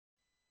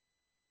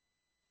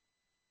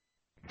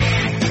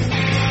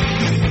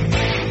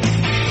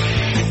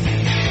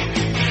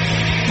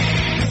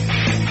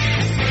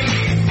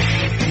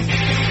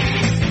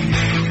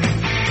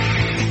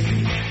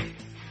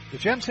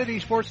Gem City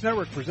Sports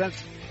Network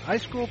presents high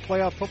school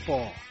playoff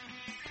football.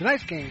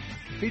 Tonight's game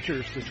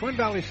features the Twin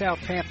Valley South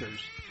Panthers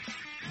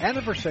and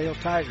the Versailles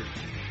Tigers.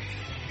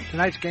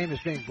 Tonight's game is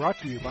being brought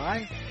to you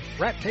by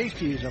Rat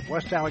Tasties of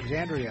West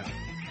Alexandria,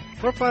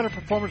 Profiler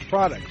Performance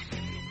Products,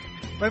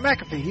 by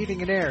McAfee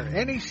Heating and Air,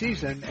 any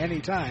season,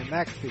 anytime,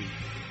 McAfee,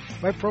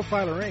 by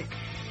Profiler Inc.,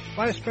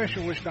 by a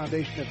Special Wish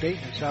Foundation of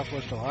Dayton in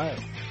Southwest Ohio,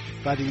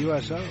 by the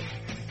USO,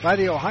 by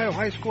the Ohio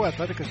High School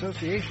Athletic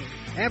Association,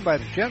 and by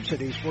the Gem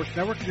City Sports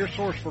Network, your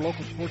source for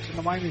local sports in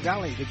the Miami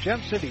Valley, the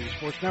Gem City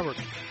Sports Network.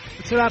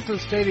 Let's head out to the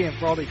stadium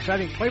for all the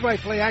exciting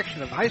play-by-play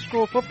action of high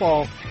school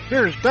football.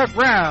 Here's Doug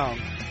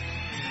Brown.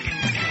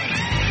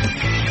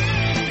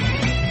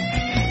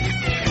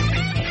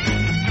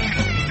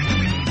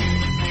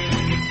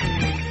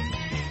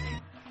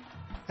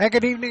 And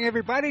good evening,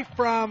 everybody,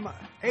 from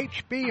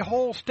HB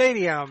Hole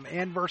Stadium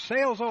in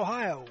Versailles,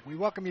 Ohio. We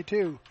welcome you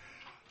to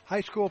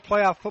high school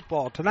playoff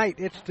football. Tonight,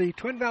 it's the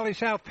Twin Valley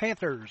South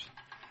Panthers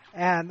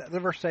and the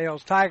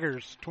Versailles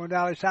Tigers. Twin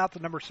Valley South, the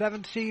number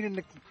 7 seed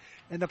in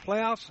the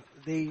playoffs.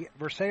 The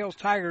Versailles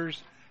Tigers,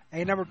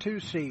 a number 2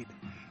 seed.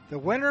 The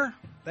winner,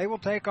 they will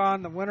take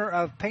on the winner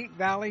of Paint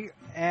Valley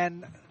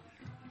and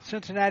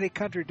Cincinnati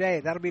Country Day.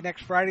 That'll be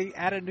next Friday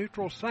at a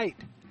neutral site.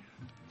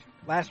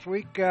 Last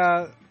year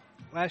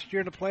in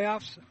the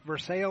playoffs,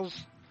 Versailles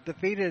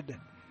defeated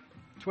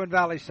Twin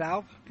Valley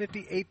South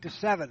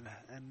 58-7,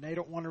 and they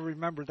don't want to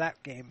remember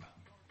that game.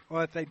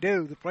 Well, if they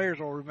do, the players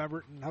will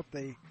remember it and hope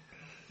they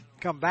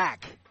come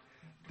back.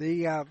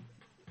 The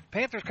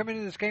Panthers come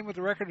into this game with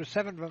a record of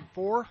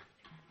 7-4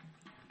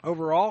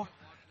 overall.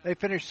 They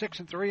finished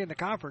 6-3 in the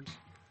conference.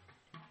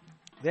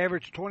 They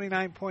average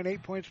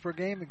 29.8 points per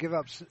game and give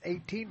up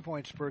 18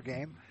 points per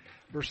game.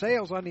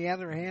 Versailles, on the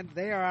other hand,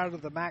 they are out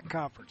of the MAC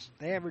conference.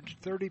 They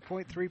averaged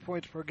 30.3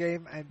 points per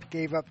game and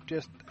gave up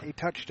just a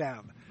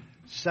touchdown,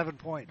 7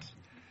 points.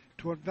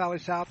 Twin Valley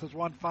South has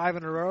won 5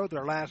 in a row.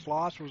 Their last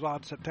loss was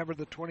on September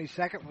the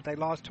 22nd when they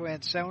lost to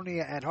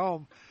Ansonia at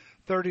home,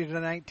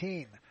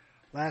 30-19.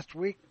 Last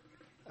week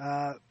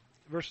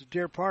versus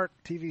Deer Park,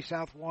 TV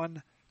South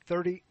won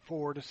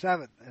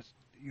 34-7, as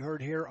you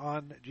heard here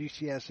on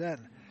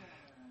GCSN.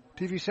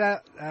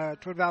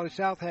 Twin Valley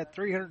South had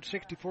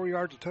 364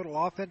 yards of total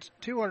offense,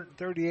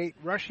 238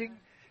 rushing,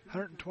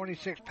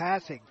 126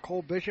 passing.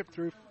 Cole Bishop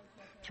threw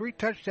three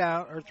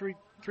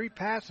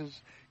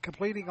passes,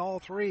 completing all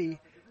three,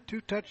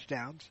 2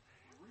 touchdowns,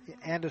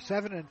 and a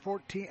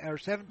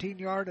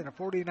 17-yard and a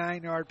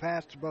 49-yard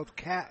pass to both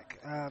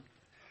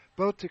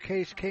to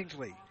Case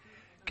Kingsley.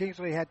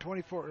 Kingsley had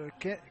 24.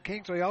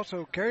 Kingsley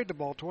also carried the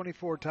ball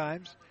 24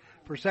 times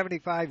for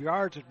 75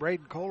 yards, and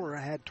Braden Kohler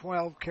had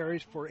 12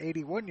 carries for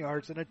 81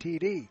 yards and a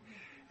TD.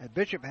 And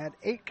Bishop had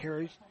 8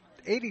 carries,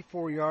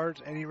 84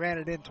 yards, and he ran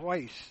it in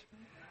twice.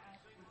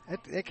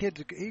 That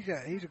kid's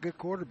he's a good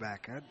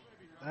quarterback.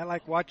 I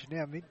like watching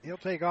him. He'll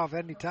take off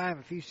any time.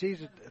 If he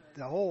sees it,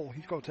 the hole,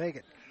 he's going to take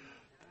it.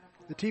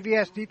 The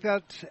TVS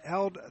defense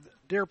held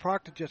Deer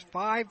Park to just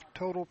 5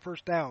 total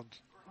first downs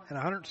and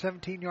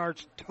 117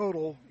 yards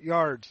total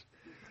yards.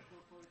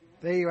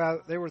 They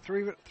were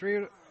 3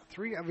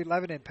 of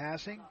 11 in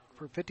passing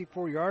for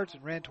 54 yards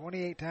and ran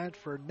 28 times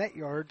for net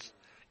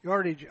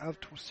yardage of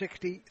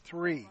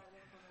 63.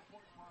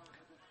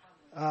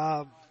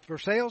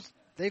 Versailles,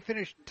 they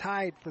finished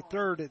tied for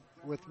third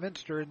with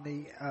Minster in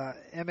the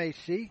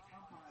MAC,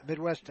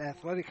 Midwest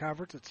Athletic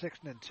Conference, at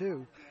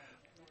 6-2.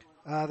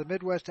 The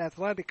Midwest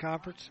Athletic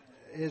Conference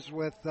is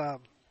with,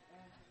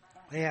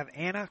 they have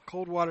Anna,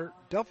 Coldwater,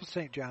 Delphos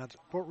St. John's,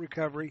 Fort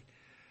Recovery,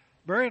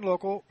 Marion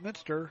Local,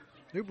 Minster,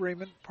 New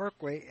Bremen,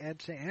 Parkway,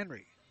 and St.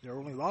 Henry. Their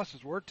only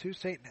losses were to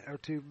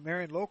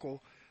Marion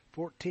Local,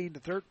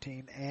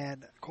 14-13,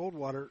 and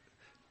Coldwater,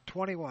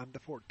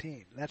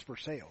 21-14. That's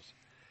Versailles.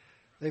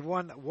 They've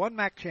won 1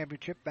 MAC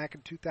championship back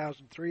in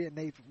 2003, and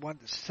they've won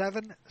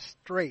 7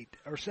 state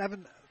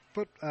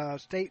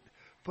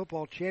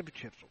football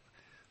championships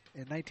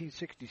in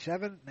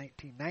 1967,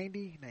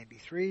 1990,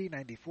 93,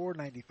 94,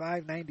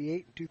 95,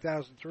 98, and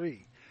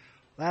 2003.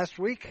 Last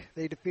week,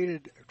 they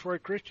defeated Troy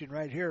Christian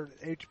right here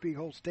at HB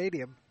Hole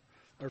Stadium,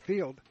 or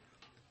field,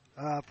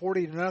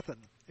 40-0.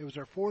 It was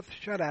their 4th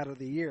shutout of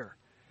the year.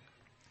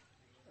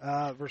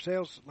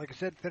 Versailles, like I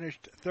said,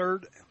 finished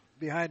third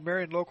behind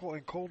Marion Local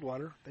and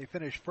Coldwater. They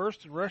finished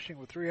first in rushing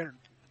with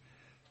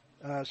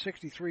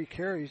 363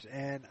 carries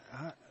and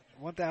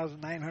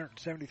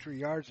 1,973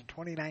 yards and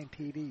 29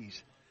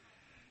 TDs.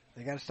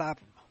 They got to stop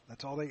them.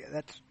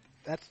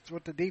 That's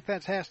what the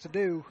defense has to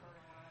do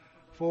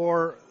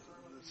for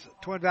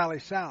Twin Valley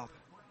South.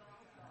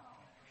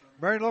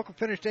 Marion Local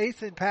finished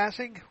 8th in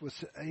passing.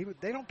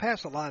 They don't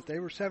pass a lot. They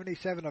were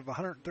 77 of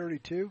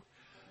 132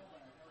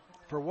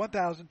 for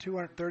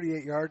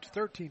 1,238 yards,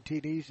 13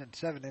 TDs, and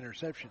 7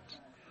 interceptions.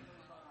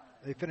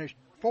 They finished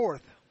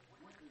 4th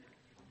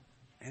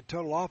in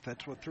total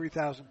offense with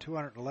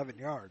 3,211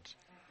 yards.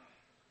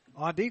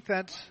 On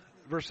defense,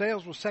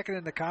 Versailles was 2nd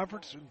in the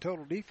conference in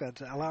total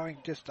defense, allowing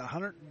just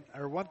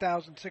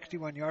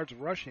 1,061 yards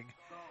of rushing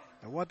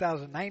and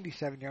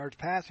 1,097 yards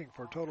passing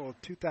for a total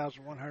of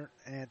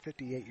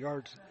 2,158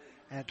 yards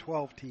and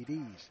 12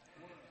 TDs.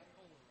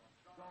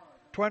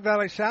 Twin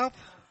Valley South,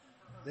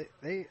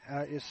 they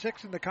is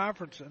sixth in the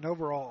conference in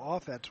overall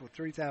offense with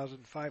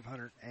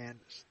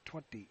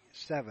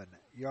 3,527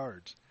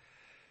 yards.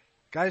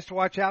 Guys to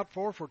watch out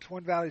for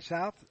Twin Valley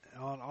South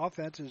on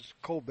offense is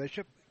Cole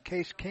Bishop,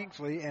 Case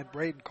Kingsley, and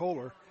Braden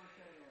Kohler.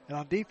 And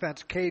on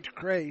defense, Cage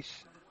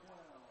Grace.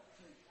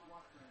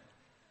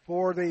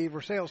 For the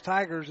Versailles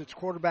Tigers, it's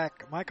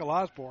quarterback Michael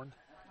Osborne.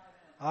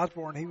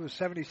 Osborne, he was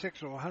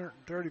 76 of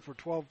 130 for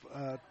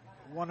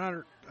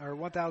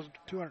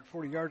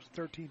 1,240 yards and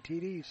 13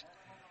 TDs.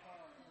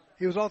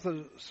 He was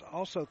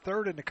also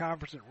third in the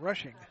conference in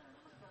rushing,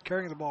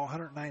 carrying the ball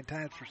 109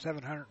 times for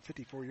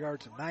 754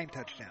 yards and 9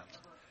 touchdowns.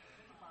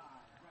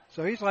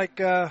 So he's like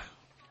the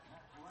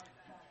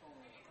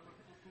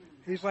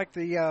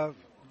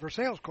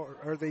Versailles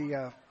or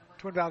the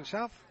Twin Valley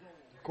South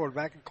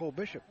quarterback, and Cole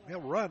Bishop. He'll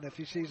run if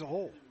he sees a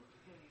hole.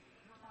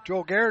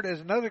 Joel Garrett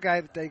is another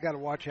guy that they got to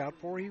watch out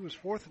for. He was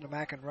fourth in the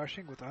MAC in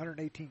rushing with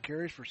 118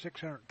 carries for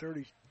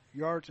 630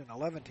 yards and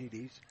 11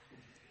 TDs.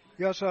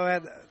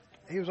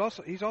 He's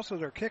also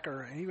their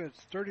kicker, and he was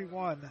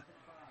 31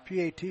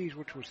 PATs,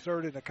 which was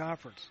third in the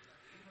conference.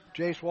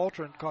 Jace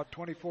Waltron caught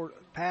 24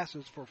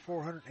 passes for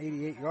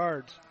 488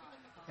 yards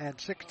and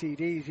 6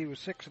 TDs. He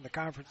was sixth in the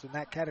conference in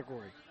that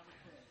category.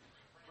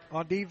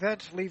 On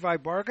defense, Levi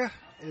Barga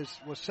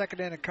was second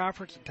in the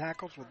conference in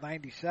tackles with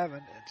 97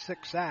 and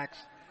 6 sacks.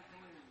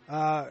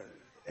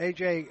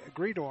 A.J.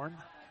 Greedorn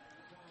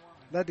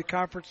led the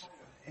conference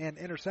in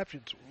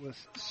interceptions with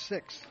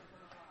 6.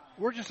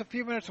 We're just a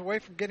few minutes away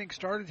from getting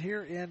started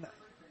here in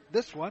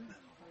this one.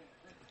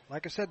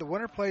 Like I said, the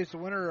winner plays the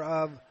winner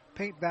of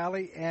Paint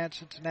Valley and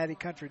Cincinnati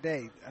Country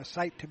Day, a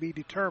site to be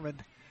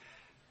determined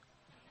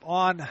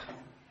on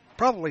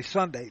probably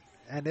Sunday,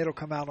 and it'll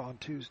come out on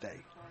Tuesday.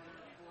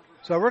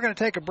 So we're going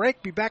to take a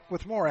break, be back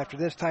with more after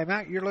this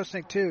timeout. You're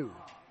listening to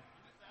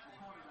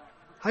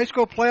high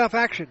school playoff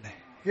action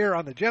here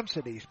on the Gem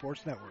City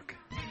Sports Network.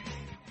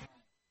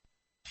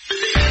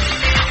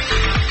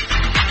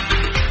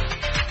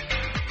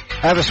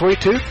 Have a sweet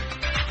tooth?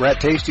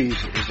 Brat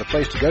Tasties is the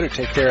place to go to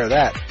take care of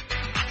that.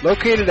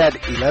 Located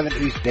at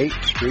 11 East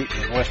Dayton Street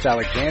in West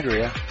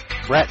Alexandria,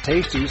 Brat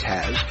Tasties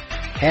has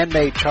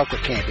handmade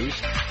chocolate candies,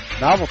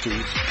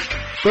 novelties,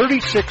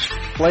 36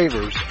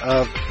 flavors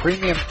of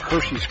premium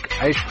Hershey's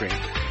ice cream,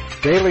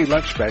 daily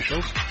lunch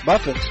specials,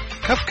 muffins,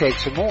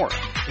 cupcakes, and more.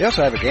 They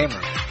also have a game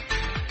room.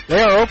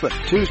 They are open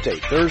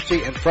Tuesday,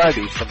 Thursday, and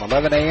Fridays from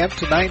 11 a.m.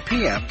 to 9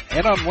 p.m.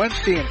 and on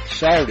Wednesday and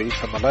Saturdays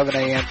from 11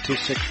 a.m. to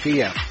 6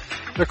 p.m.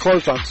 They're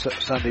closed on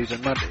Sundays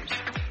and Mondays.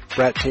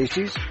 Brat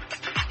Tasties,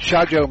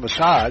 Shajo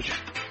Massage,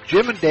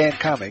 Jim and Dan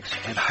Comics,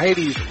 and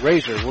Heidi's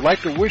Razor would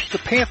like to wish the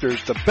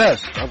Panthers the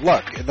best of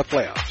luck in the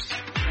playoffs.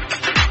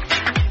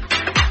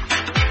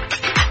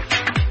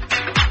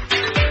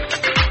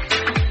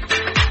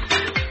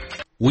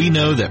 We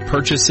know that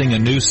purchasing a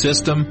new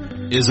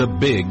system is a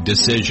big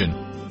decision.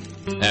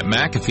 At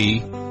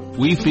McAfee,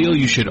 we feel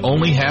you should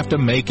only have to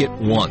make it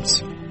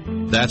once.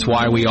 That's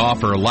why we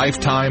offer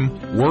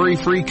lifetime,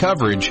 worry-free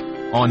coverage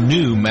on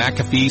new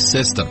McAfee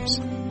systems.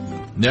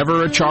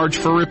 Never a charge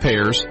for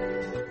repairs,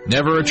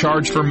 never a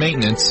charge for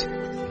maintenance,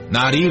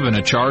 not even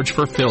a charge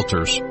for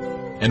filters.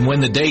 And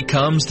when the day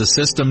comes the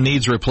system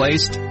needs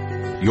replaced,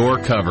 you're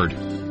covered.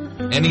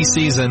 Any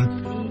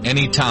season,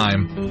 any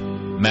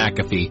time,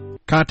 McAfee.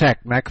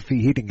 Contact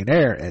McAfee Heating and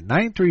Air at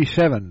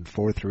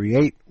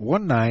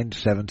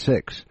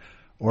 937-438-1976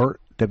 or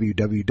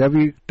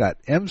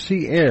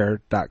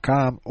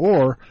www.mcair.com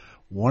or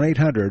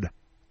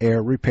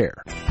 1-800-AIR Repair.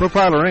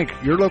 Profiler Inc.,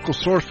 your local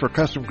source for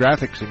custom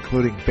graphics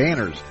including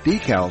banners,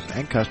 decals,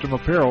 and custom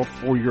apparel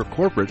for your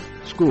corporate,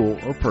 school,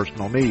 or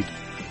personal needs.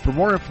 For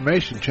more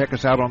information, check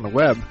us out on the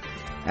web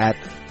at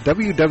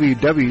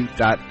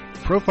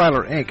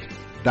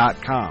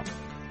www.profilerinc.com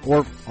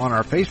or on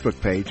our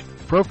Facebook page,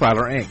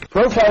 Profiler Inc.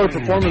 Profiler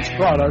Performance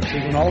Products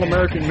is an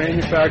all-American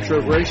manufacturer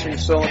of racing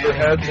cylinder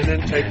heads and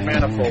intake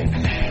manifolds.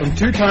 From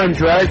two-time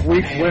Drag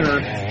Week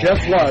winner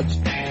Jeff Lutz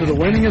to the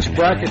winningest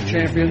bracket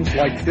champions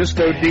like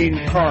Disco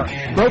Dean Carnes,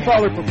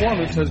 Profiler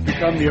Performance has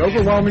become the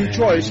overwhelming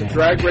choice of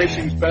drag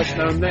racing's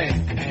best-known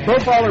name.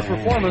 Profiler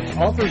Performance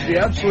offers the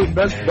absolute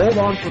best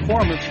bolt-on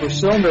performance for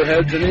cylinder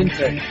heads and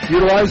intake,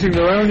 utilizing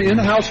their own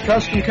in-house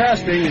custom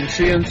casting and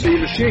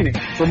CNC machining.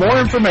 For more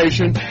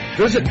information,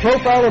 visit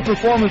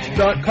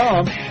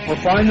profilerperformance.com or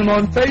find them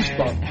on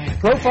Facebook.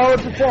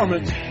 Profiler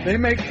Performance, they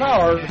make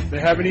power they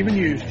haven't even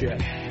used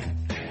yet.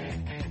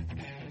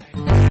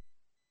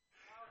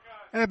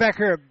 And back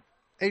here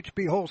at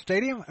HB Hull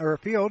Stadium, or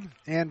Field,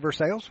 and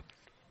Versailles,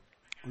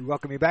 we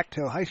welcome you back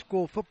to high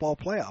school football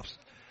playoffs.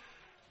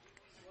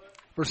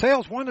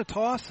 Versailles won the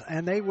toss,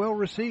 and they will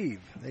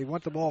receive. They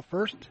want the ball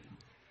first,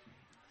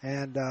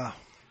 and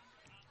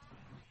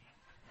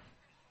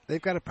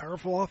they've got a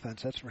powerful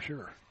offense, that's for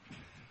sure.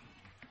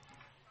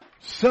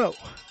 So,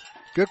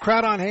 good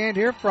crowd on hand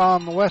here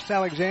from West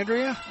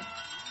Alexandria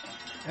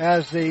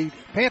as the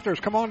Panthers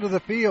come onto the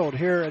field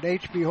here at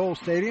HB Hull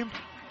Stadium.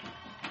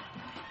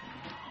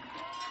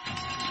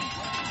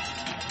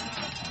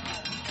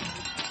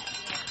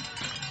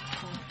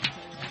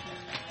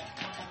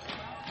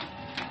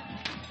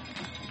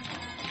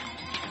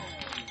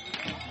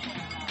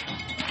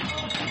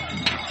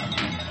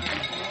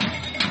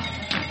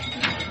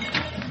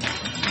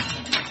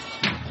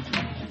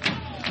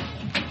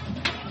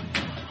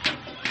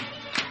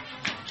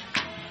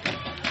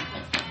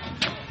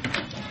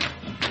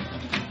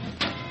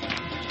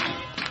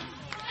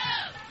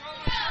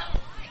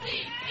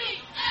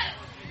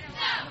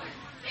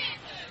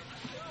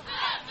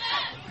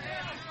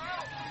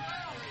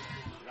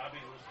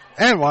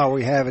 And while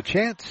we have a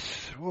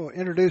chance, we'll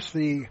introduce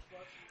the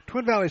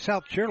Twin Valley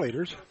South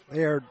cheerleaders.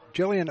 They are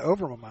Jillian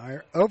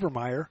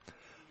Overmeyer,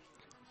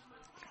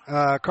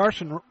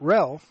 Carson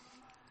Rell,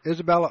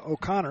 Isabella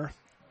O'Connor,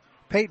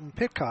 Peyton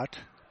Pitcox,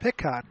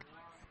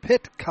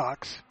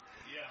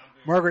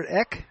 Margaret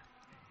Eck,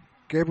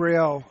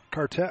 Gabrielle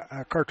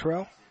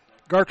Gartrell,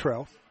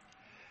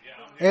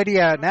 Eddie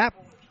Knapp,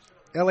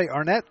 Ellie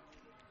Arnett,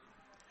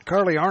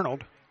 Carly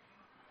Arnold,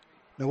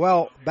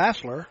 Noelle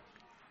Bassler,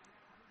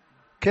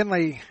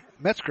 Kenley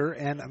Metzger,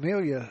 and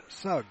Amelia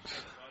Suggs.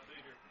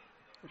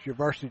 It's your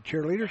varsity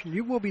cheerleaders, and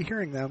you will be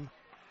hearing them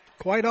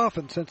quite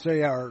often since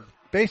they are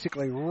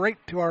basically right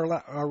to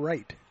our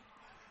right.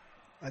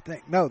 I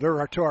think. No,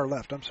 they're to our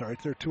left. I'm sorry.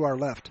 They're to our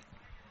left.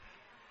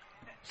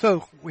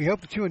 So we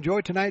hope that you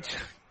enjoyed tonight's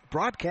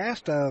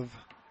broadcast of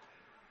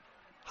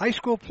high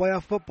school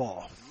playoff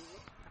football.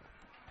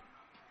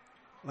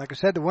 Like I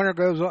said, the winner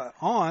goes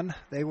on.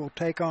 They will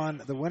take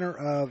on the winner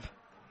of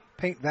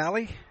Paint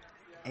Valley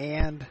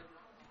and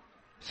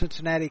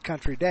Cincinnati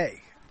Country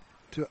Day,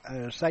 to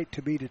a site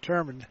to be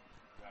determined.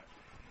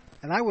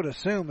 And I would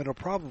assume it'll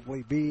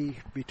probably be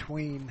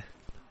between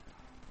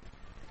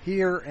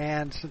here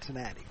and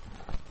Cincinnati.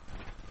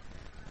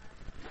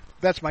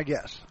 That's my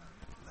guess.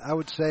 I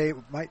would say it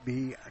might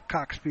be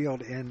Cox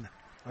Field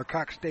or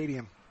Cox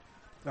Stadium.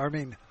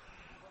 I'm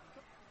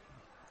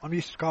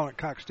used to calling it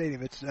Cox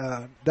Stadium. It's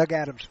Doug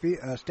Adams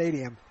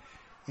Stadium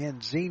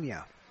in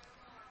Xenia.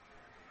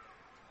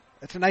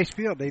 It's a nice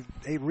field. They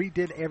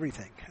redid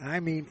everything. And I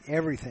mean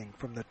everything,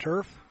 from the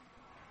turf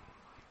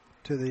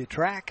to the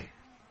track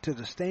to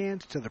the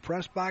stands to the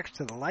press box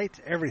to the lights,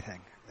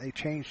 everything. They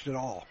changed it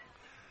all.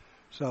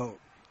 So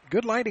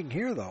good lighting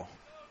here, though.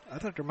 I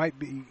thought there might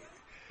be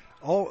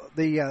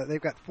they've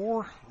got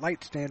 4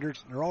 light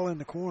standards, and they're all in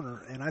the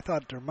corner, and I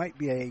thought there might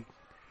be a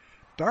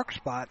dark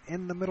spot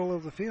in the middle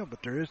of the field,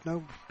 but there is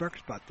no dark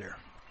spot there.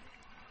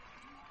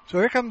 So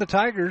here come the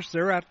Tigers.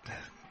 They're out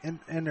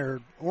in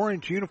their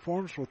orange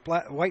uniforms with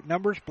white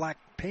numbers, black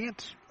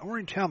pants,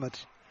 orange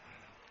helmets.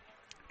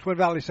 Twin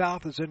Valley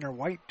South is in their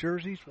white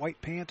jerseys, white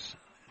pants,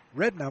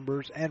 red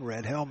numbers, and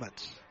red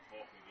helmets.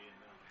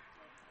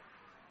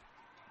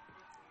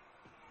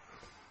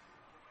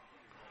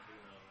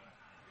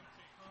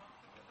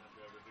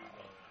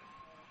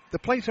 The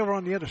place over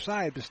on the other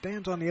side, the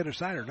stands on the other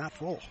side are not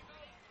full.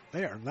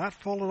 They are not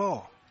full at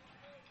all.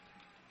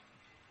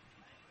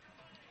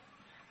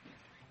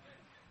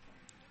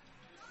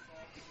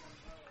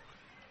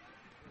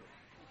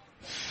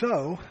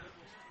 So,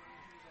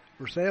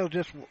 Versailles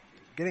just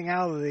getting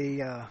out of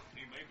the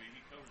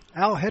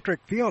Al Hetrick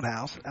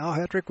Fieldhouse. Al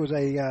Hetrick was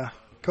a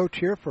coach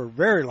here for a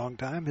very long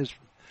time. His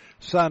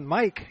son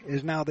Mike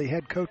is now the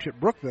head coach at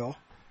Brookville,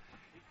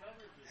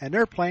 and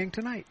they're playing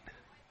tonight.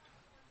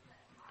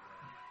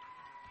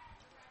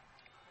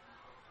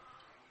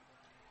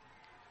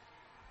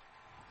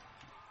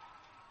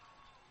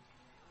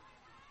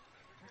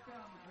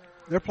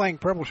 They're playing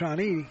Purple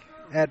Shawnee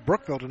at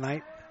Brookville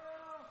tonight.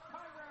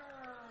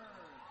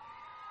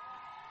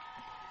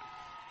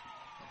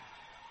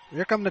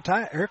 Here come the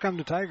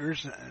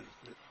Tigers.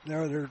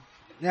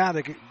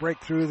 They break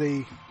through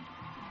the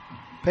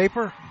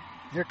paper.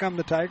 Here come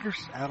the Tigers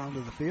out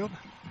onto the field.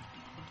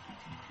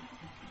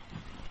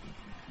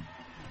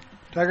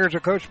 Tigers are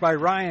coached by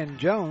Ryan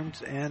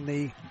Jones, and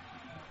the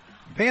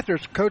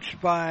Panthers coached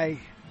by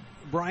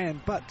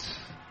Brian Butts.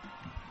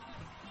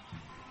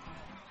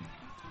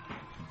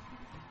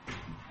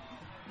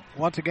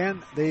 Once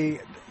again, the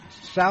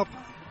South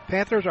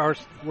Panthers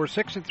were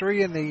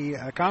 6-3 in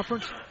the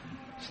conference.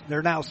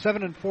 They're now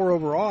 7-4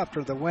 overall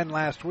after the win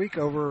last week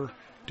over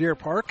Deer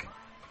Park.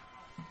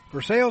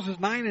 Versailles is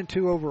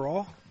 9-2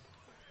 overall,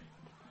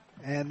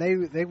 and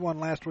they won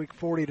last week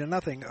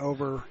 40-0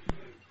 over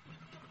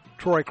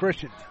Troy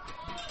Christian.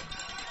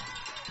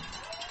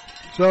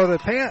 So the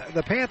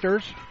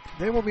Panthers,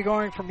 they will be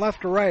going from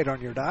left to right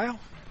on your dial,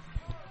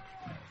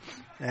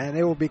 and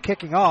they will be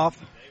kicking off.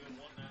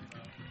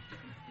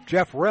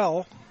 Griff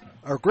Rell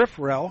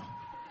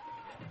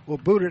will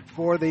boot it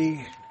for the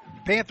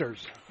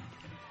Panthers.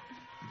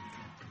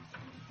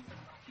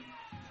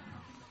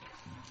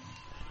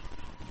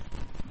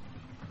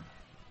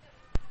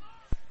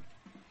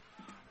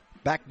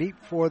 Back deep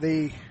for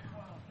the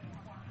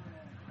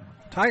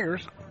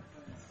Tigers.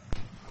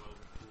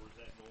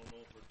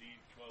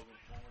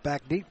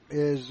 Back deep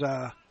is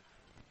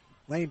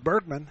Lane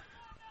Bergman,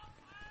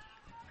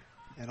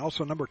 and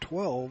also number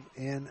 12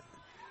 in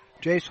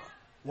Jace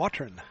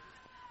Watron.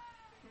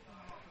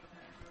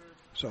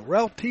 So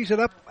Rell tees it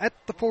up at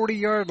the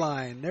 40-yard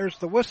line. There's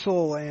the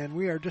whistle, and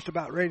we are just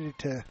about ready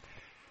to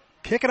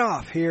kick it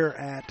off here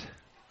at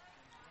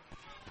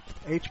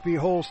HB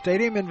Hole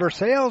Stadium in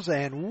Versailles,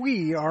 and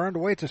we are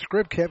underway. It's a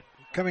scrib kick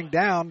coming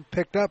down,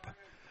 picked up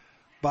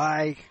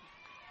by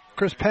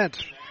Chris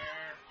Pence.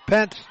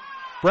 Pence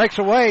breaks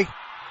away.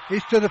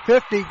 He's to the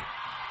 50,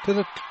 to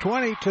the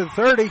 20, to the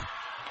 30,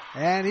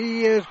 and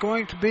he is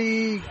going to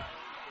be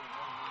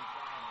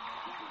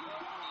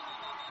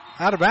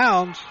out of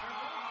bounds.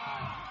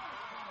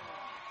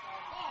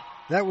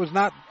 That was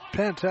not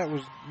Pence. That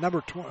was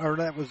number 20, or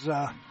that was,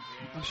 I'm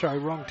sorry,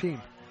 wrong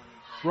team.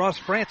 Ross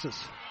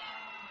Francis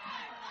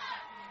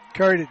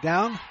carried it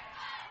down.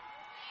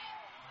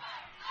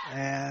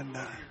 And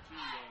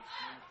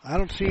I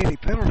don't see any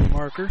penalty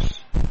markers.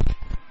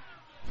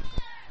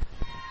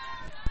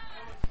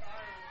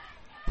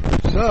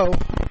 So,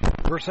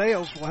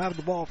 Versailles will have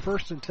the ball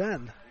 1st and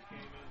 10.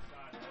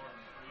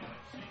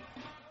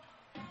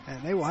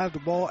 And they will have the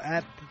ball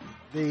at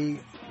the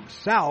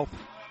south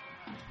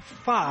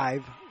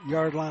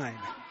 5-yard line.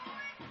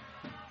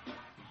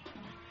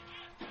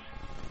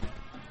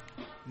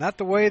 Not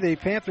the way the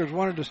Panthers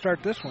wanted to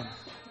start this one.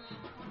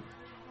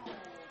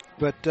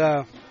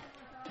 But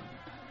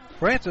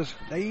Francis,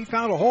 he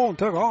found a hole and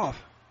took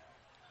off.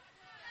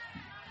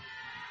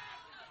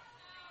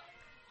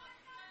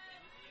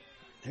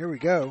 Here we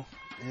go.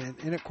 And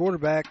in at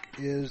quarterback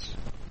is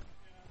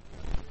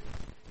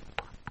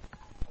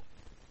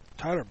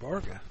Tyler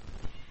Barga.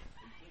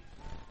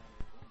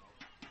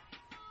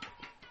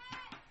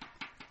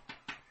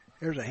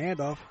 Here's a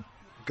handoff.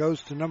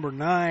 Goes to number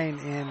 9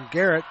 and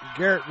Garrett.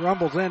 Garrett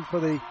rumbles in for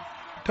the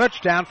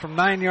touchdown from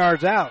 9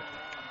 yards out.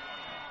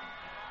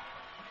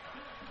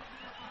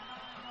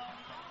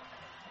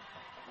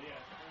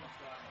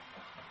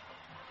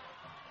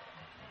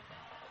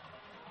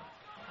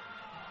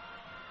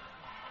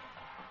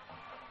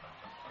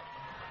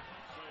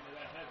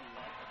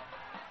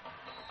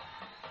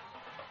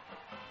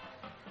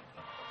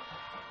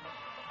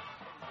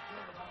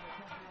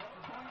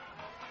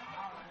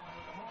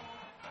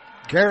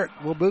 Garrett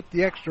will boot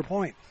the extra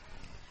point.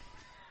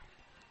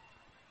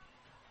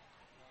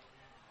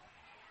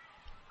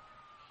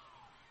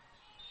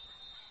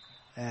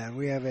 And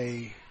we have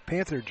a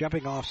Panther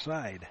jumping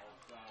offside.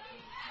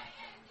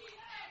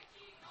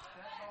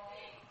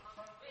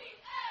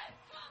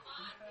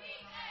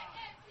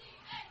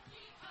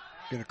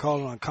 Going to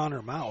call it on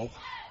Connor Mowell.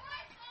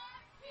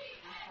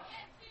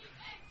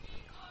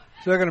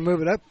 So they're going to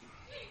move it up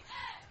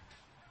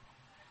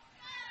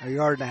 1.5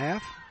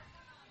 yards.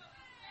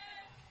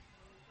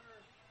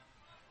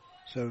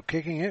 So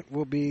kicking it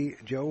will be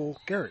Joel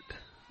Garrett.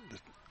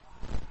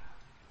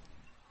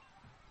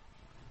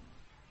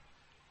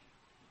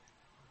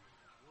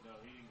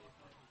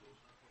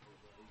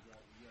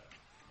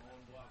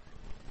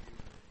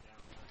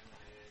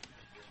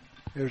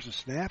 There's a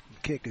snap.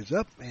 The kick is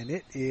up, and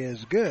it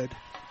is good.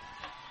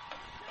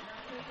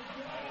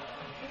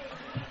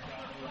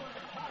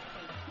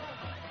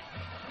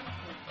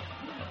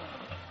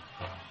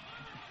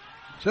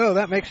 So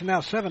that makes it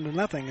now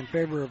 7-0 in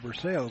favor of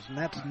Versailles, and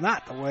that's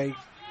not the way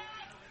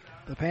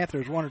the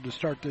Panthers wanted to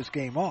start this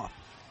game off.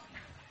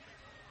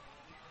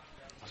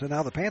 So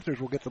now the Panthers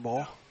will get the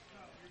ball.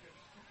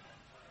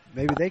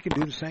 Maybe they can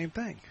do the same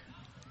thing.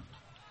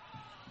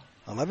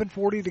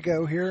 11:40 to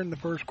go here in the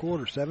first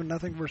quarter.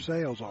 7-0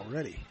 Versailles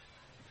already.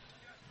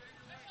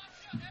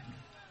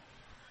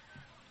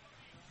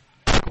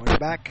 Going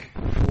back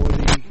for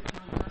the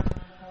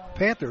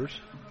Panthers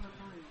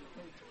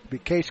will be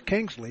Case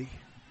Kingsley.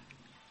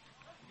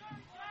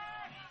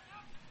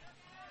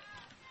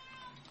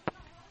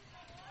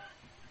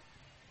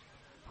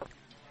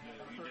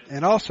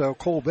 And also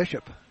Cole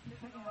Bishop.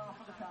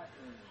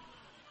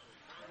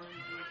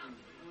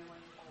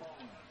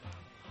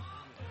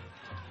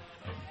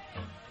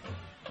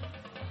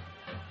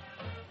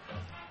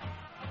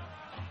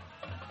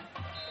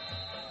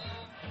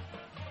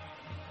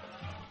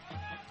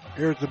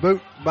 Here's the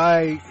boot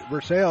by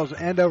Versailles.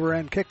 End over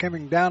end kick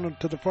coming down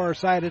to the far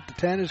side at the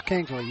 10 is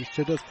Kingsley. He's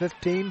to the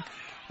 15,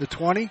 the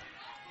 20,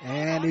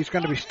 and he's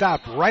going to be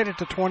stopped right at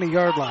the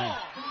 20-yard line.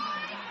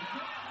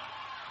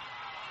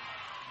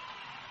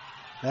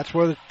 That's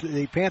where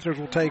the Panthers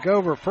will take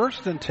over.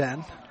 1st and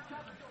 10.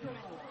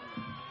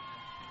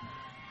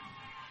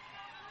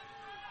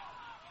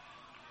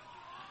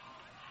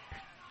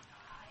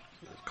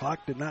 The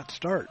clock did not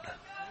start.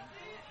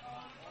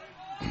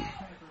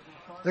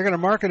 They're going to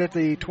mark it at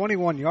the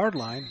 21-yard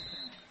line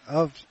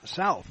of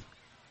South.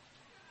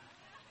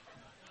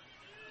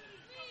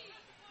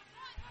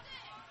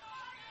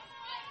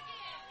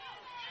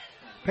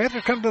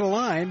 Panthers come to the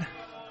line.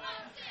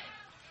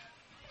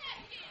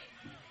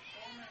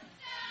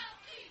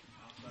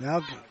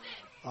 Now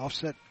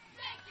offset.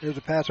 Here's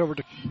the pass over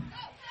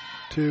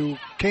to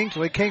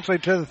Kingsley. Kingsley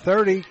to the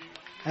 30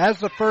 has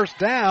the first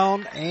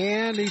down,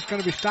 and he's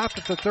going to be stopped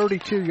at the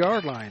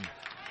 32-yard line.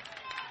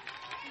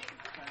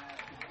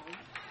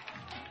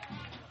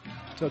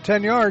 So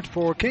 10 yards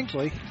for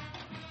Kingsley.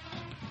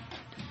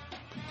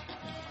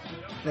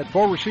 Had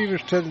 4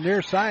 receivers to the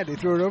near side. They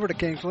threw it over to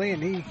Kingsley,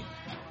 and he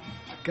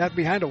got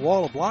behind a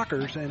wall of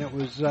blockers, and it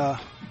was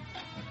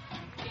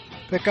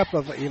pickup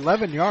of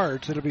 11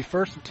 yards. It'll be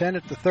 1st and 10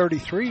 at the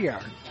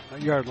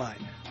 33-yard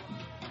line.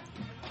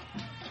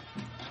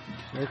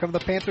 Here come the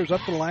Panthers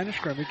up to the line of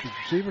scrimmage.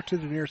 Receiver to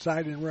the near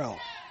side in row.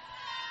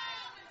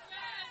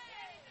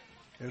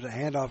 There's a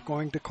handoff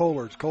going to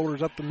Kohlers.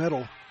 Kohlers up the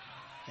middle.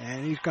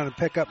 And he's going to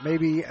pick up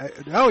maybe,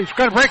 he's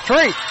going to break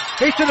free.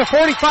 He's to the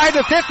 45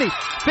 to 50,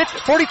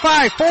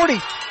 45, 40,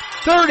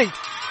 30,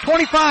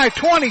 25,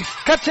 20,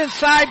 cuts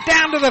inside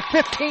down to the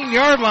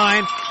 15-yard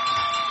line.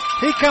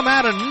 He come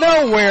out of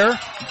nowhere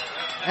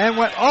and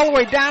went all the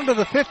way down to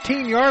the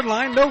 15-yard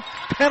line. No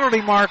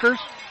penalty markers.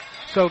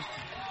 So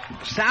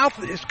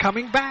South is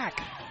coming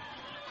back.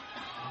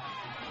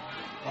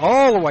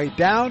 All the way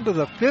down to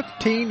the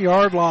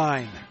 15-yard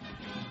line.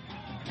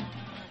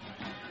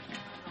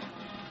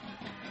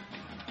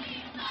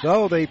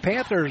 So the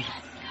Panthers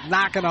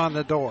knocking on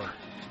the door.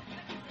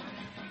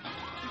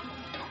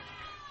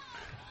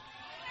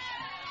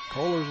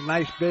 Kohler's a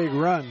nice big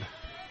run.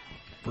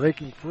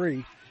 Breaking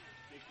free.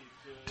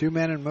 2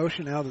 men in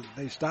motion now that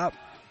they stop.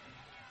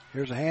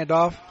 Here's a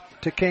handoff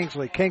to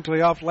Kingsley.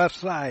 Kingsley off left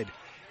side.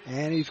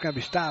 And he's going to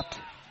be stopped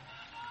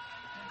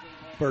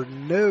for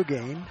no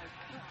gain.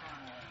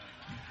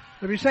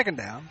 It'll be second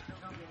down.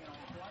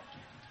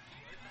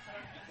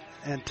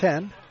 And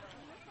 10.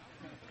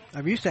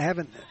 I'm used to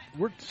having,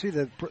 see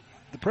the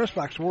press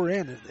box we're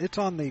in, it's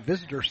on the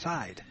visitor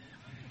side.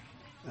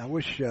 I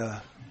wish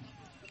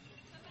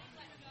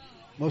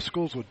most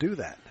schools would do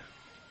that.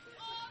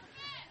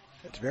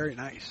 It's very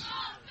nice.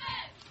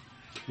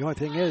 The only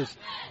thing is,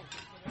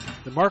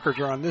 the markers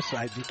are on this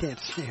side. You can't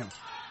see them.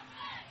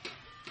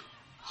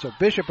 So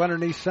Bishop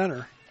underneath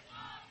center.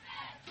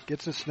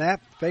 Gets the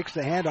snap, fakes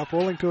the handoff,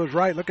 rolling to his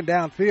right, looking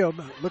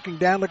downfield. Looking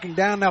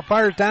down, now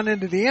fires down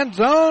into the end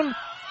zone.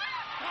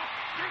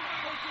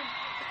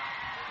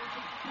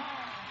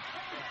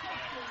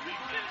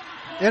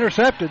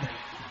 Intercepted.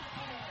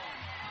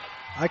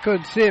 I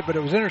couldn't see it, but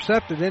it was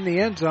intercepted in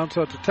the end zone,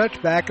 so it's a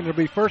touchback, and it'll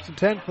be 1st and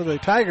 10 for the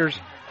Tigers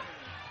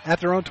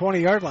at their own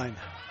 20-yard line.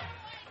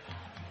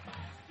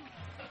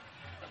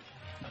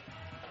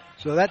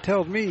 So that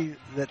tells me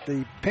that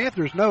the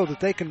Panthers know that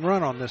they can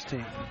run on this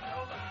team.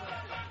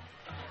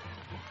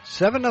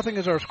 7-0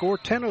 is our score.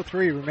 10:03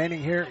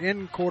 remaining here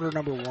in quarter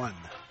number 1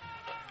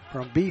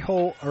 from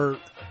HB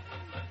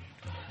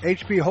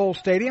Hole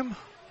Stadium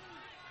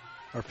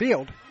or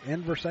Field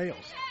in Versailles.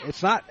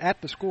 It's not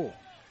at the school.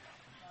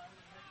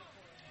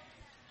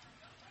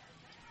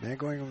 Man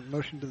going in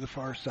motion to the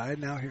far side.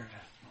 Now here,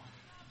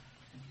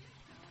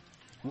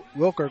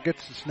 Wilker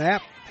gets the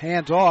snap,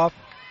 hands off,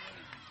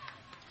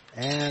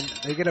 and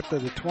they get up to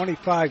the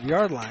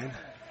 25-yard line.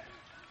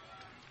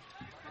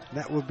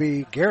 That will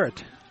be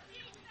Garrett.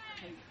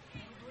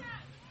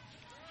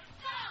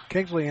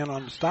 Kingsley in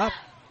on the stop.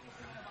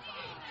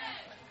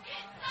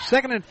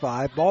 2nd and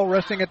 5. Ball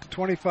resting at the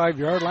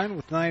 25-yard line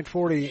with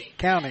 9:40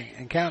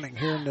 counting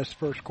here in this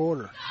first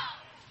quarter.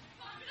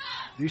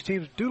 These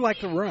teams do like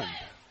to run.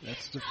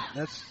 That's the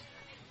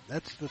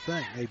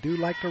thing. They do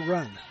like to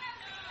run.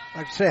 I'd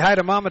like to say hi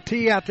to Mama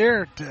T out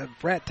there at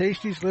Brat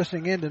Tasty's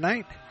listening in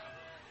tonight.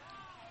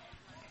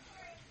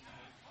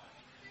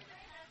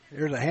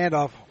 Here's a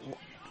handoff.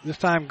 This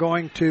time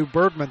going to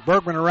Bergman.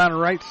 Bergman around the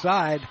right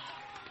side.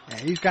 And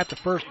he's got the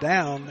first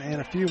down and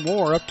a few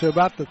more up to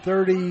about the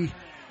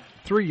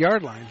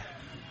 33-yard line.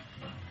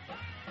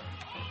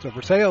 So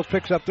Versailles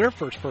picks up their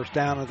first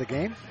down of the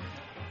game.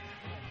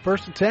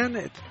 1st and 10.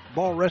 It's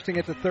ball resting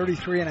at the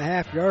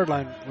 33.5-yard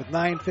line with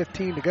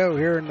 9:15 to go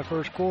here in the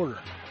first quarter.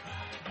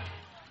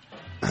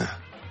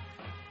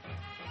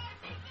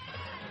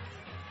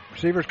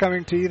 Receivers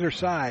coming to either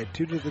side.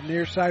 2 to the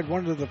near side,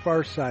 1 to the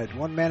far side.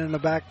 1 man in the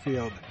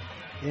backfield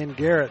in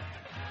Garrett.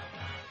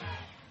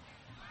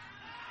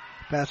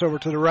 Pass over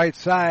to the right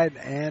side,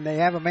 and they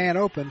have a man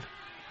open.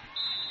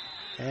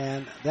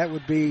 And that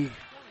would be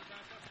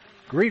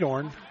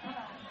Greedorn.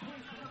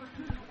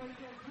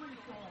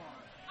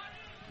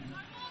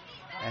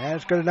 And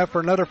that's good enough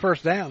for another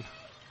first down.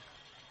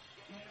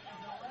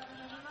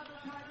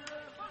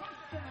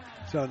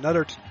 So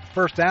another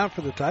first down for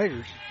the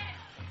Tigers.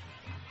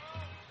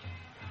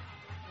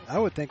 I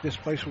would think this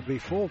place would be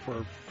full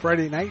for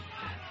Friday night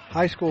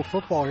high school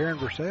football here in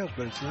Versailles,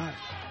 but it's not.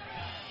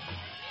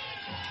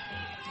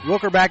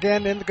 Wilker back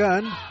in the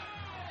gun.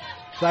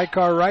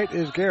 Sidecar right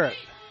is Garrett.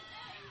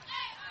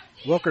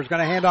 Wilker's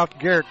going to hand off to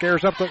Garrett.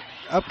 Garrett's up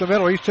the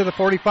middle. He's to the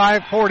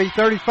 45, 40,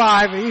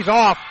 35. He's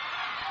off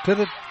to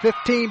the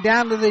 15,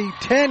 down to the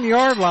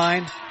 10-yard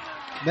line.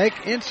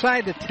 Make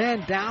inside the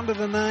 10, down to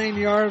the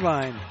 9-yard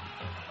line.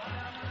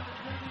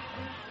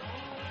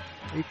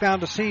 He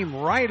found a seam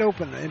right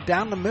open and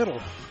down the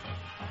middle.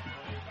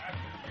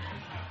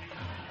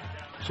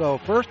 So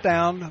first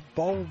down,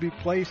 ball will be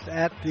placed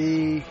at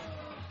the,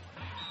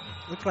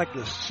 looks like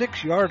the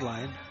 6-yard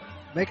line.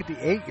 Make it the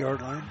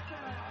 8-yard line.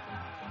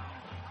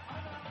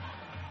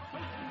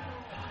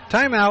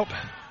 Timeout,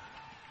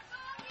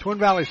 Twin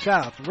Valley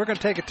South. We're going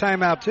to take a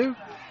timeout too.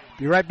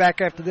 Be right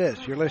back after this.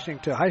 You're listening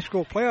to high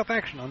school playoff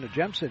action on the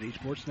Gem City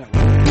Sports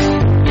Network.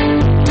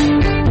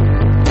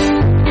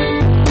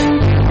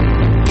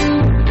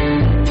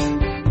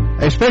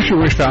 A Special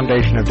Wish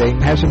Foundation of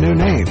Dayton has a new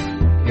name.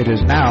 It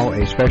is now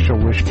a Special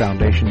Wish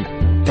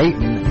Foundation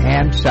Dayton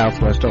and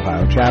Southwest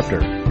Ohio chapter.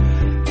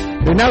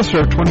 They now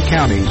serve 20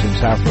 counties in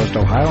Southwest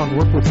Ohio and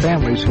work with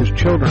families whose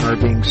children are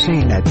being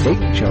seen at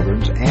Dayton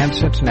Children's and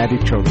Cincinnati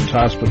Children's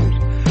Hospitals.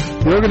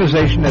 The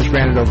organization has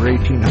granted over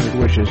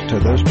 1,800 wishes to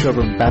those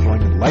children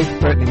battling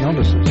life-threatening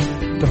illnesses.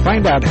 To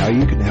find out how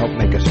you can help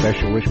make a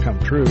special wish come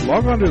true,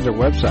 log on to their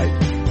website,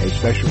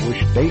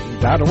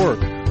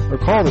 aspecialwishdayton.org, or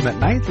call them at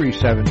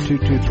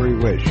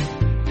 937-223-WISH.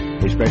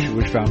 A Special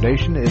Wish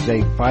Foundation is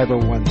a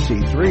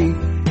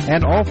 501c3,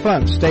 and all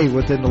funds stay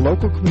within the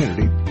local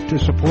community to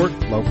support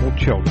local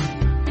children.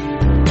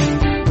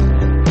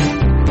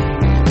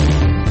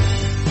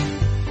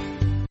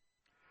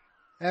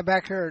 And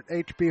back here at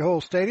H.B.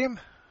 Hull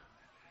Stadium,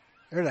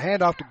 there's a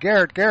handoff to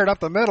Garrett. Garrett up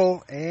the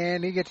middle,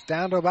 and he gets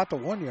down to about the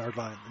 1-yard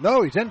line.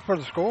 No, he's in for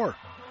the score.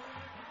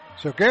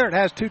 So Garrett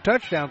has 2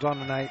 touchdowns on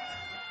the night.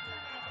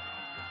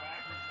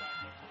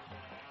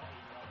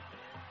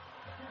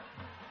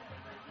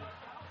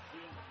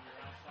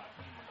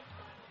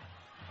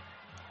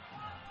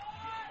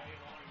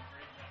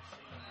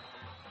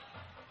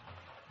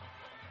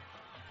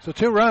 So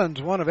 2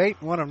 runs, 1 of 8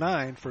 and 1 of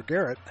 9 for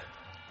Garrett.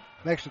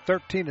 Makes it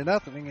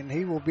 13-0, and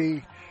he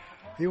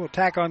will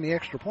tack on the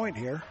extra point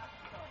here.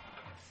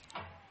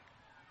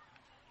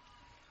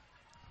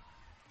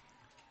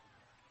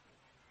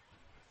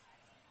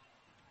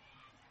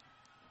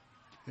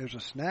 There's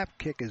a snap,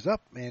 kick is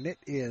up, and it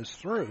is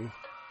through.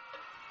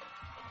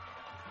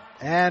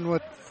 And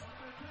with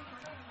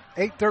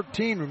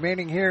 8:13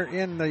 remaining here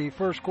in the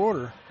first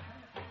quarter,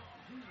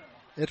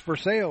 it's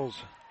Versailles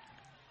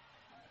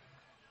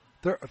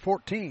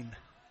 14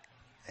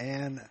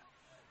 and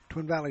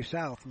Twin Valley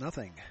South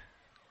nothing.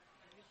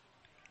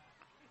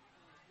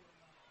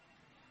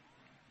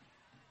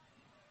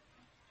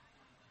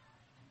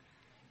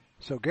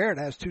 So Garrett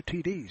has 2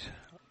 TDs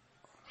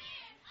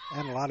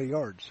and a lot of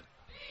yards.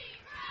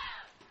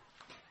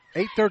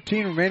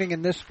 8:13 remaining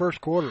in this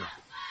first quarter.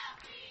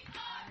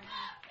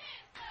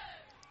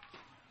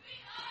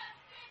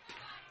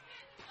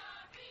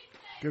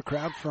 Good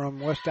crowd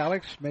from West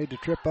Alex made the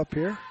trip up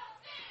here.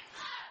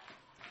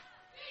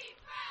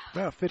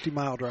 About a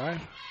 50-mile drive.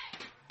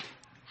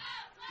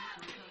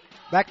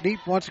 Back deep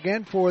once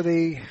again for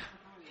the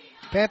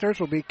Panthers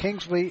will be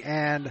Kingsley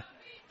and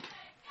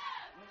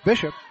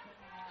Bishop.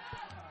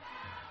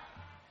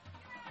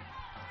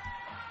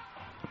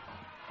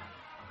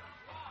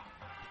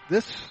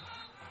 This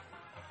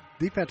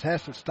defense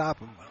has to stop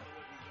them,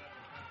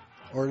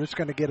 or it's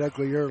going to get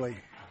ugly early.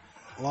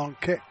 Long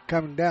kick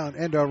coming down,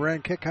 end over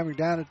end kick coming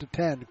down at the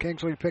 10.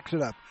 Kingsley picks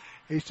it up.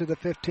 He's to the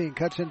 15,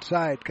 cuts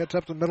inside, cuts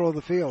up the middle of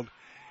the field,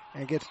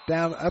 and gets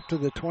down up to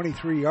the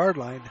 23-yard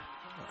line.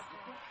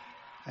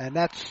 And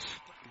that's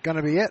going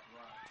to be it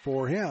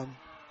for him.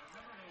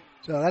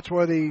 So that's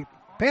where the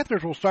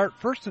Panthers will start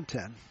 1st and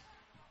 10.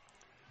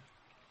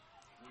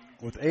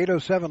 With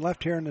 8:07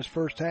 left here in this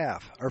first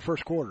half, or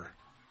first quarter.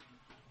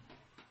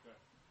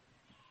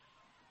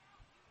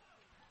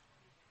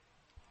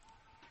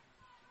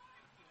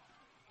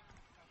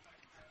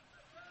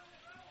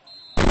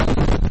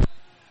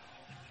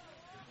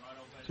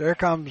 So here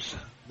comes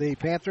the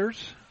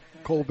Panthers,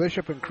 Cole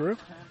Bishop and crew.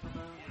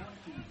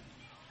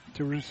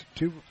 Two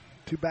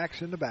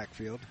backs in the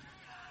backfield.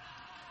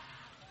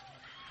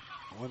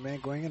 One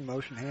man going in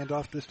motion,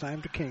 handoff this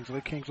time to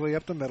Kingsley. Kingsley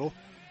up the middle.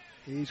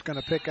 He's going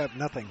to pick up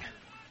nothing.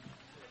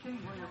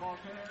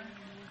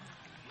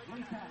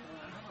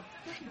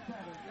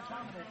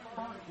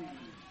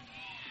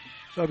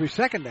 So it'll be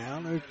second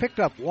down. We've picked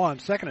up 1,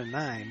 2nd and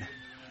 9.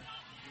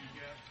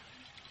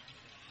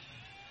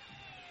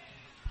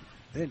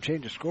 They didn't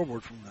change the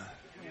scoreboard from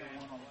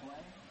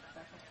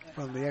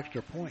the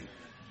extra point.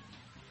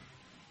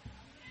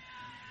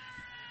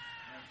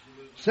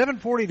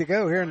 7:40 to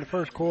go here in the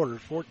first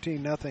quarter.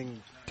 14-0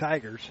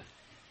 Tigers.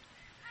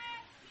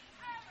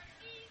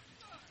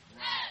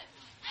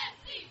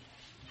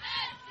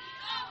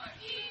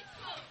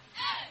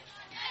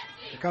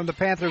 Here come the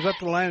Panthers up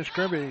to the line of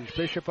scrimmage.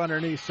 Bishop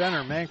underneath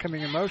center. Man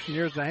coming in motion.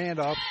 Here's the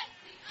handoff.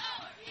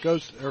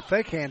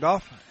 Fake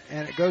handoff,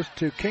 and it goes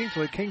to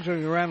Kingsley.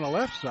 Kingsley around the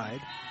left side,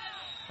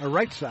 or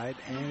right side,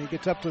 and he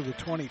gets up to the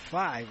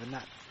 25 and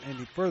not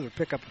any further.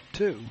 Pick up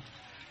 2.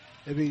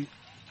 It'd be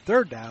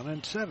 3rd down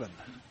and 7.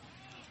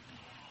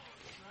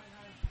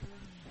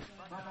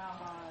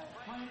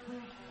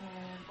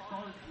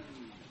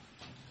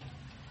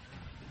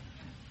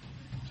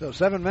 So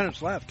 7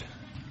 minutes left.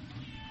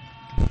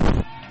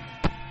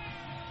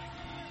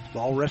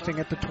 Ball resting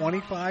at the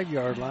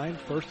 25-yard line.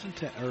 1st and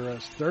 10, or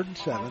 3rd and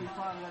 7.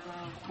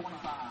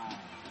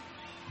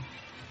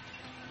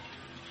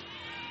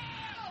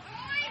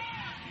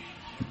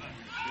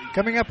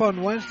 Coming up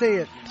on Wednesday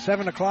at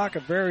 7 o'clock,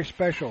 a very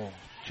special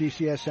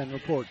GCSN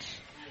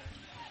reports.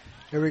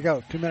 Here we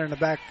go. 2 men in the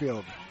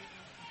backfield.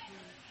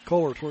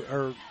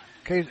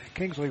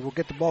 Kingsley will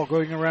get the ball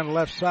going around the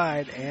left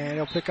side, and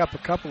he'll pick up a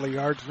couple of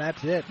yards, and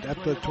that's it.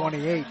 Up to the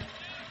 28.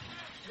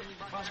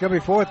 It's going to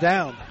be 4th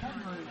down.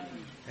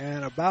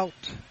 And about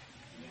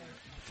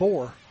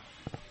 4.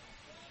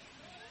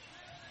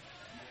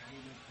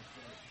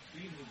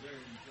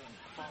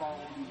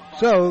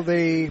 So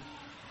the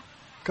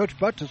Coach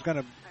Butts is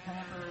going to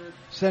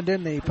send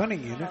in the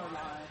punting unit,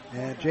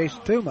 and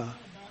Jason Thuma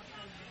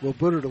will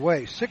boot it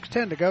away.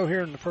 6:10 to go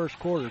here in the first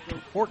quarter.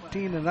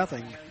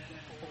 14-0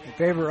 in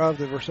favor of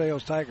the Versailles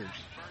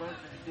Tigers.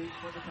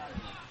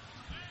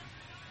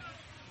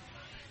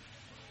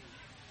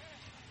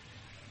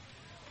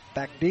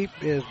 Back deep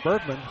is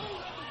Bergman.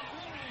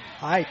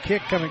 High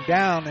kick coming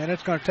down, and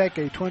it's going to take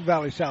a Twin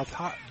Valley South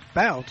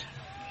bounce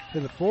to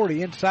the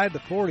 40, inside the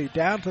 40,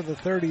 down to the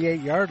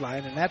 38-yard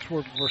line, and that's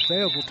where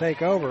Versailles will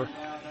take over.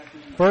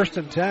 1st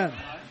and 10. As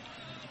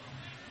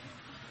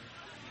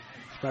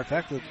a matter of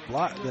fact,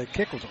 the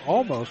kick was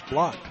almost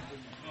blocked.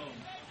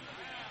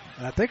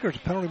 And I think there's a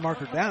penalty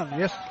marker down.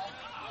 Yes.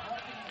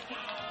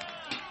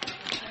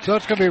 So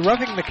it's going to be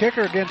roughing the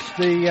kicker against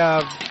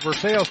the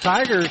Versailles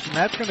Tigers, and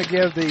that's going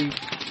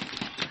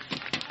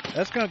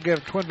to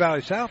give Twin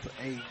Valley South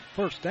a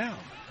 1st down.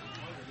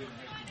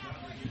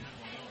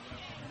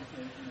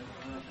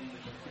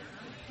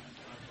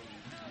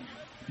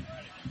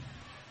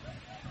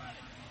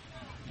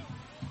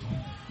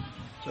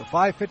 So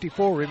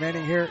 5:54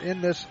 remaining here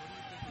in this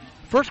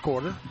first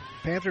quarter.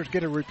 Panthers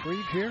get a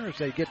reprieve here as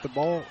they get the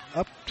ball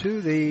up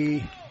to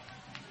their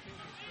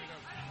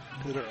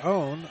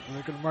own.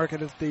 They're going to mark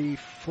it at the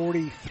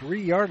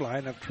 43-yard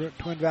line of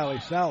Twin Valley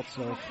South.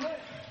 So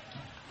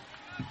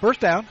 1st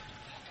down.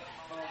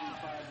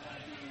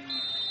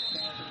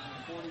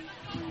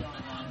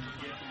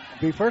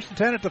 Be 1st and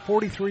 10 at the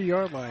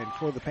 43-yard line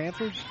for the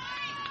Panthers.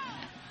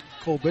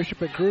 Cole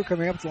Bishop and crew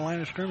coming up to the line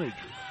of scrimmage.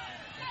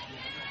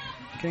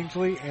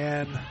 Kingsley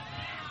and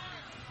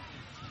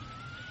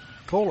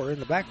Kohler in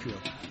the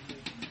backfield.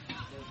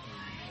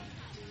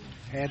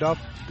 Hand off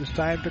this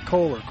time to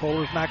Kohler.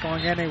 Kohler's not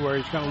going anywhere.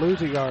 He's going to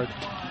lose a yard.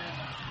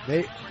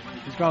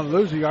 He's going to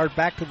lose a yard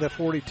back to the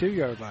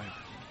 42-yard line.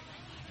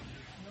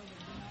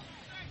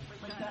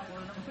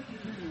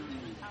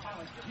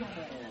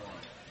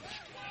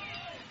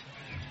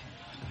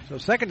 So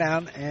 2nd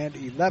down and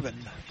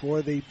 11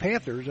 for the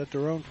Panthers at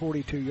their own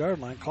 42-yard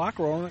line. Clock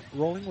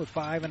rolling with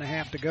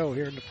 5.5 to go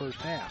here in the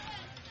first half.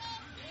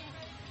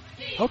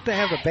 Hope they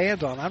have the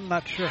bands on. I'm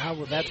not sure how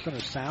that's going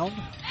to sound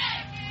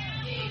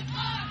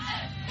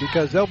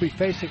because they'll be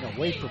facing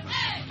away from us.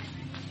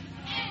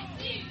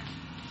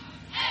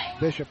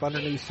 Bishop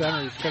underneath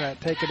center. He's going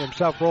to take it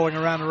himself, rolling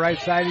around the right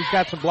side. He's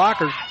got some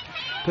blockers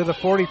to the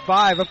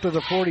 45 up to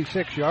the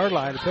 46-yard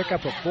line to pick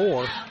up a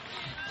 4.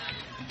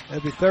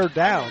 It'll be 3rd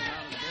down.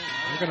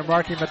 They're going to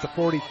mark him at the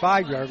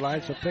 45-yard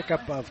line, so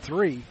pickup of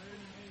 3.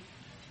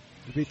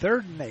 It'll be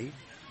 3rd and 8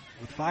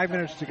 with 5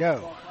 minutes to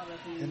go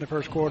in the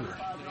first quarter.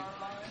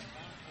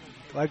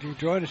 Glad you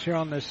joined us here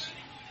on this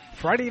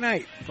Friday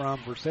night from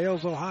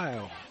Versailles,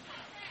 Ohio.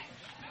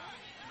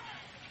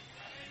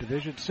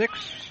 Division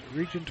 6,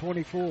 Region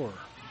 24.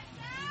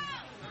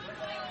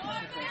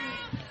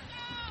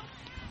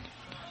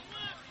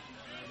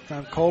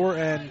 Time Kohler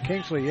and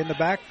Kingsley in the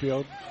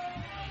backfield.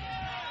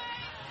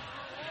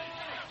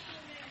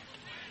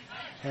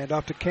 Hand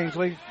off to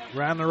Kingsley,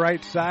 around the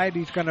right side.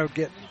 He's going to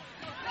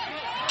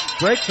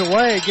breaks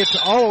away, gets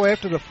all the way up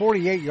to the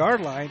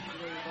 48-yard line.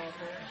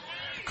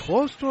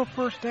 Close to a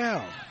 1st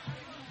down.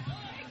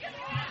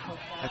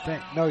 I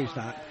think. No, he's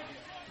not.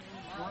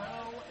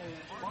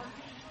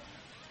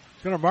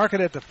 He's going to mark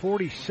it at the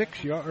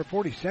 46-yard or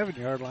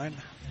 47-yard line.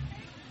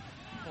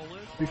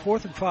 Be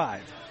 4th and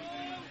 5.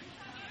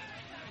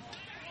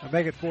 I'll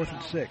make it 4th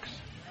and 6.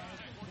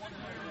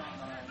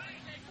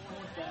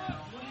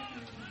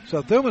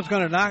 So Thuman's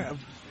going to knock a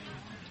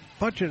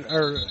bunch of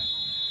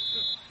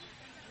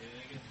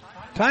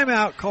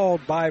timeout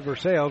called by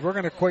Versailles. We're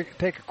going to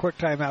take a quick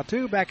timeout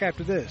too. Back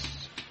after this.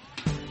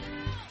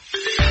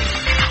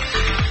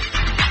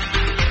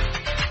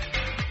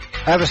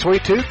 Have a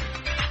sweet tooth?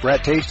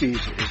 Brat Tasty's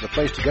is the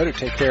place to go to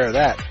take care of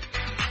that.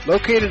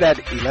 Located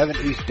at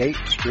 11 East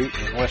Dayton Street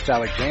in West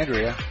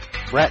Alexandria,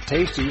 Brat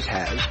Tasty's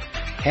has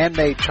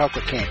handmade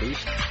chocolate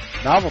candies,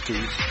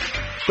 novelties,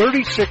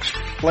 36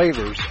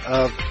 flavors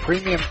of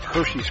premium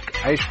Hershey's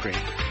ice cream,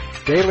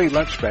 daily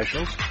lunch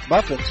specials,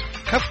 muffins,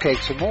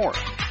 cupcakes, and more.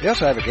 They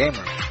also have a game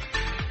room.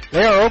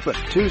 They are open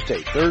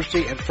Tuesday,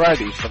 Thursday, and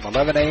Fridays from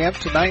 11 a.m.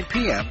 to 9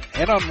 p.m.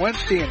 and on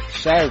Wednesday and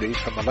Saturdays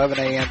from 11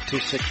 a.m. to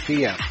 6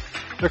 p.m.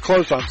 They're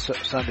closed on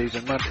Sundays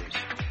and Mondays.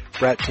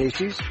 Brat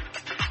Tasty's,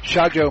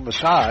 Shajo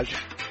Massage,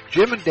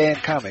 Jim and Dan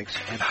Comics,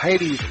 and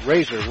Heidi's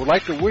Razor would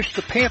like to wish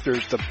the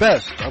Panthers the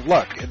best of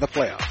luck in the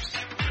playoffs.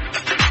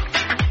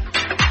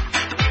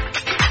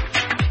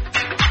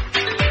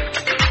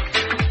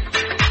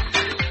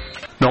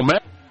 No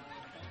matter.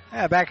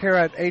 Yeah, back here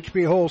at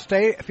HB Hole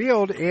State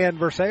Field in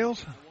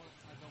Versailles,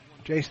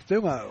 Jason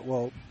Thuma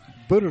will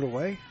boot it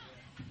away.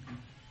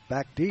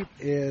 Back deep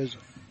is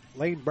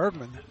Lane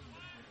Bergman.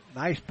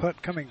 Nice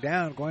putt coming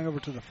down, going over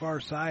to the far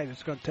side.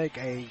 It's going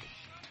to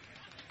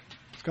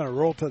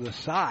roll to the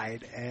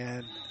side,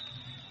 and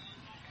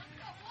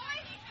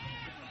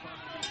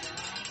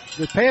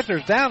the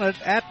Panthers down it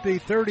at the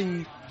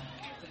 30,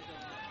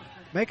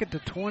 make it to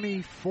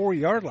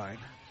 24-yard line.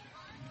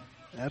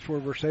 That's where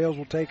Versailles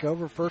will take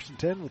over, 1st and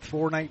 10 with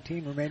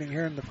 4:19 remaining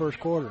here in the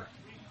first quarter.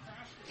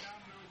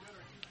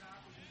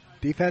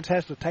 Defense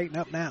has to tighten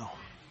up now.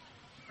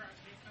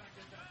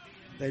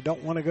 They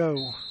don't want to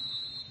go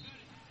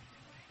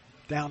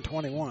down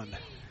 21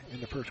 in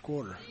the first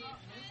quarter.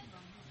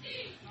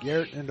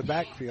 Garrett in the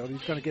backfield.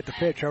 He's going to get the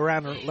pitch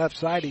around the left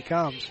side. He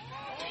comes.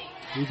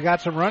 He's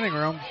got some running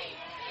room.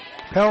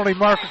 Penalty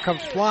marker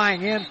comes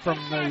flying in from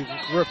the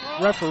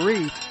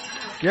referee.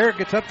 Garrett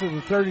gets up to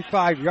the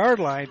 35-yard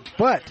line,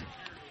 but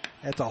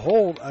it's a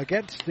hold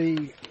against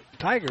the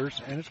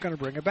Tigers, and it's going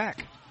to bring it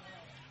back.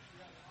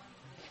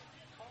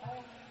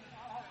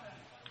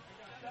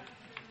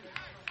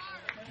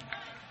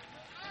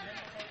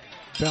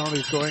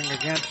 Penalties going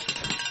against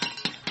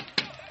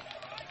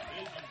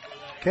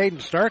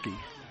Caden Starkey.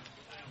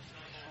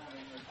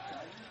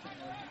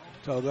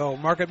 So they'll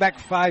mark it back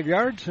 5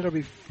 yards. It'll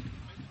be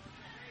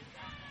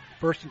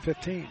first and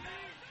 15.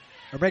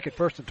 Or make it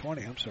first and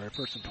 20. I'm sorry,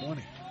 first and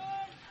 20.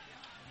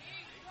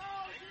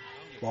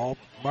 Ball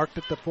marked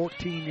at the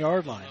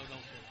 14-yard line.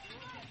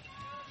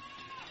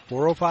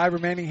 4:05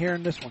 remaining here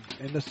in this one,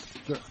 in this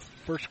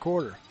first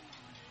quarter.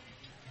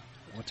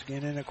 Once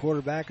again, in at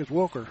quarterback is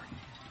Wilker.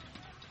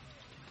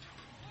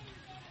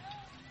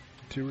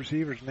 Two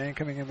receivers, man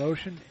coming in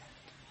motion.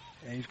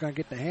 And he's going to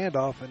get the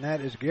handoff, and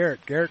that is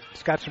Garrett.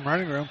 Garrett's got some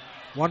running room.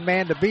 One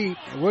man to beat,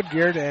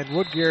 Woodgear, and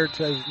Woodgear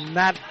says,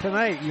 not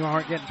tonight. You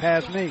aren't getting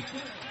past me.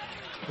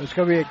 It's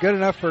going to be good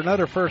enough for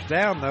another first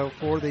down, though,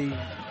 for the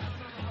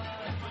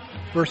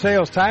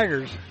Versailles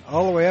Tigers,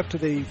 all the way up to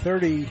the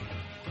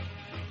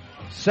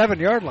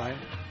 37-yard line.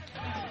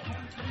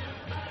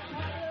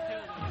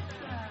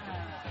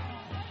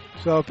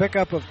 So a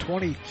pickup of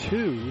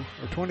 22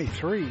 or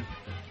 23.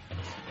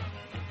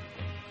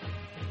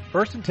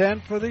 First and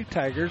 10 for the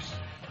Tigers.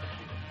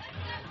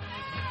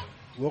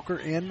 Wilker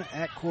in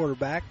at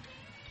quarterback.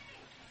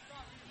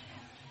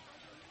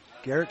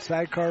 Garrett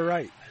sidecar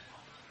right.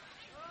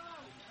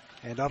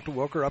 Hand off to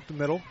Wilker up the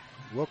middle.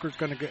 Wilker's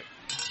going to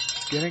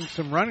getting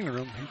some running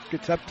room. He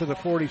gets up to the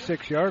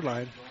 46-yard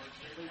line.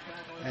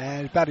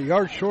 And about a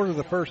yard short of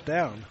the first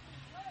down.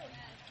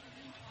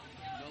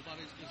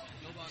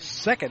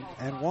 2nd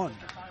and 1.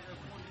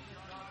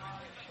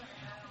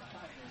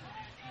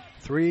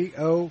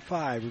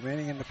 3:05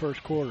 remaining in the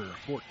first quarter.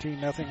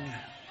 14-0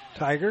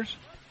 Tigers.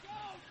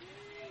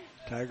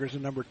 Tigers the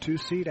number 2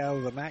 seed out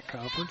of the MAC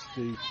conference.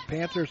 The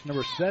Panthers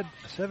number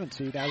 7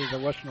 seed out of the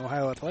Western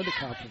Ohio Athletic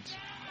Conference.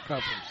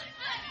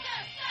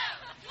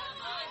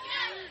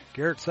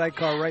 Garrett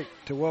sidecar right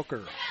to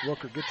Wilker.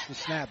 Wilker gets the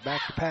snap. Back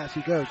to pass.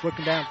 He goes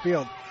looking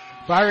downfield.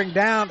 Firing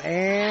down,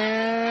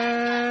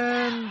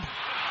 and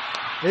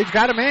he's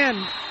got him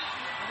in.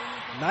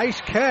 Nice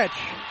catch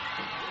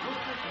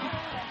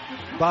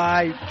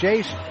by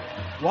Jace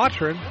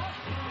Watron.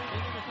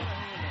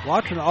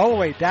 Watron all the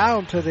way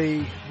down to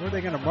the, where are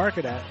they going to mark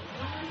it at?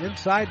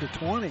 Inside the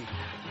 20.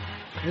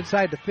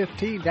 Inside the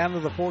 15, down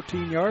to the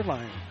 14-yard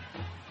line.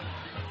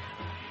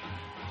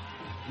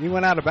 He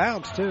went out of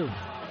bounds, too.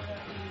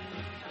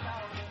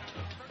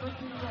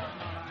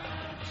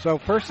 So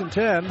first and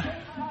 10.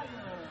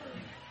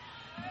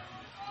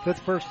 5th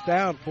first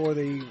down for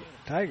the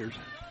Tigers.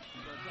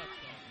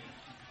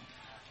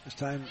 This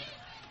time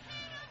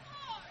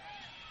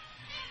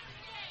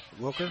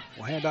Wilker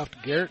will hand off to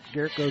Garrett.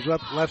 Garrett goes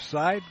up left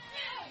side.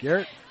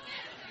 Garrett.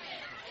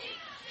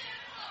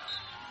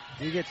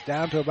 He gets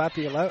down to about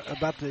the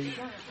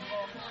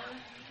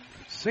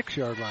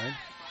 6-yard line.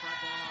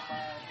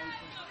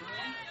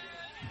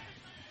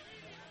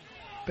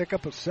 Pick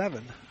up a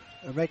 7.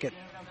 They'll make it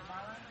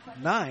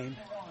 9.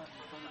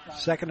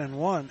 2nd and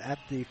 1 at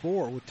the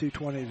 4 with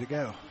 2:20 to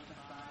go.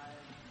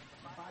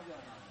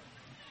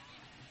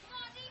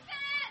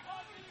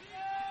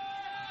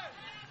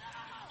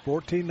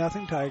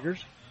 $14-0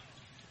 Tigers.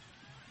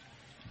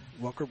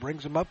 Wilker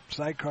brings him up.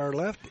 Sidecar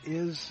left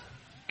is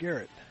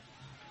Garrett.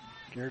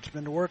 Garrett's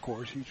been the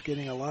workhorse. He's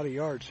getting a lot of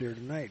yards here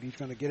tonight. He's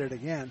going to get it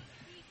again.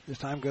 This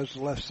time goes to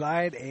the left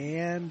side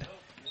and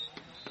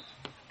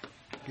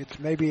gets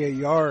maybe a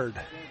yard.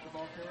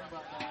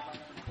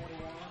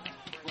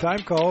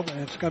 Time called,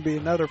 and it's going to be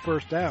another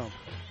first down.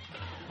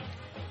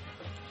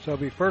 So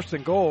it'll be first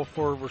and goal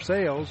for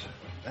Versailles.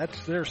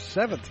 That's their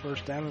 7th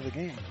first down of the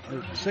game,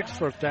 or 6th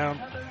first down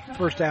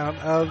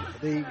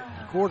of the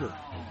quarter.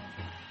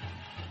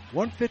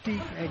 150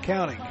 and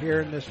counting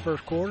here in this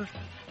first quarter.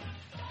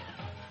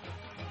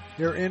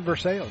 Here in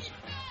Versailles.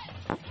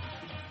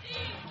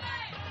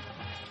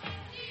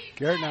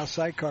 Garrett now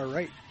sidecar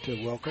right to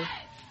Wilker.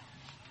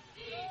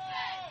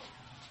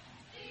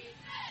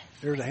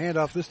 There's a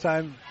handoff. This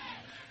time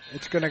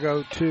it's going to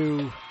go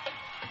to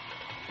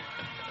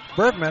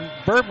Bergman.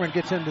 Bergman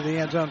gets into the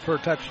end zone for a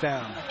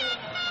touchdown.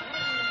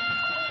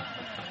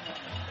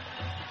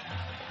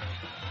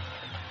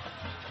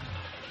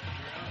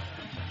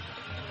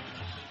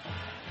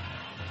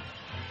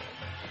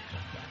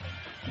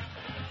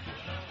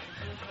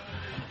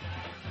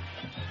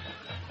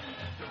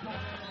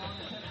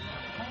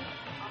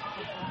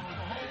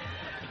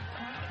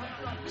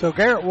 So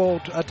Garrett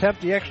will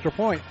attempt the extra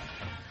point.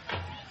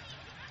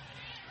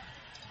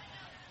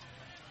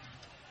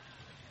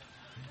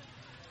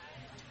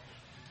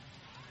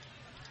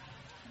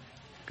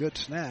 Good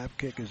snap.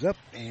 Kick is up,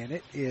 and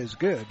it is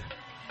good.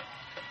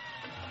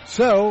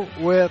 So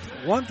with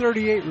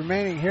 1:38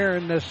 remaining here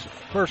in this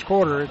first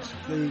quarter, it's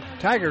the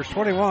Tigers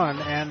 21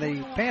 and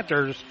the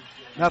Panthers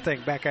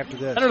back after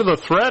this. Under the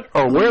threat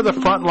or where the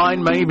front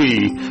line may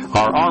be,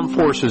 our armed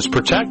forces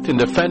protect and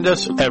defend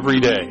us every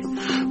day.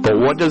 But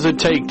what does it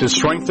take to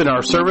strengthen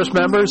our service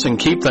members and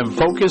keep them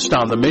focused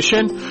on the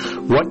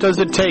mission? What does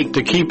it take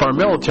to keep our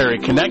military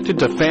connected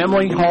to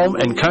family, home,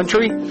 and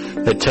country?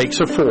 It takes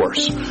a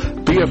force.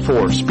 Be a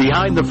force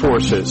behind the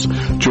forces.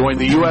 Join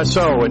the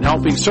USO in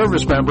helping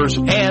service members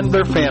and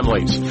their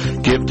families.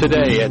 Give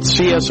today at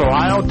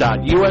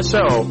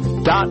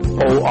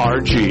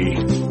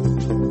csohio.uso.org.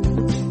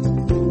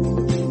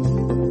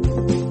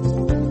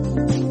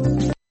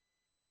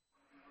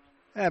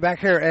 Back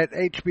here at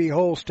HB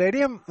Hull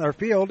Stadium, our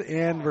field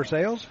in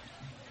Versailles.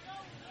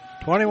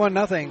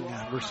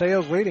 21-0.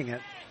 Versailles leading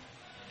it.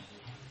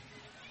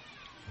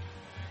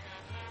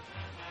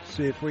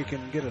 See if we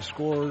can get a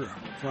score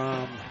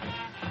from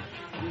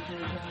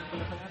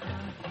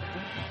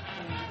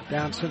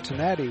down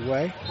Cincinnati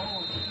way.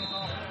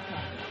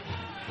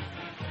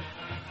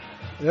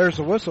 There's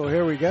the whistle.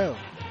 Here we go.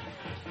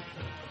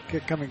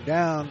 Kick coming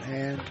down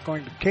and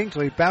going to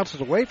Kingsley. Bounces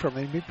away from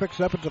him. He picks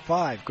it up at the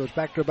 5. Goes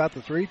back to about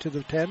the 3, to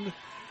the 10,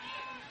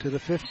 to the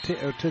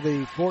 15, to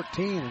the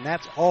 14, and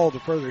that's all the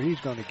further he's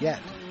going to get.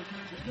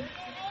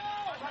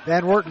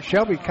 Van Wert and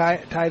Shelby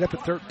tied up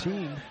at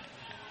 13.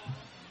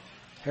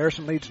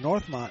 Harrison leads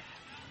Northmont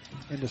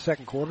in the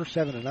second quarter,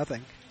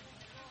 7-0.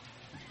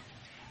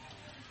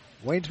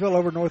 Waynesville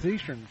over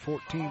Northeastern,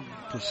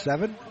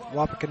 14-7.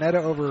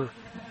 Wapakoneta over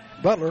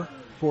Butler,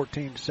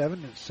 14-7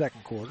 in the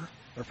second quarter.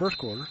 Or first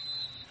quarter.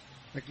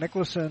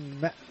 McNicholas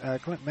and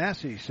Clint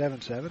Massey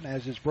 7-7,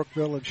 as is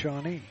Brookville and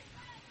Shawnee.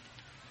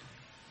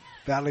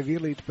 Valley View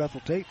leads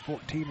Bethel Tate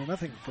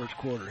 14-0 first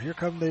quarter. Here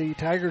come the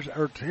Tigers,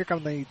 or here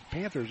come the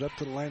Panthers up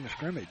to the line of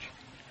scrimmage.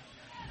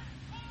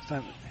 It's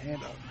time to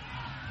hand up.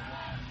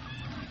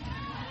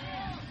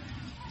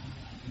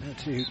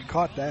 Let's see who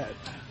caught that.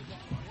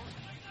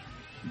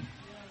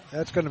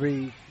 That's going to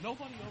be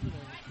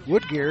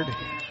Woodgeard.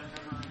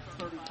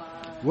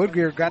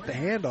 Woodgear got the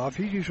handoff.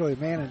 He's usually a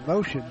man in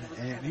motion,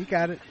 and he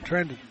got it,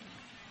 trying to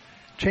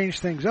change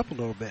things up a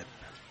little bit.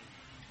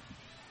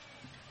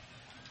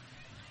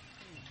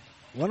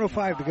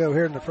 1:05 to go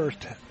here in the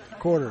first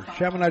quarter.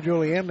 Chaminade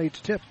Julienne leads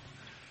Tip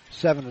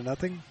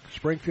 7-0.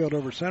 Springfield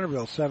over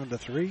Centerville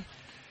 7-3.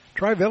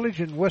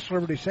 Tri-Village and West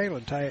Liberty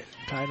Salem tied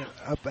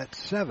up at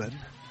 7.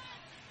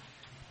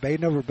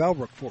 Baden over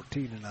Bellbrook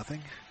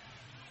 14-0.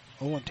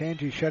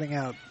 Olentangy shutting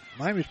out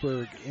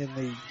Miamisburg in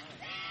the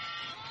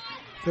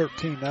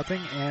 13-0,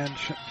 and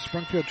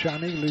Springfield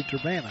Shawnee leads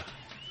Urbana.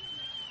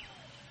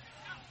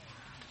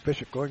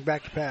 Bishop going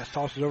back to pass,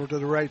 tosses over to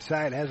the right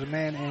side, has a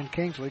man in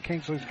Kingsley.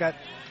 Kingsley's got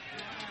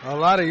a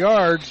lot of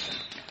yards,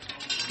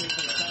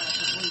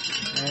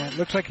 and it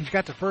looks like he's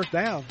got the first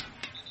down.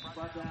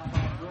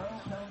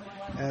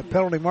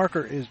 Penalty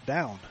marker is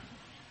down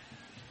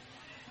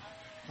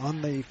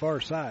on the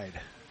far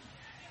side.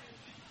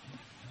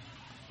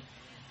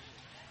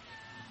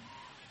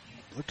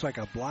 Looks like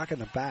a block in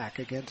the back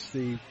against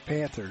the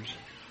Panthers.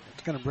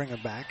 It's going to bring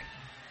them back.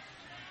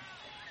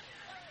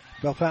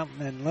 Bellefontaine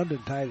and London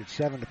tied at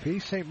 7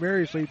 apiece. St.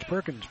 Mary's leads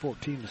Perkins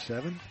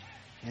 14-7.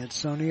 And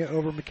Sonia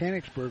over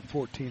Mechanicsburg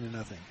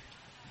 14-0.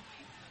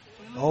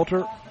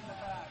 Alter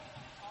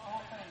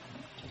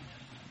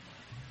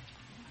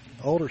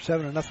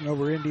 7-0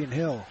 over Indian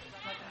Hill.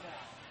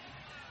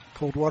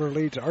 Coldwater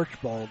leads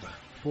Archibald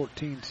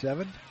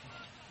 14-7.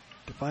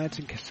 Defiance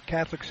and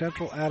Catholic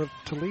Central out of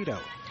Toledo,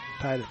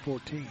 tied at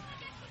 14.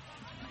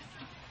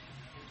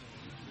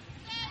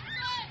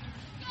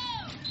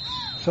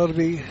 So to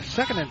be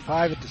 2nd and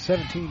 5 at the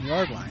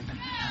 17-yard line.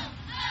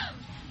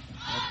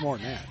 That's more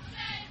than that.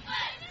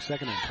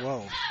 2nd and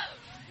 12.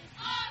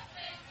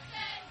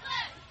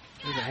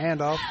 There's a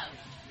handoff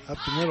up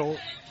the middle.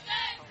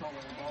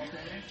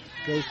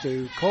 Goes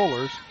to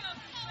Kohlers.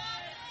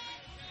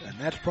 And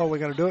that's probably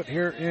going to do it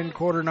here in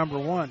quarter number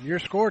 1. Your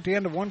score at the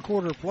end of one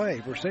quarter of play.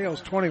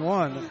 Versailles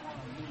 21.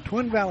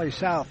 Twin Valley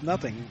South,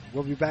 nothing.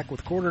 We'll be back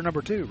with quarter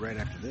number 2 right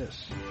after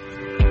this.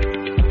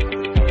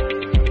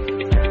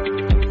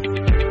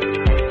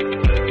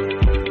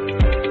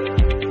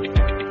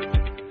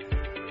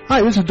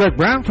 Hi, this is Doug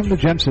Brown from the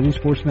Gem City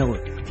Sports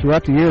Network.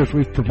 Throughout the years,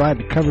 we've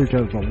provided coverage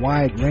of a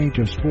wide range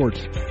of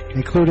sports,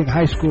 including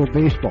high school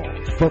baseball,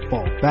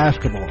 football,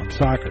 basketball, and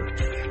soccer,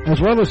 as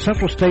well as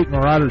Central State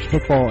Marauders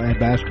football and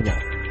basketball.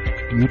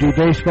 You do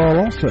baseball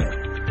also.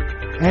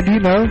 And do you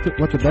know that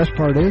what the best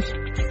part is?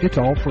 It's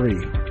all free.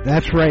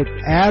 That's right,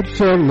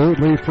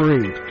 absolutely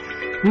free.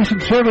 We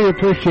sincerely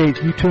appreciate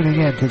you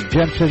tuning in to the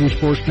Gem City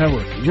Sports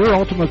Network, your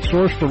ultimate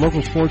source for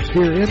local sports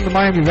here in the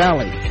Miami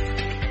Valley.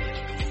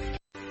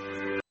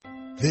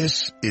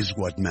 This is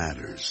what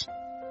matters.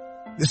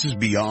 This is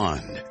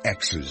beyond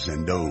X's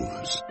and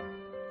O's.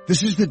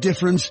 This is the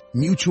difference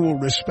mutual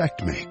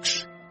respect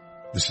makes.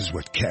 This is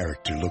what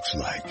character looks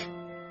like.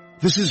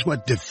 This is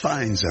what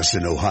defines us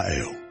in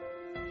Ohio.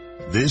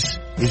 This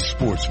is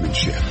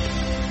sportsmanship.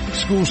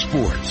 School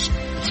sports.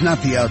 It's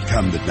not the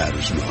outcome that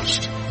matters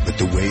most, but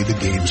the way the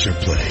games are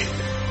played.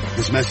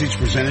 This message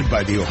presented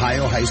by the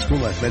Ohio High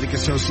School Athletic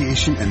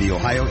Association and the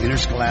Ohio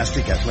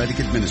Interscholastic Athletic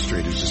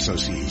Administrators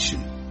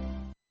Association.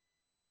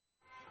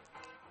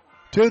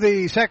 To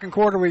the second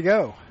quarter we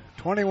go.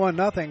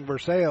 21-0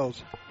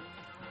 Versailles.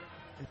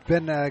 It's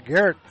been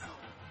Garrett,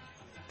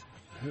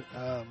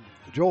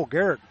 Joel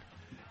Garrett.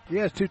 He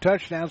has 2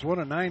 touchdowns,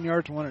 one at 9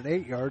 yards, one at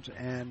 8 yards,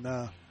 and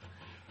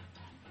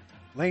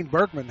Lane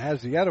Bergman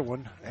has the other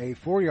one, a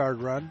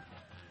 4-yard run.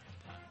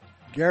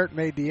 Garrett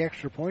made the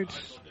extra points.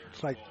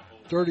 It's like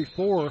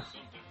 34.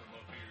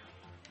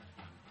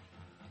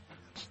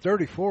 It's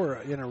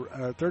 34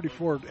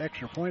 34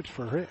 extra points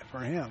for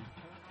him.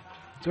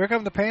 So here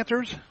come the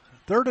Panthers.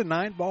 3rd and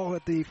 9, ball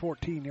at the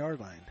 14-yard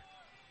line.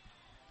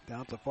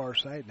 Down to the far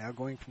side now,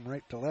 going from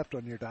right to left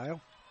on your dial.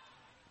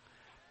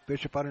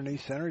 Bishop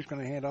underneath center. He's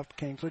going to hand off to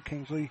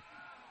Kingsley.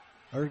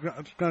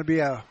 It's going to be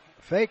a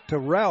fake to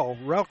Rell.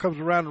 Rell comes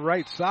around the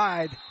right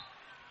side,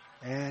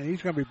 and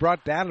he's going to be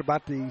brought down at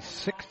about the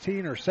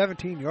 16 or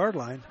 17-yard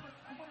line.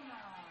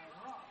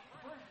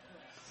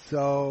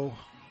 So,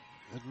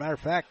 as a matter of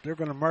fact, they're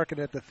going to mark it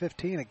at the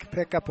 15 and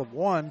pick up a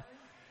 1.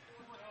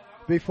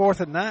 Be 4th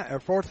and 9 or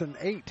 4th and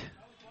 8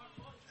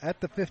 at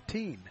the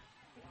 15.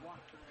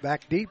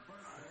 Back deep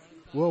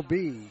will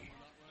be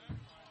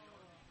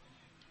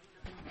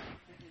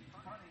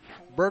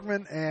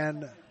Bergman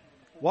and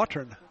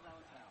Watron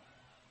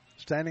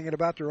standing at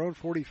about their own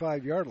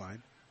 45-yard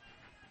line.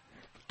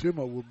 Tuma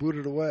will boot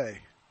it away.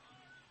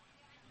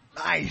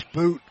 Nice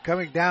boot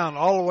coming down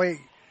all the way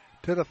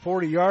to the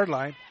 40-yard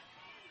line.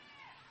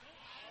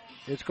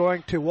 It's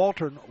going to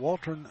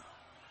Watron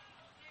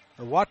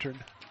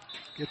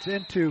gets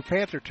into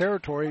Panther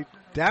territory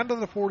down to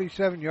the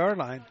 47-yard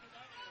line.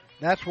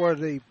 That's where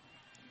the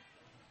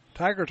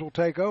Tigers will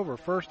take over,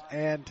 1st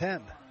and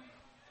 10.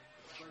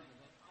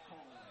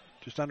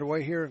 Just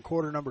underway here in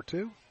quarter number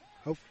 2.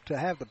 Hope to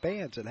have the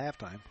bands at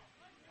halftime.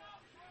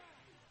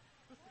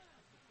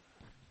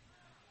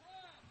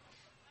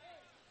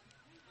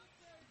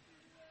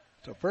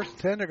 So 1st and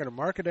 10, they're going to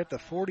mark it at the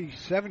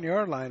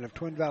 47-yard line of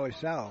Twin Valley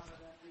South.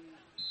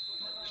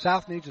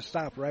 South needs to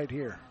stop right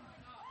here.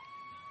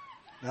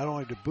 Not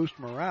only to boost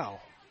morale,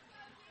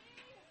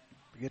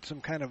 but get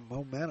some kind of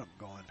momentum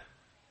going.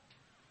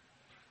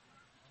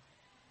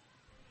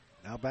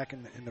 Now back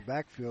in the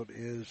backfield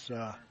is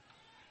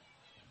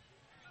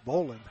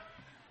Bolin.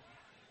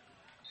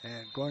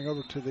 And going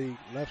over to the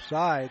left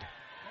side,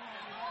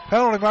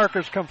 penalty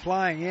markers come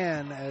flying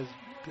in as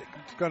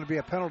it's going to be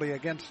a penalty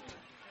against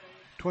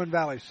Twin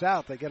Valley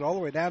South. They get all the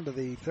way down to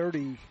the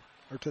 30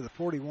 or to the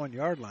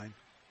 41-yard line.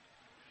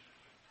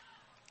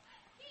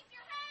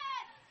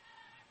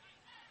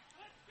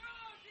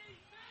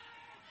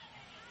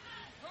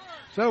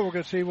 So we're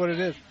going to see what it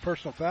is.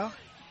 Personal foul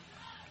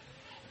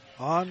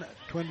on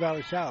Twin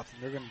Valley South.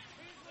 And they're going to,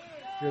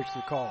 here's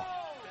the call.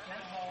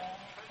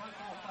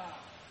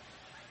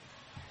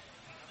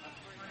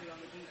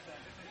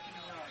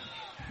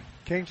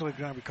 Kingsley's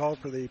going to be called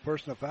for the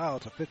personal foul.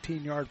 It's a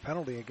 15-yard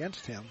penalty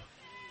against him.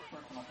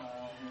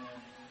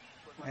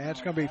 And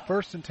it's going to be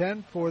 1st and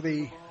 10 for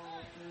the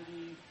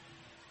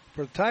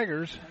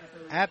Tigers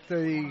at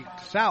the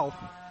South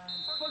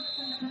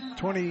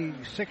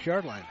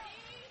 26-yard line.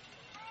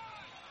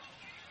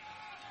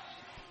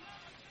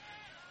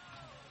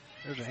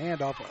 There's a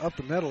handoff up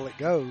the middle. It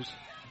goes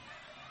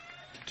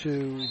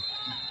to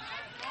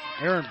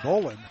Aaron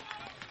Bolin.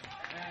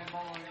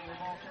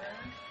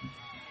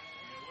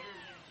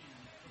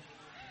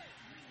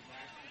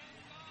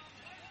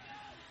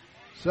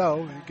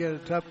 So it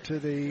gets down to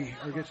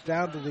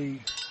the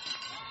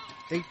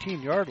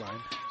 18-yard line.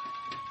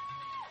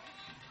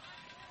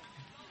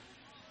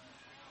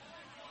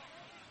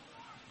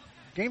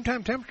 Game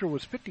time temperature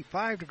was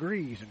 55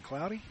 degrees and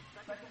cloudy.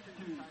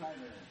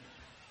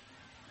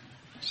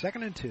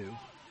 2nd and 2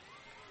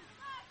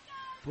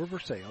 for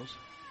Versailles.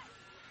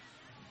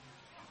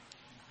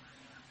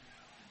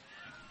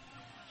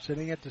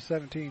 Sitting at the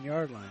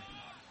 17-yard line.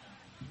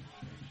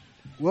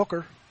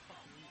 Wilker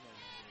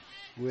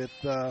with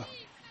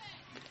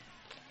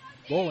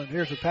Bolin.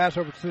 Here's a pass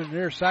over to the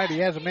near side. He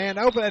has a man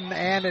open,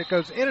 and it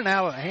goes in and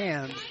out of the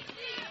hands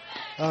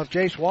of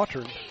Jace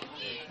Watron.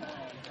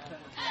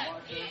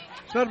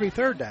 So it'll be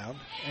 3rd down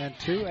and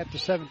 2 at the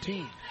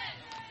 17.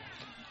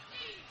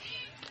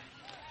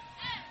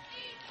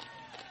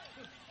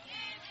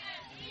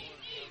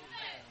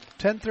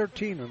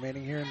 $10-13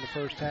 remaining here in the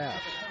first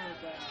half.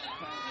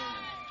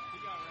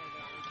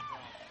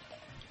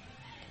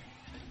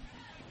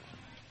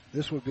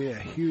 This would be a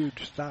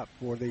huge stop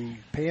for the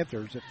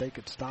Panthers if they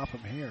could stop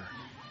him here.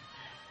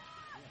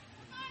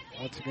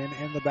 Once again,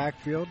 in the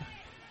backfield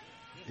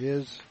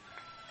is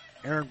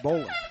Aaron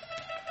Bolin.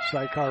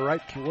 Sidecar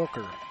right to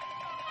Wilker.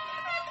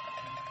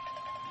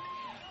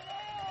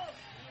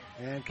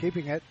 And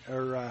keeping it,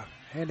 or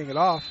handing it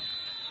off,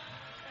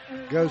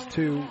 goes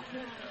to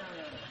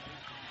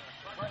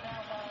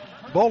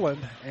Bolin,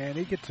 and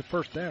he gets the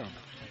 1st down.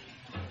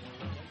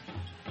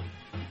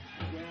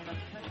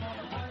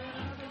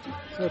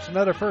 So it's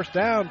another 1st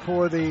down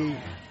for the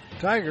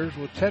Tigers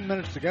with 10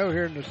 minutes to go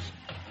here in this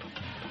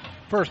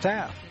first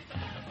half.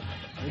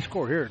 They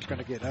score here, it's going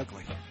to get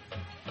ugly.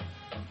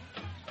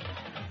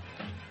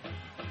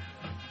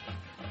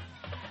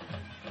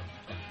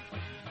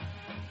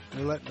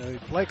 They're letting the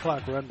play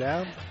clock run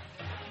down,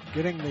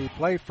 getting the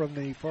play from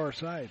the far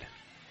side,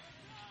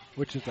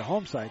 which is the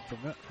home side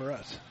for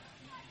us.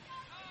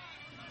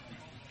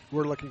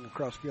 We're looking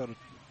across field at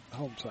the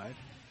home side.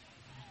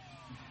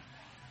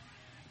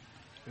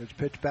 There's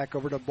pitch back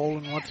over to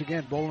Bolin once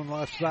again. Bolin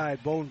left side.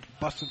 Bolin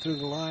busting through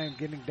the line,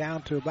 getting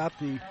down to about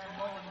the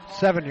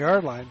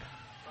 7-yard line.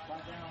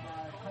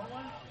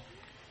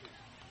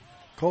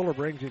 Kohler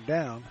brings him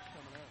down.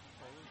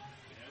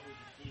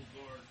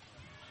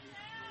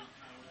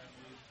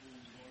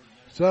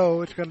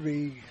 So it's going to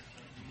be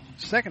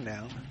second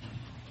down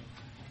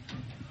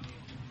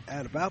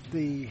at about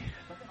the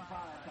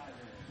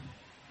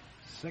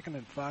 2nd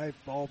and 5,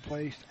 ball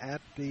placed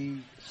at the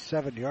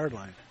 7-yard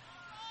line.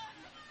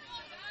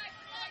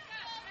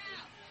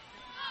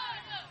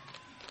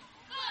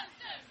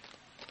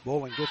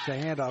 Bolin gets the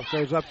handoff,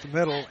 goes up the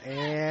middle,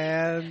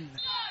 and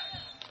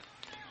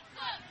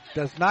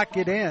does not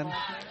get in,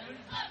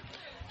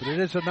 but it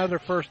is another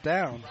first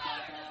down.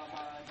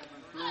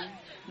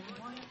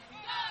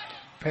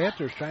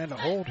 Panthers trying to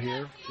hold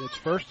here. It's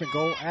 1st and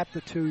goal at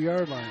the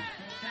 2-yard line.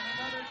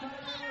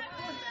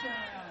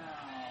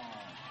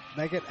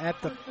 Make it at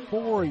the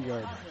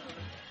 4-yard line.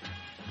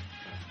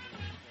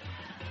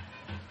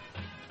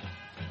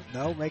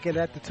 No, make it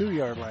at the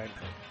 2-yard line.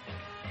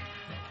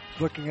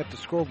 Looking at the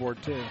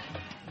scoreboard too.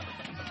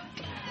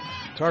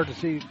 It's hard to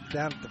see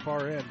down at the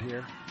far end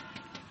here.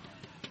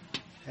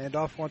 Hand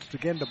off once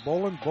again to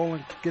Bolin.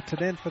 Bolin gets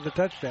it in for the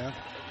touchdown.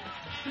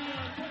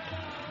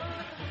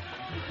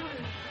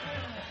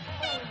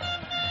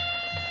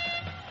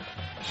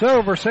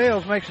 So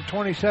Versailles makes it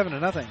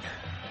 27-0.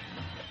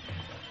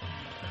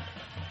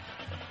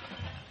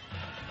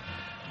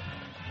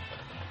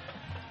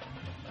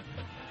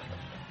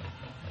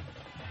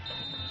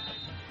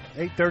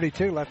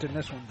 .8:32 left in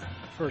this one,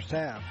 first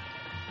half.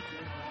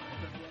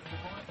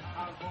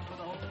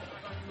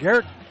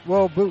 Garrett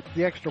will boot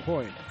the extra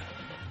point.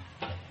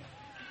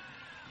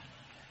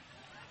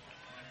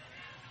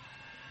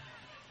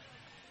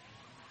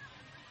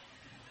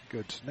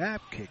 Good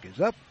snap, kick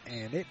is up,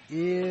 and it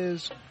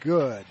is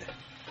good.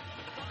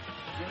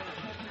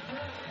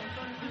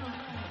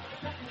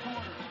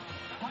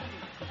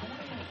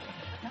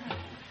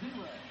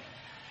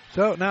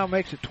 So it now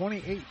makes it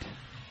 28-0.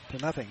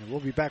 And we'll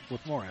be back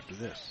with more after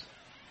this.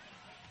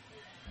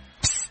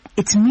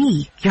 It's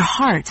me, your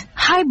heart.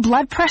 High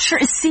blood pressure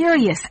is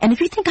serious, and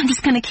if you think I'm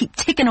just going to keep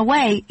ticking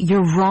away,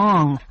 you're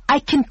wrong. I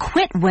can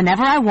quit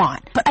whenever I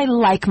want, but I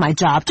like my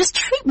job. Just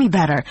treat me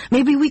better.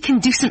 Maybe we can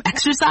do some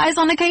exercise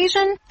on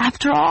occasion?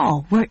 After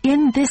all, we're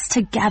in this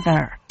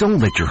together. Don't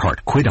let your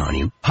heart quit on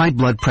you. High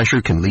blood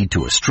pressure can lead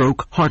to a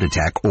stroke, heart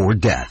attack, or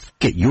death.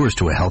 Get yours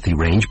to a healthy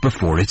range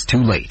before it's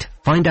too late.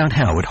 Find out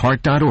how at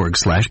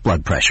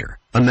heart.org/blood pressure.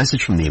 A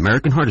message from the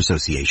American Heart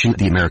Association,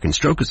 the American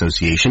Stroke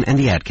Association, and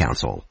the Ad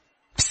Council.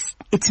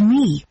 It's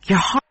me, your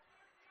heart.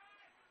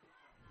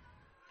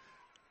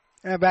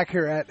 And back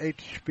here at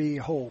HB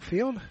Hole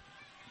Field.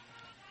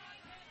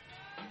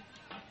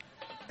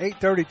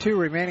 8:32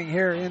 remaining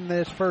here in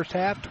this first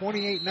half.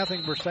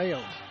 28-0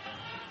 Versailles.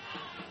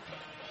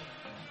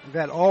 We've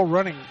got all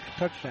running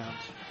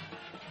touchdowns.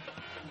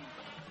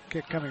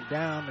 Kick coming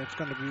down. It's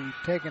going to be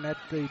taken at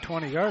the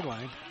 20-yard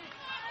line.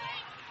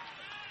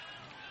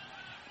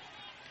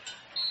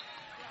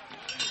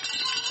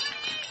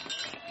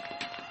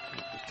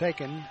 It's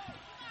taken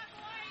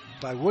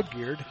by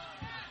Woodgeard.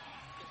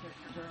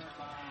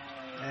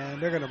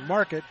 And they're going to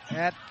mark it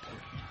at,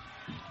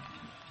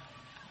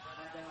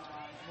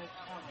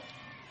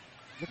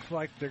 looks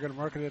like they're going to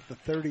mark it at the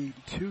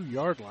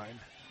 32-yard line.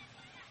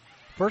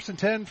 1st and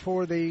 10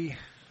 for the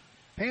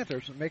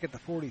Panthers and make it the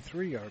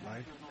 43-yard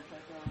line.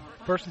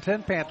 1st and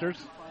 10 Panthers.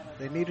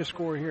 They need a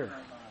score here.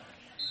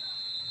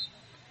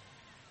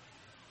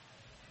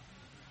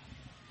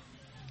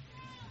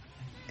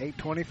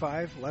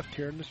 .8:25 left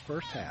here in this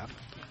first half.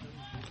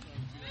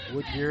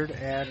 Woodgeard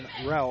and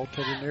Rell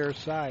to the near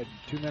side.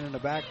 2 men in the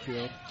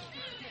backfield.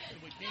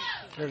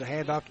 There's a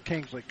handoff to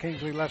Kingsley.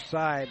 Kingsley left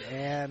side,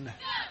 and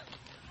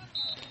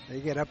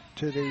they get up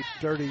to the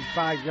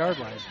 35-yard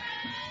line.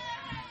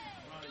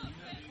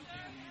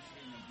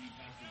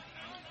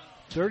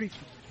 30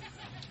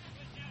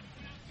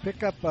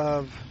 pickup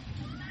of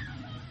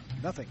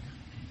nothing.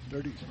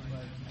 30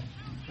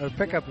 or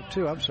pickup of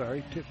 2. I'm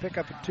sorry.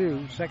 Pickup of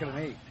 2. 2nd and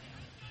 8.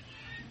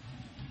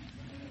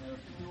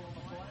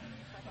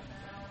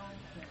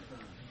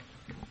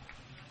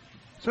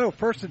 So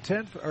 1st and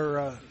 10,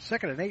 or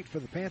 2nd and 8 for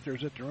the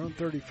Panthers at their own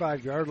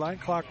 35-yard line.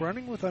 Clock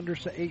running with under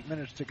 8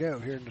 minutes to go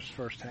here in this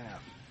first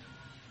half.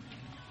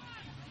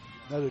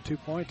 Another 2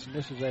 points, and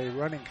this is a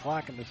running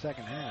clock in the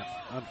second half,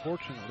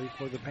 unfortunately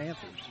for the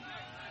Panthers.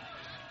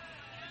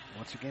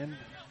 Once again,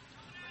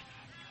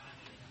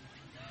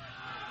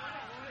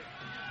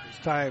 this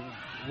time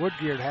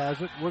Woodgeard has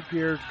it.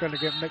 Woodgeard's going to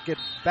get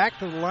back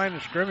to the line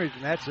of scrimmage,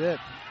 and that's it.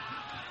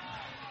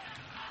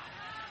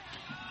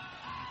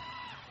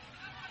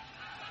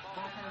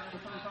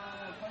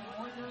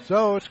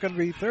 So it's going to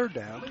be 3rd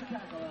down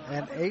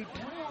and 8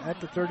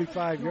 at the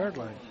 35-yard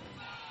line.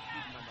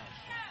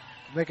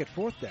 Make it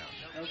 4th down.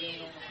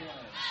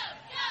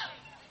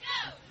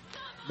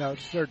 No,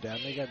 it's 3rd down.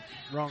 They got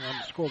wrong on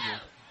the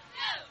scoreboard.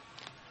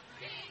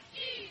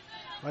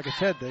 Like I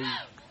said, the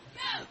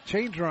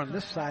chains are on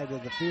this side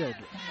of the field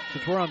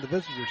since we're on the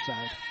visitor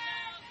side.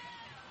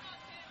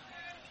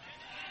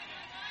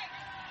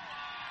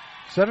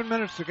 7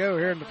 minutes to go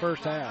here in the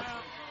first half.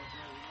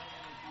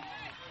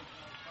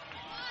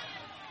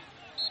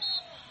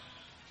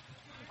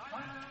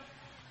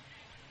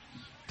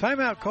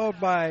 Timeout called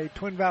by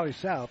Twin Valley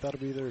South. That'll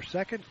be their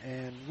second,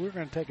 and we're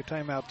going to take a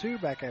timeout too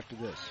back after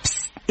this.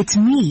 It's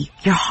me,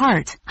 your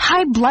heart.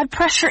 High blood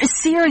pressure is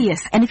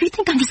serious, and if you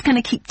think I'm just going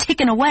to keep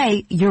ticking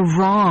away, you're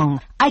wrong.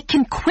 I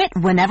can quit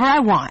whenever I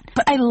want,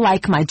 but I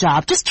like my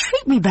job. Just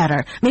treat me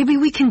better. Maybe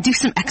we can do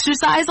some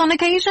exercise on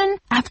occasion?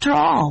 After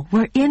all,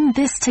 we're in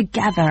this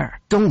together.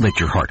 Don't let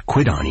your heart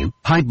quit on you.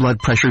 High blood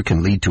pressure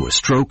can lead to a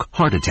stroke,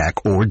 heart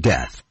attack, or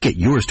death. Get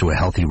yours to a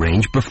healthy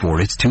range before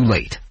it's too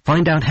late.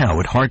 Find out how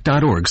at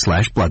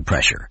heart.org/blood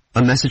pressure.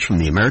 A message from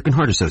the American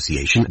Heart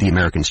Association, the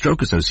American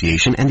Stroke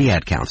Association, and the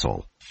Ad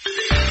Council.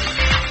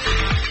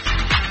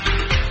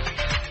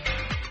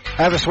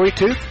 Have a sweet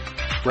tooth?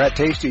 Brat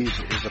Tasty's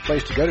is the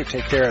place to go to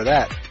take care of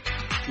that.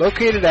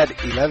 Located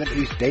at 11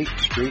 East Dayton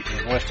Street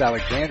in West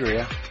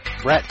Alexandria,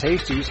 Brat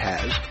Tasty's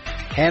has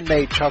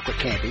handmade chocolate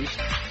candies,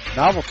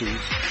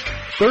 novelties,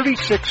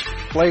 36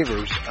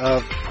 flavors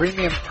of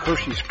premium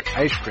Hershey's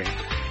ice cream,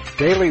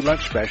 daily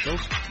lunch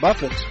specials,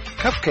 muffins,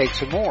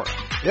 cupcakes, and more.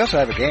 They also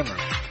have a game room.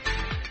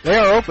 They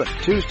are open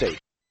Tuesday.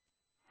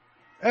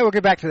 And we'll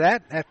get back to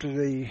that after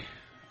the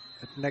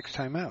next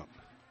timeout.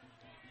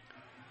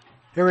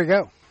 Here we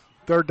go.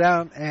 3rd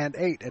down and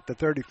 8 at the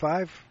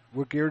 35.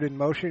 We're geared in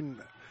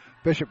motion.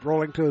 Bishop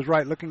rolling to his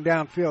right, looking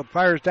downfield,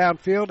 fires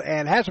downfield,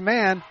 and has a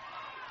man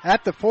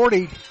at the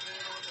 40.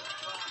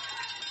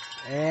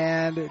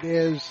 And it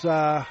is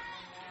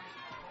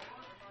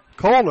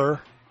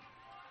Kohler.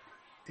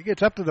 He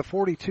gets up to the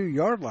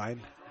 42-yard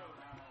line.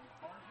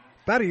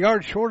 About a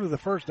yard short of the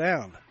first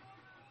down.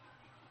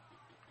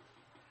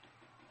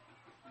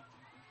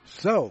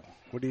 So,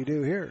 what do you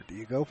do here? Do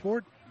you go for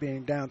it,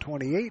 being down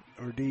 28,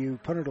 or do you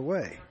put it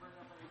away?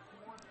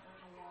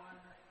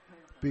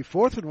 Be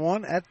 4th and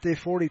 1 at the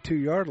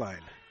 42-yard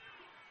line.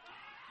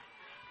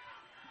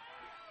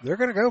 They're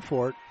going to go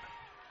for it.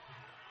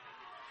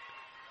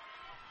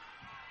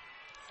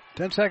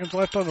 10 seconds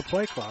left on the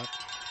play clock.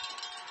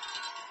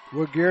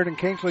 Woodgeard and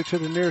Kingsley to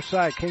the near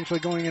side. Kingsley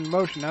going in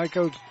motion. Now he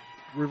goes,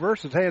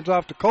 reverses, hands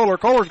off to Kohler.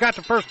 Kohler's got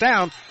the first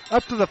down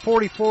up to the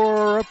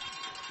 44, up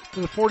to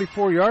the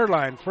 44-yard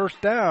line.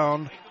 First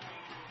down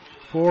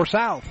for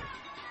South.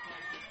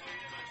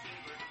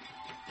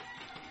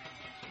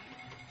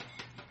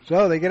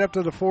 So they get up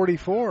to the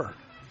 44.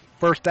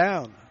 First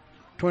down.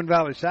 Twin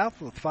Valley South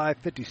with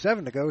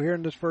 5:57 to go here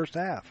in this first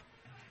half.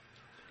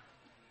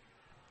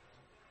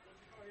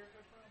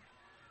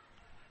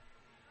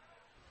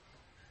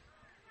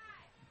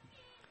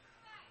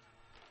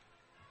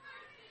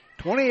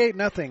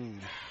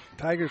 $28-0.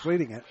 Tigers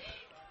leading it.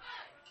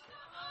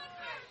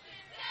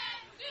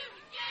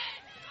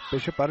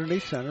 Bishop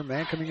underneath center.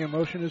 Man coming in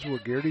motion is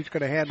Woodgeard. He's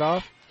going to hand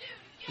off.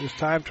 It's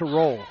time to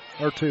roll.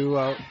 Or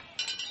to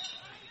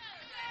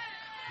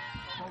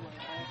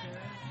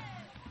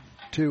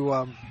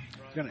going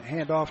to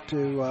hand off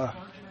to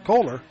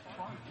Kohler.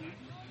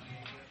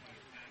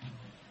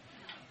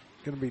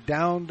 Going to be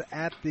downed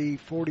at the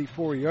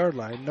 44-yard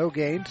line. No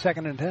gain.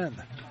 2nd and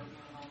 10.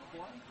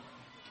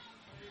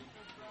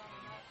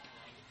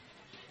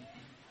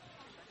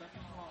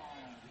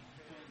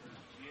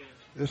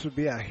 This would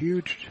be a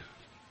huge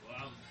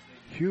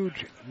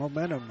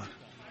momentum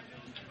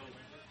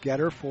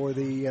getter for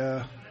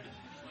the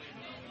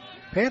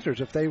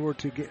Panthers if they were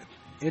to get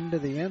into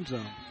the end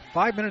zone.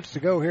 5 minutes to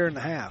go here in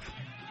the half.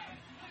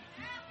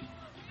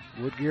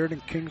 Woodgeard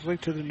and Kingsley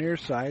to the near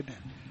side.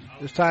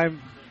 This time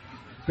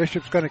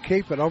Bishop's going to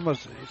keep it.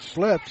 Almost it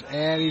slips,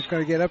 and he's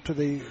going to get up to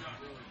the,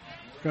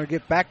 going to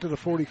get back to the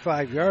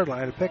 45-yard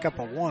line to pick up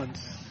a 1.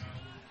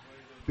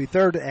 Be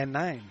 3rd and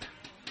 9.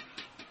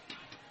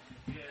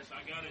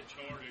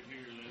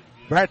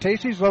 Brat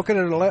Tasty's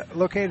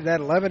located at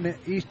 11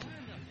 East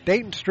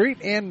Dayton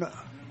Street in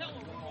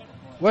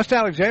West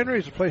Alexandria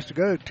is a place to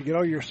go to get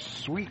all your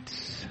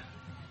sweets.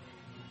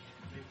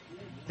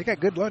 They got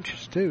good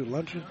lunches too,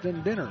 lunches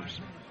and dinners.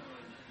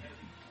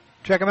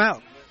 Check them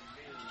out,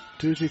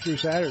 Tuesday through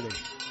Saturday.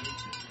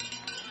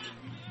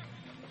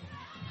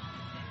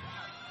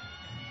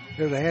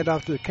 There's a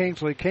handoff to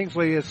Kingsley.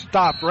 Kingsley is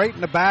stopped right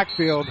in the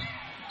backfield.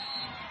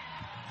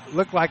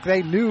 Looked like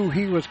they knew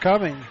he was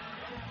coming.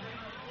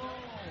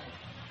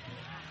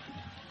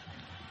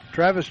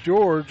 Travis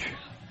George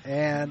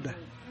and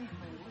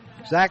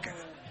Zach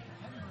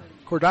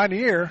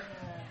Cordonier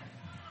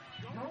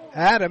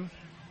had him.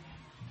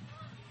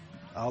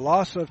 A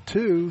loss of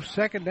 2,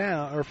 2nd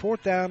down, or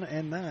 4th down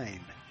and 9.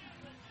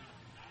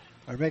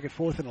 Or make it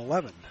 4th and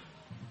 11.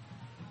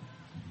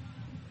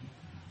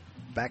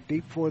 Back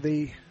deep for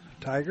the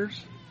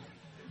Tigers.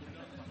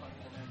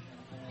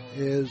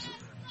 is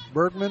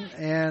Bergman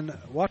and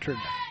Watron.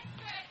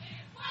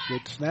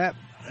 Good snap.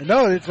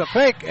 No, it's a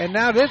fake, and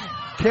now this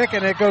kick,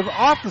 and it goes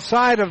off the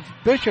side of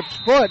Bishop's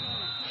foot.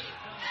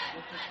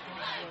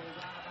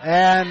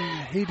 And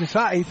he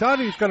thought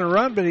he was going to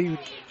run, but he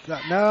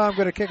thought, no, I'm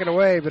going to kick it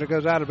away, but it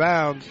goes out of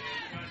bounds.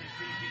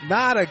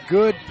 Not a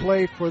good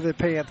play for the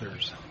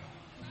Panthers.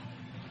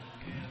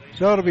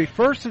 So it'll be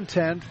 1st and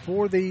 10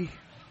 for the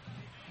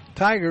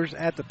Tigers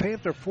at the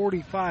Panther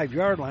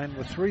 45-yard line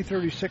with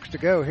 3:36 to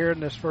go here in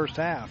this first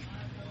half.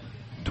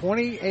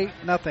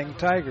 28-0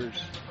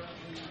 Tigers.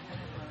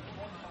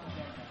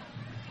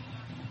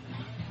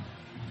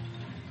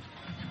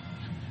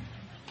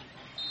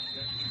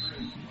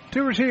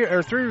 Three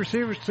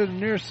receivers to the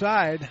near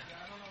side.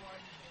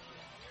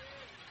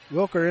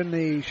 Wilker in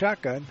the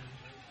shotgun.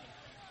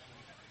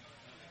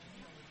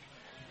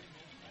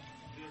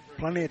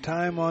 Plenty of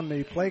time on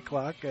the play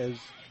clock as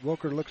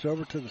Wilker looks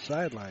over to the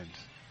sidelines.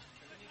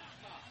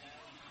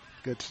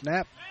 Good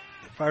snap.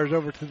 Fires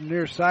over to the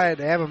near side.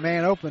 They have a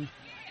man open.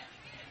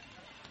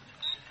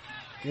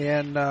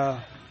 And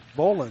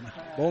Bolin.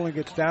 Bolin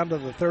gets down to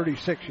the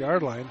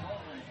 36-yard line.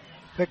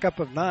 Pickup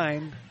of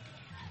 9.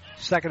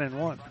 2nd and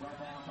 1.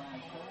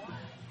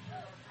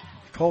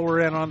 Kohler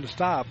in on the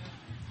stop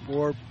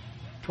for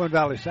Twin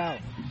Valley South.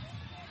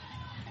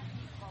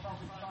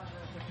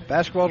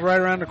 Basketball's right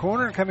around the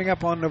corner, and coming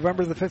up on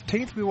November the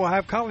 15th, we will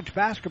have college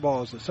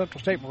basketball as the Central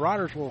State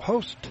Marauders will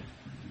host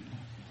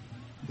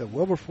the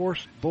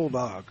Wilberforce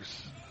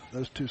Bulldogs.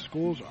 Those two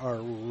schools are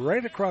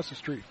right across the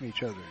street from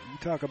each other. You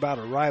talk about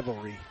a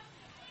rivalry.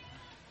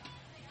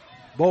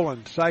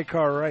 Bolin,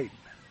 sidecar right.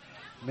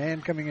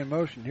 Man coming in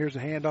motion. Here's a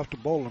handoff to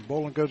Bolin.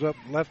 Bolin goes up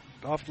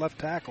off left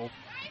tackle.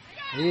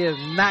 He is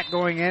not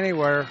going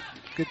anywhere.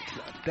 Gets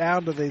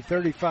down to the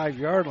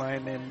 35-yard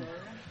line, and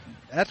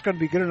that's going to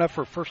be good enough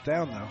for a first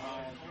down, though.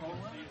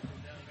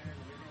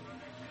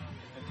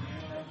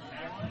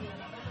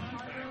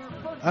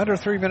 Under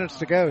 3 minutes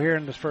to go here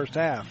in this first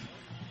half.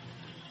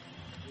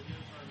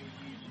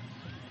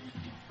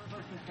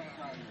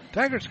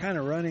 Tigers kind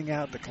of running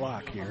out the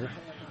clock here.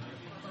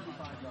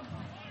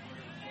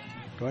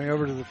 Going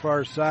over to the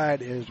far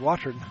side is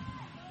Watron.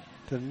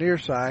 To the near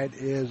side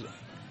is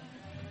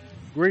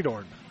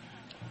Greedorn.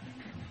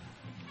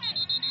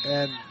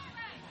 And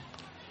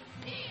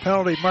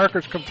penalty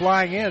markers come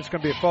flying in. It's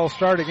going to be a false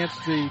start against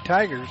the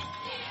Tigers.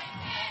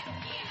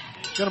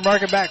 Going to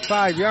mark it back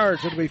 5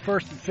 yards. It'll be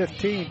 1st and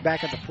 15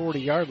 back at the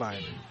 40-yard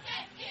line.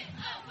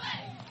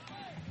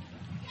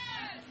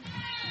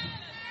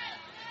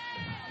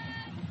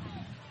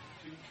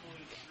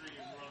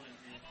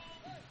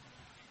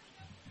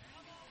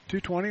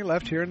 .220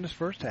 left here in this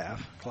first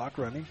half. Clock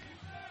running.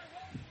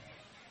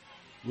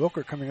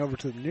 Wilker coming over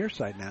to the near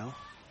side now.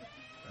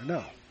 Or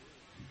no.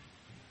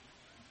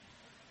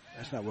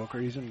 That's not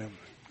Wilker. He's in the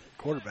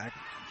quarterback.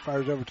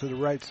 Fires over to the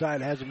right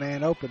side. Has a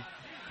man open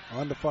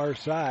on the far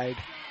side.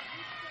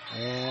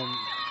 And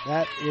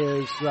that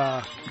is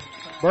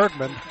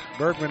Bergman.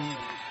 Bergman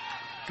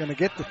going to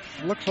get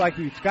looks like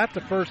he's got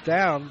the first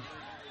down.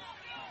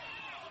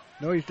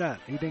 No, he's not.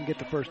 He didn't get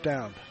the first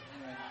down.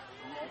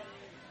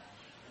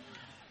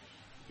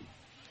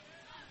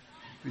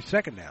 Be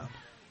second down.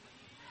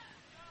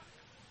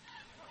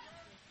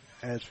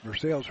 As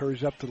Versailles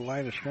hurries up to the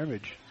line of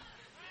scrimmage.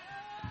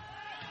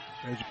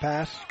 There's a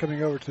pass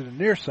coming over to the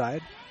near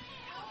side.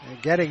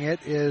 And getting it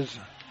is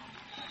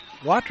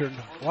Watron.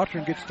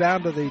 Watron gets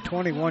down to the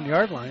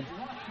 21-yard line.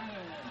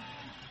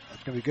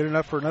 That's going to be good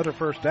enough for another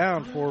first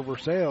down for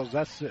Versailles.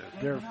 That's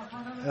their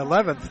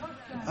 11th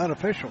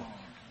unofficial.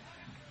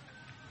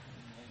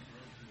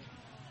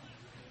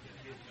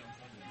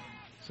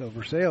 So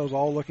Versailles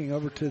all looking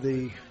over to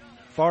the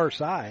far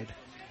side.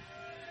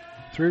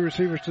 3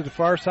 receivers to the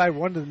far side,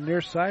 1 to the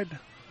near side.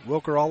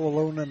 Wilker all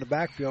alone in the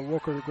backfield.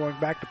 Wilker going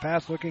back to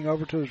pass, looking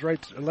over to his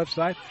left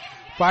side.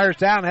 Fires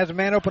down, has a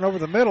man open over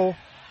the middle.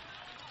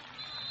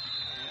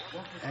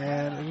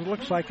 And it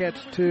looks like that's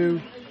to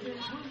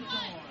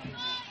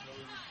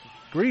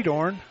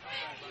Greedorn.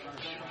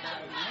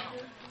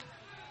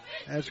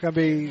 And it's going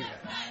to be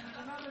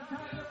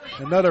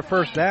another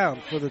first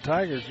down for the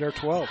Tigers. They're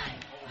 12th.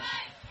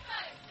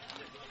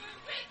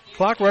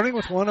 Clock running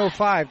with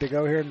 1:05 to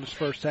go here in this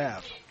first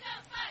half.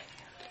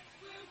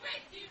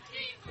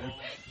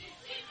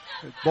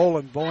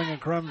 Bowling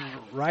and Crumb's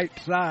right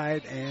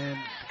side and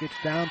gets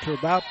down to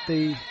about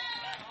the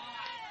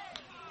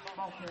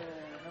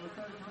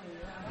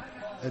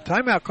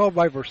timeout called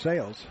by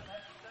Versailles.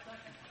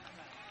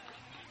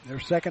 They're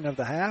second of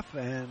the half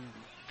and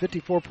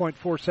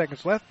 54.4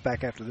 seconds left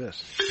back after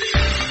this.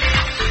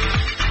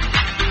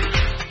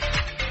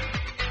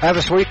 Have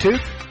a sweet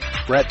tooth?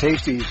 Brat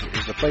Tasties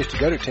is the place to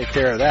go to take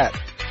care of that.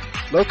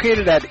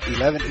 Located at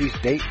 11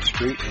 East Dayton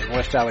Street in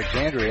West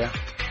Alexandria,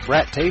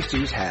 Brat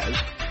Tasties has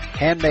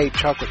handmade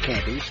chocolate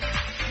candies,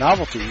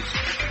 novelties,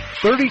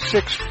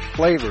 36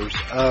 flavors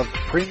of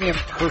premium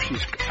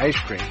Hershey's ice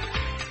cream,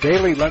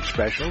 daily lunch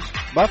specials,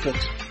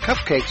 muffins,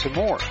 cupcakes, and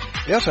more.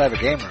 They also have a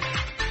game room.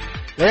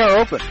 They are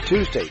open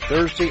Tuesday,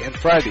 Thursday, and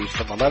Fridays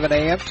from 11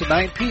 a.m. to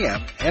 9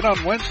 p.m. and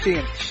on Wednesday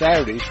and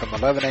Saturdays from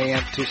 11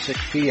 a.m. to 6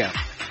 p.m.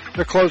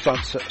 They're closed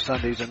on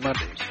Sundays and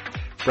Mondays.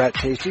 Brat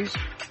Tasties,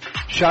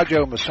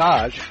 Shajo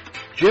Massage,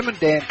 Jim and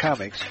Dan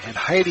Comics, and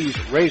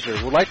Heidi's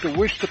Razor would like to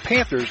wish the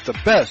Panthers the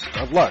best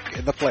of luck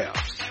in the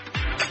playoffs.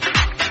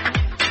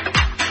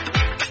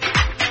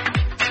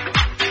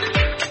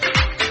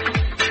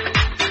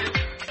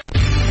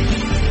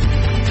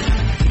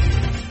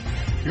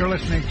 You're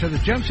listening to the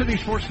Gem City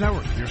Sports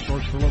Network, your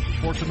source for local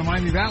sports in the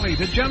Miami Valley,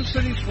 the Gem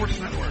City Sports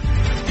Network.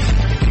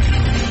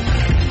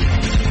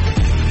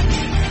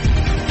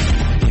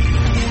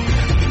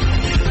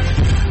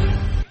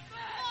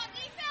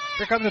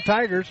 Here come the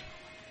Tigers.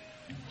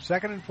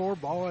 2nd and 4,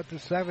 ball at the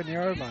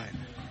 7-yard line.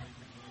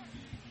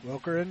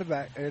 Wilker in the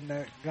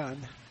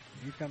gun.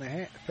 He's going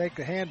to fake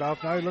the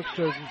handoff. Now he looks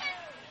to,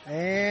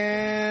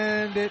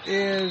 and it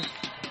is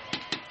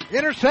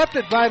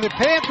intercepted by the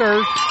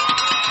Panthers.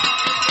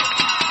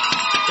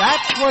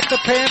 That's what the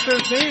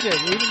Panthers needed.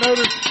 Even though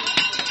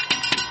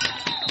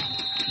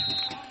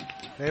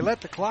they let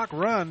the clock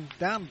run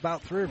down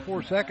about 3 or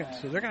 4 seconds,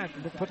 so they're going to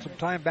have to put some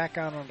time back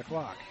out on the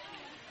clock.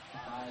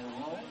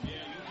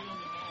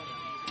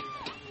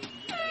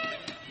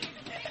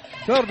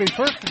 So it'll be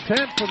 1st and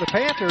 10 for the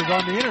Panthers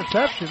on the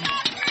interception.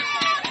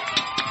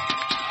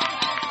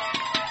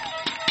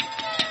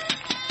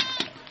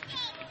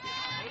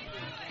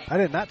 I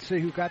did not see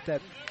who got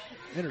that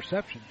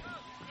interception.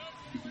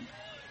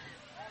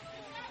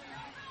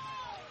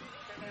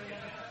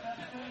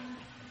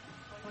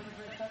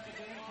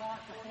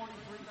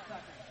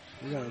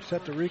 We're going to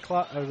set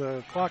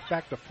the clock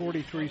back to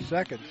 43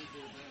 seconds.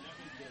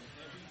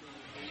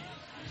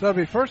 So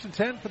it'll be 1st and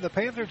 10 for the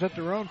Panthers at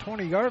their own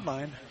 20-yard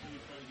line.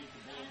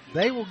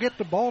 They will get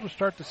the ball to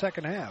start the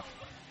second half.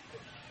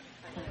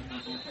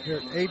 Here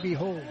at AB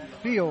Hole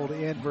Field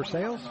in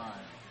Versailles.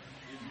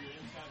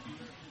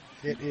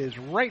 It is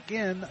right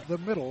in the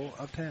middle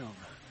of town.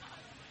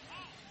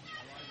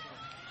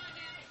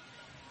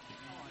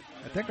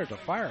 I think there's a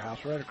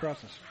firehouse right across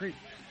the street.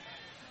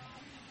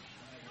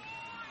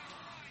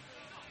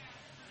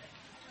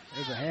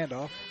 There's a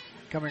handoff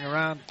coming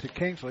around to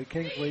Kingsley.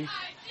 Kingsley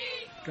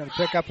going to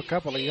pick up a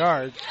couple of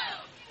yards.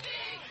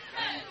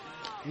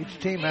 Each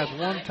team has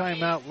one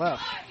timeout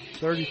left.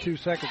 32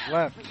 seconds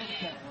left.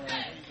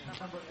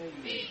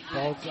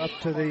 Ball's up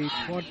to the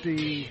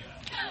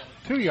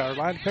 22-yard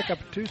line. Pick up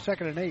 2,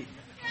 2nd and 8.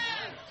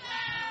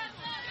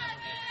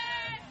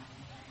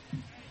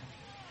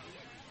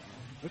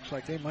 Looks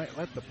like they might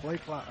let the play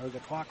clock or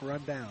the clock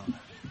run down.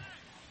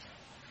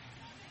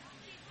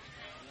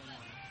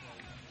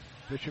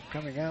 Bishop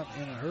coming out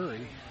in a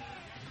hurry.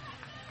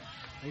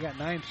 They got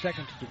 9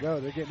 seconds to go.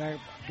 They're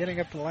getting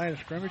up to the line of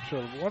scrimmage,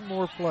 so one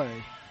more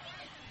play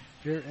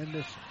here in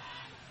this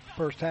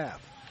first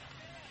half.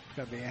 It's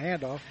going to be a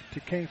handoff to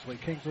Kingsley.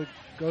 Kingsley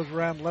goes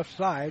around left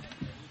side,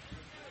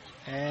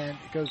 and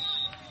it goes.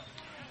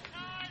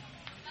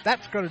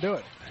 That's going to do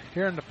it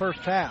here in the first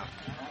half.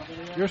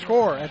 Your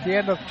score at the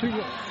end of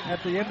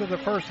the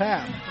first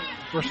half: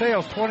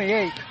 Versailles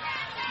 28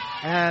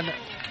 and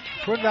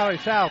Twin Valley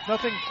South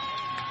nothing.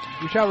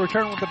 We shall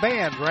return with the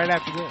band right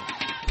after this.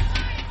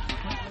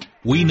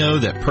 We know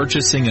that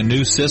purchasing a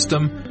new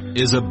system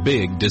is a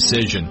big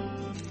decision.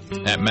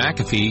 At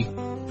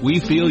McAfee,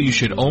 we feel you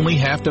should only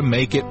have to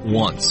make it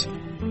once.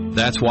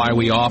 That's why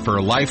we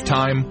offer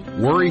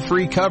lifetime,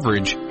 worry-free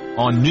coverage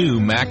on new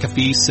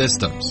McAfee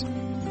systems.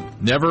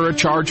 Never a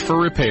charge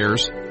for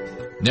repairs,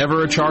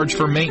 never a charge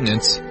for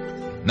maintenance,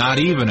 not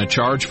even a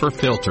charge for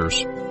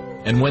filters.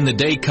 And when the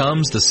day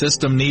comes the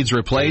system needs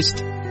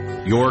replaced,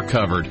 you're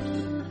covered.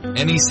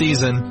 Any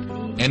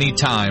season, any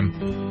time,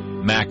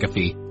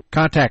 McAfee.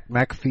 Contact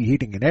McAfee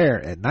Heating and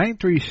Air at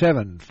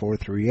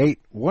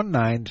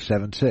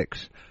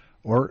 937-438-1976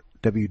 or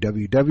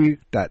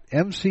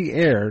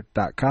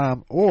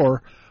www.mcair.com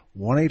or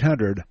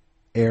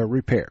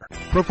 1-800-AIR-REPAIR.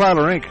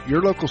 Profiler Inc.,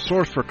 your local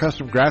source for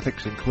custom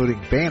graphics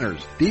including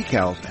banners,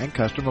 decals, and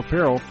custom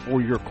apparel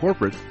for your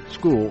corporate,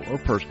 school, or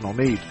personal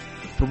needs.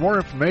 For more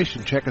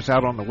information, check us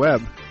out on the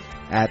web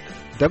at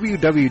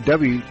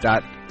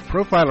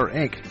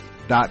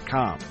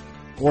www.profilerinc.com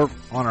or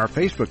on our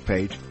Facebook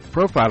page,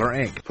 Profiler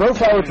Inc.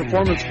 Profiler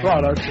Performance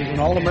Products is an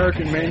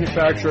all-American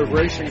manufacturer of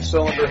racing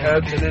cylinder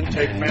heads and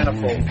intake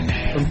manifolds.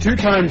 From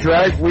two-time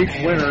Drag Week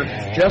winner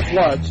Jeff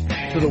Lutz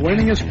to the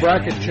winningest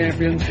bracket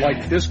champions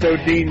like Disco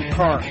Dean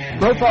Karn,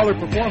 Profiler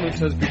Performance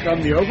has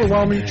become the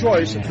overwhelming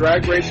choice of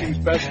drag racing's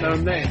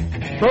best-known name.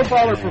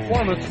 Profiler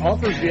Performance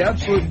offers the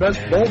absolute best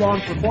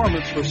bolt-on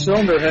performance for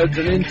cylinder heads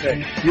and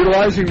intake,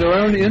 utilizing their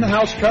own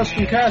in-house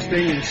custom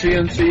casting and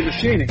CNC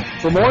machining.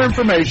 For more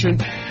information,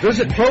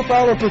 visit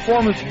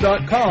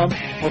profilerperformance.com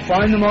or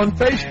find them on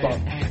Facebook.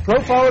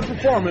 Profiler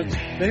Performance,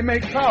 they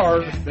make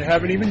power they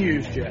haven't even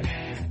used yet.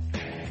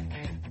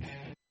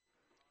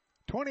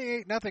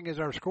 28-0 is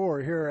our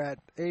score here at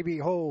AB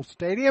Hole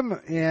Stadium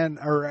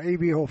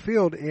AB Hole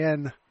Field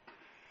in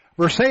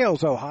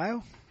Versailles,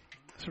 Ohio.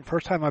 It's the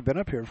first time I've been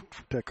up here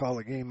to call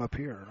a game up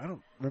here. I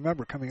don't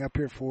remember coming up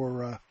here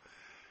for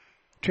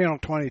Channel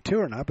 22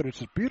 or not, but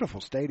it's a beautiful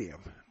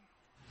stadium.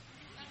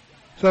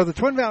 So the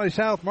Twin Valley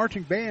South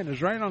Marching Band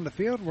is right on the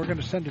field, and we're going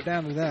to send it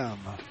down to them,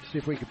 see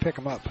if we can pick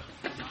them up.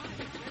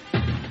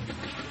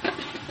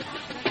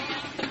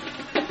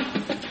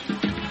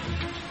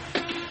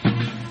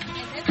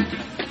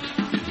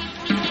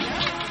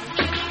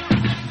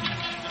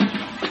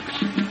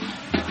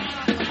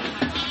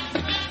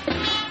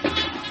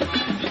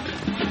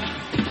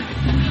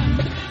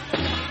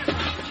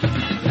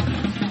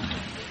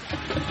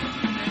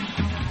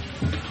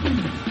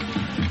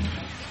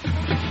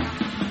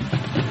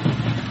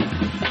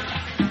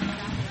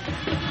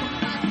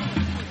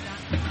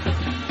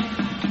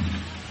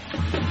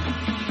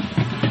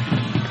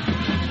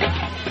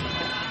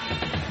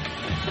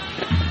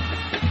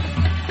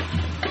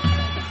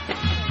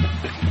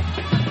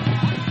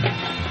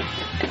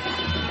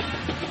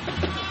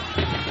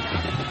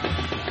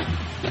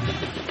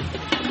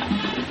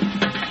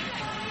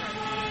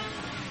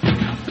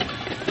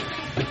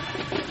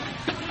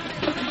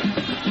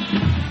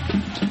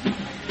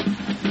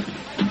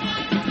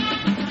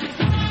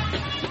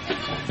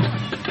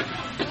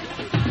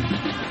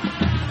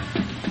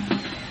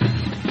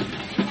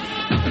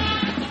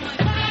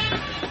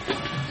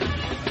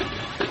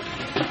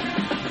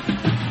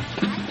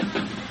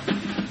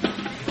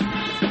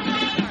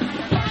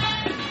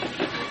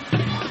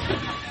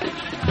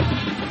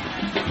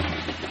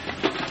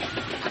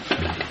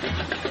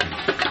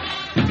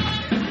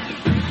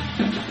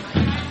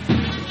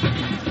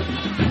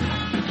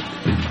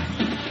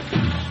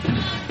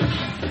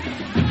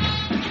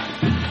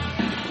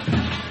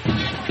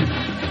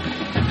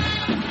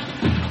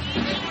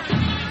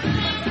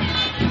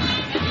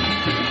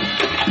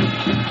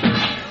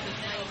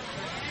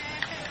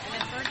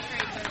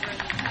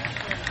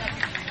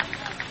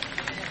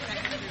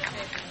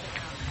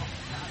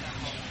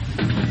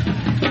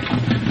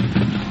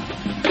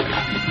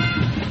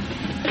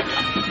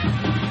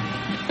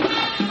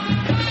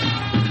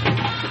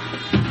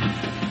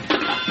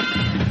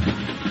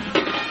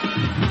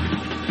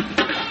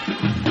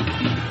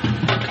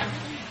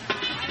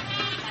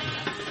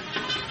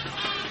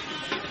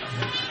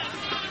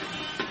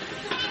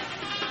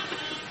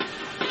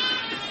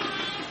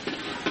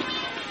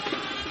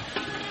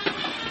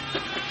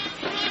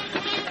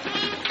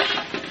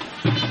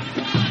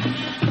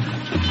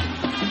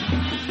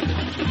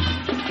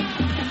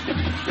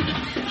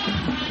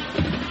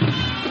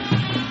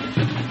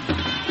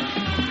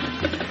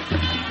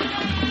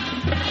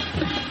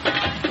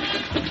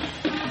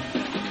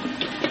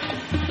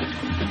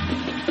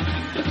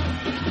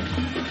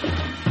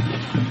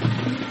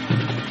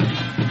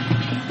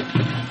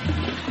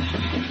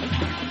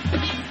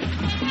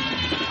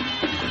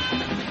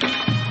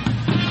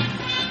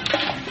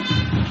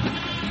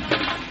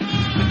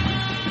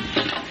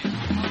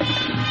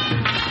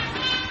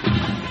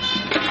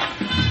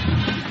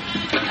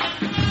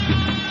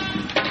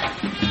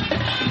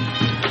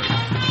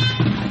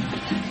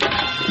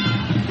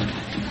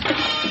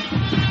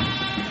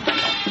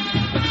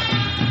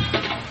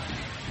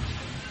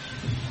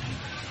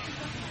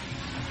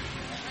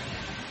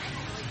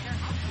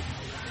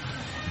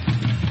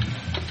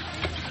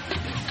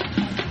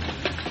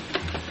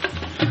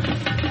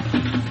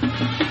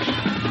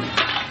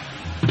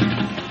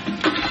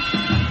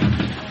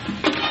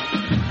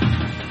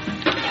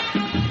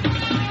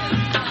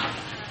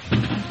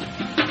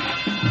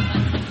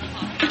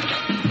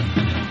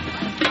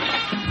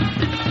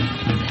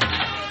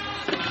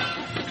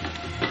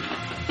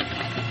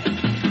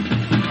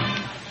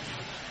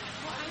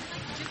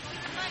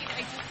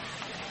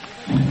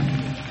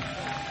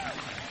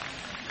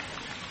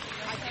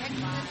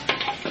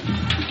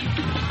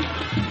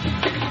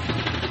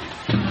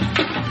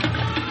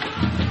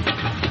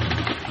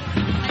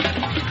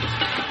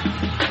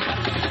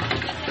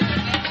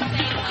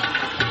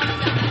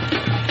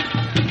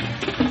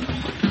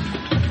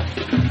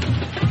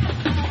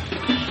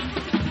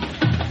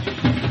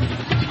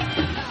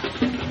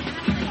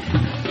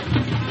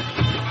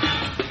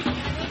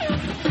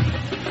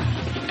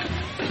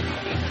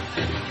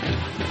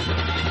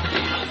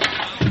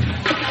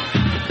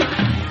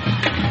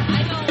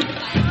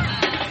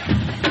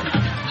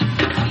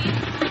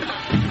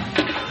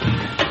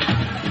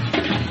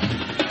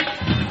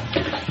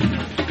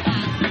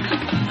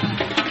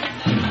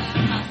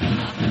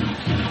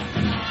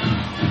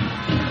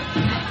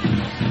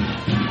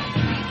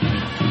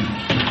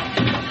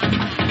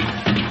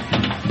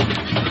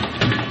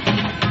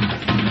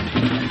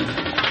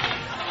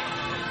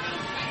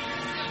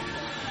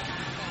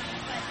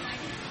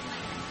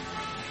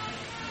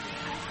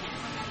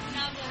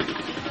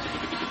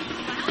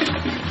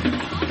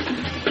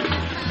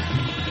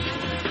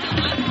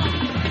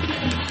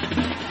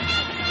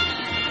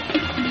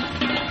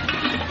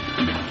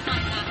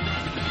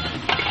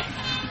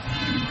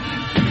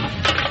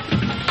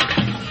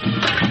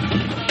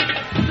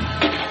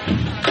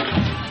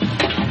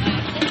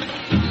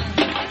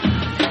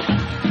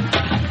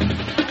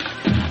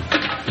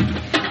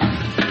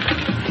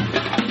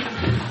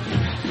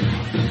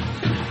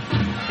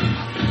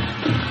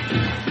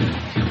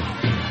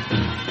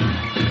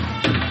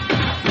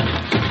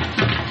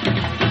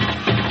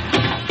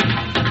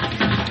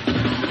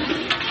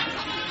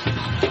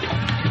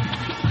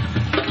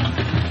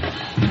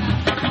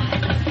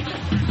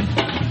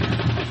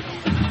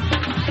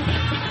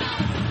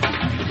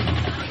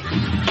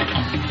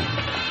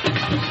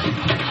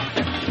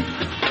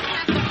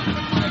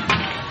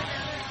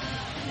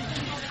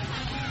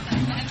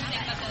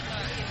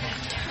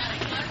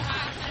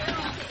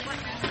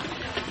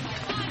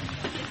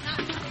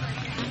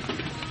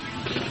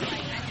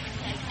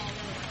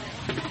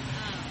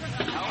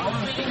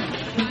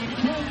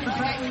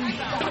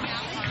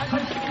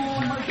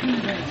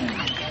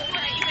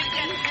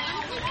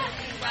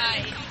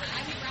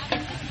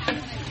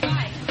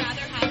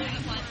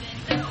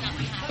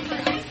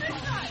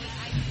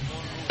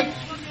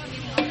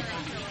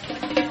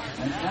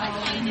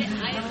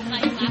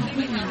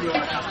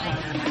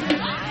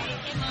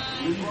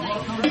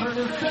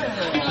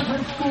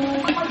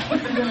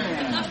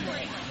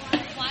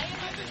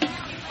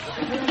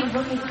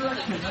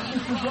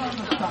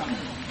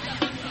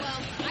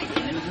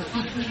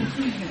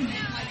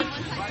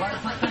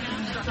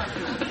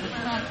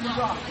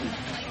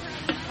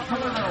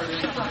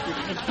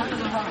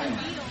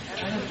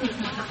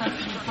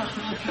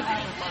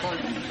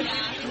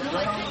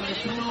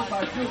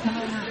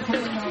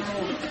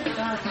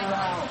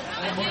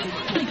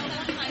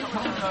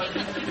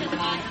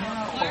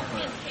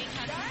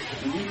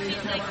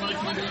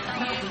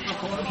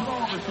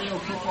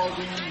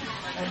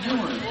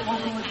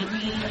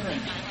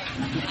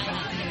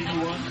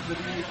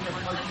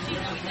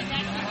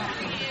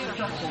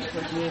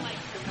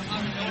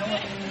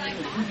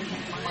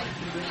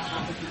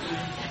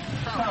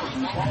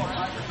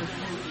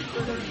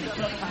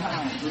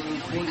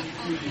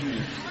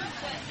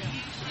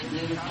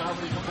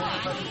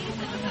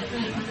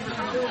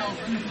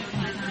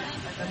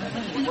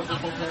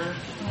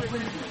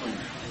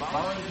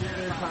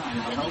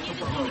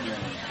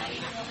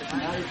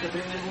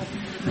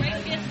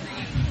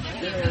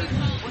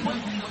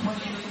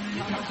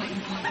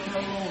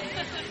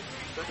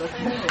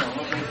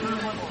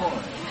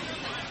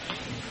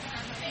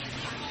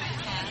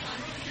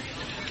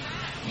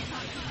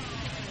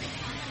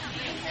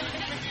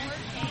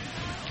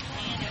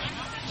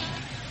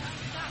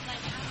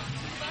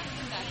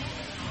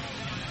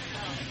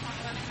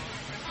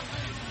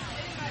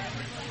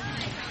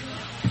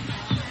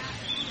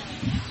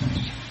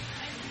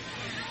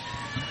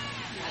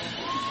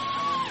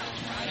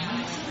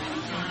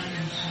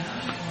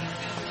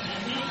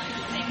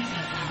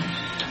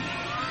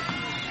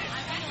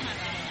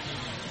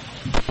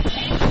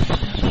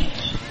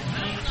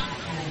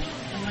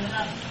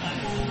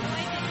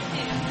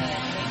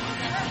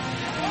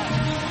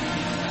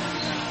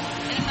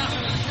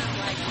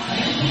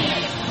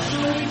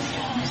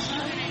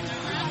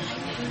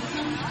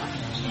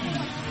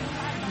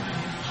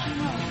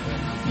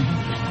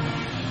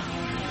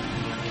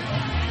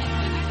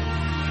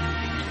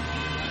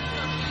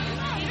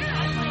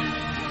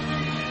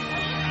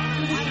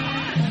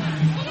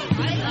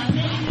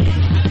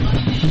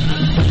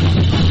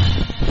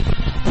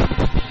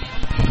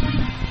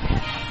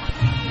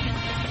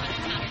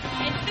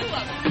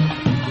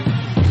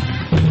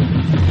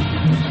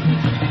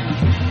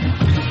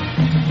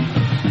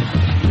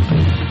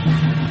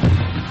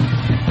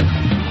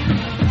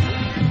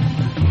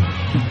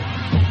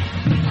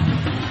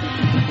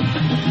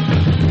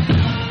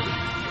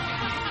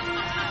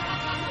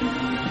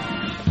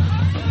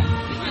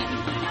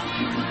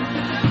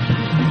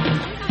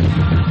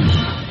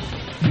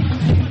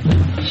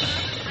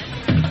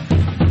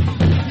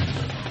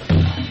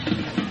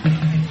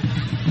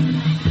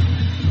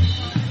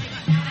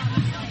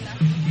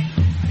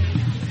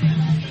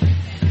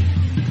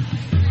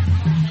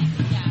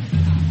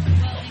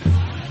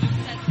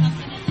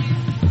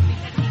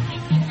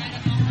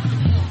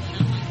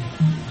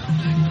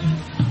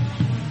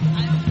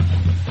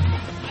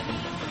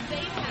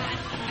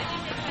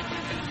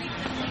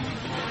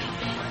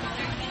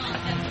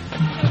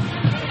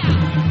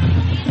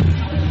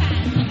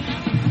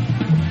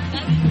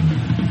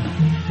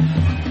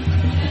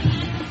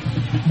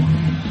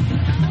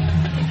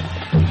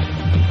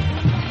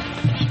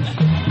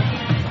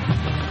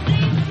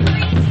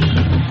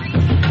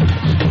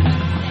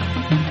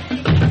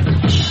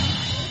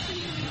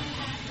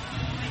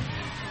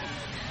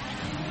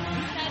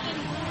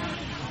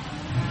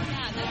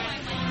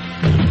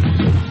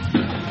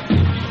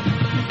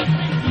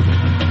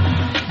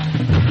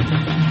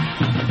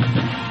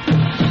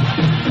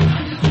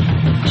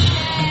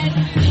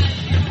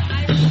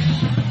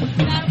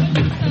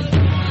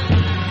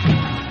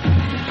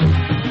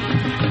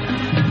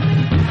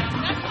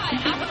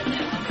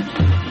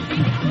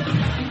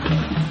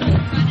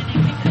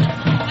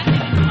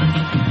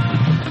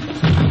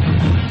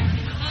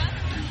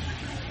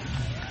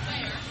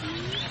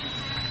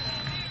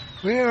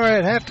 We are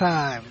at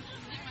halftime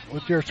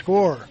with your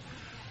score.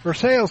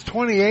 Versailles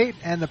 28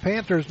 and the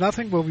Panthers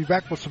nothing. We'll be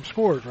back with some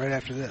scores right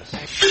after this.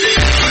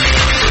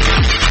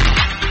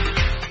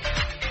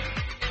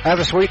 Have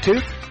a sweet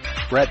tooth?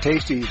 Brat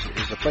Tasties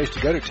is the place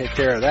to go to take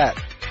care of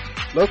that.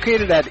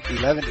 Located at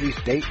 11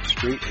 East Dayton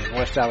Street in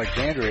West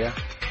Alexandria,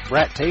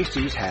 Brat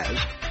Tasties has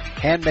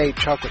handmade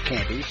chocolate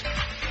candies,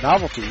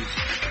 novelties,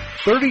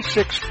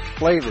 36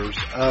 flavors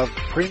of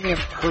premium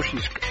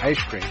Hershey's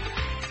ice cream,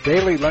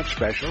 daily lunch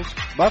specials,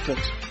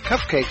 muffins,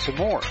 cupcakes, and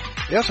more.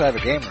 They also have a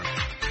game room.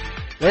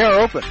 They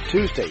are open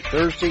Tuesday,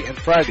 Thursday, and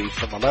Fridays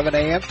from 11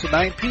 a.m. to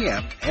 9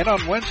 p.m. and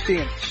on Wednesday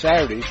and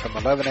Saturdays from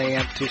 11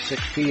 a.m. to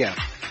 6 p.m.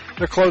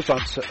 They're closed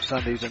on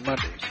Sundays and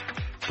Mondays.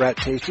 Brat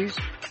Tasties,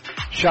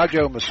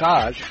 Shajo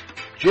Massage,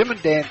 Jim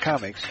and Dan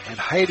Comics, and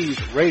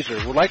Heidi's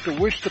Razor would like to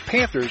wish the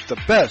Panthers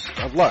the best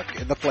of luck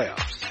in the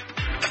playoffs.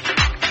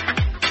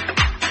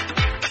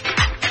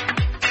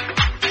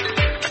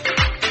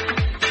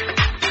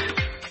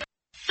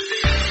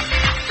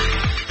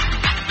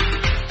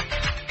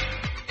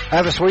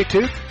 Have a sweet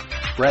tooth?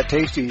 Brat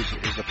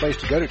Tasties is the place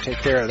to go to take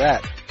care of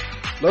that.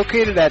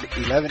 Located at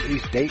 11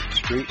 East Dayton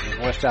Street in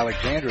West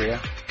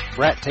Alexandria,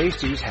 Brat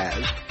Tasties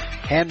has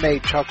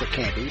handmade chocolate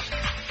candies,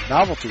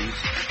 novelties,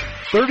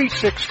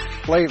 36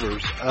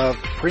 flavors of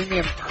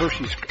premium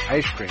Hershey's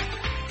ice cream,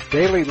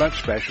 daily lunch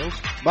specials,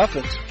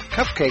 muffins,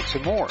 cupcakes,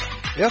 and more.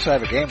 They also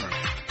have a game room.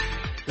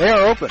 They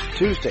are open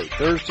Tuesday,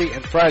 Thursday,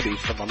 and Fridays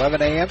from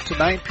 11 a.m. to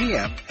 9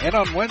 p.m. and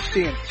on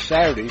Wednesday and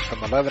Saturdays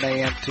from 11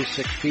 a.m. to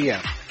 6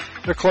 p.m.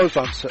 They're closed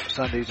on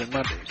Sundays and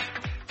Mondays.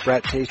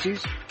 Brat Tasties,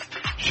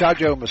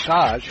 Shajo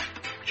Massage,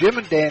 Jim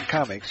and Dan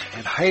Comics,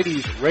 and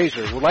Heidi's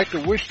Razor would like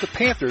to wish the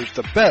Panthers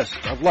the best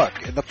of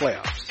luck in the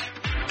playoffs.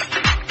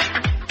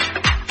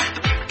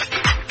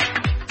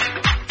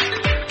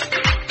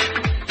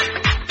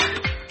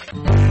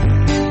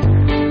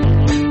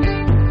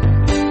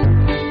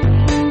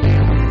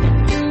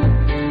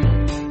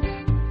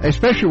 A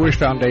Special Wish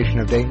Foundation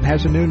of Dayton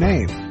has a new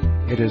name.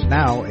 It is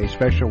now a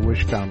Special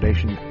Wish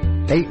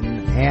Foundation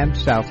Dayton and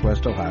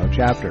Southwest Ohio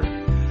chapter.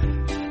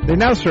 They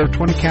now serve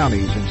 20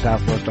 counties in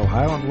Southwest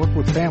Ohio and work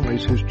with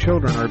families whose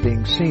children are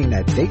being seen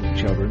at Dayton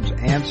Children's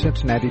and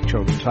Cincinnati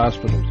Children's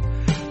Hospitals.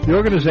 The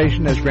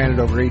organization has granted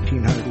over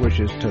 1,800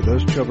 wishes to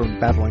those children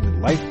battling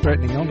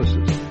life-threatening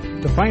illnesses.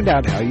 To find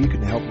out how you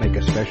can help make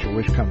a special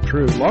wish come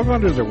true, log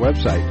on to their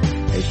website,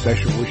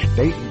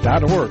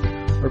 aspecialwishdayton.org,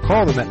 or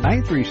call them at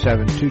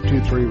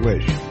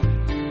 937-223-WISH.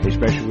 A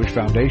Special Wish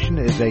Foundation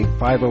is a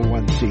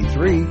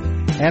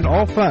 501c3, and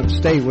all funds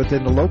stay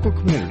within the local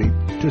community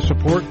to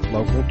support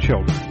local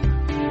children.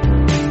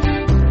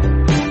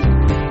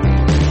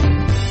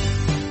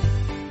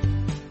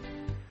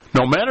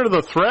 No matter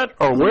the threat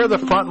or where the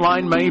front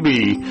line may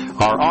be,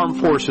 our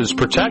armed forces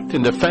protect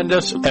and defend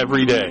us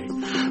every day.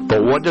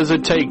 But what does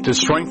it take to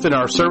strengthen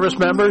our service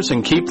members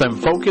and keep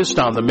them focused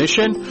on the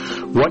mission?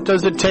 What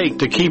does it take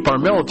to keep our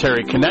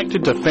military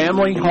connected to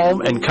family,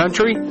 home, and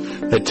country?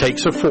 It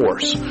takes a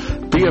force.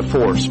 Be a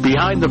force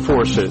behind the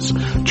forces.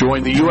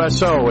 Join the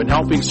USO in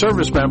helping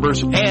service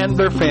members and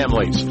their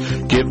families.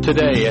 Give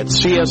today at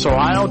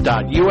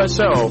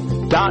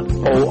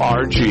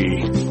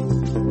csohio.uso.org.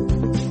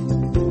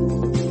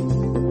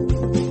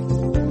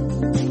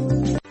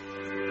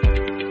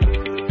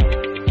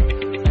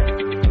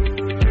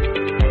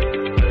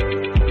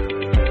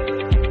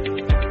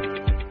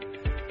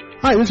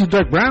 Hi, this is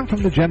Doug Brown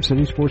from the Gem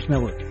City Sports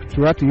Network.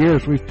 Throughout the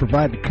years, we've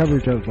provided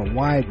coverage of a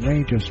wide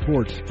range of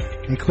sports,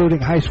 including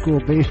high school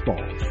baseball,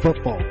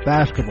 football,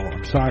 basketball,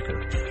 and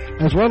soccer,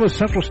 as well as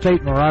Central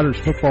State Marauders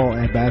football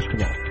and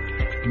basketball.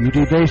 You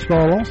do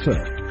baseball also.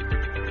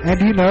 And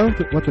you know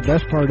what the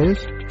best part is?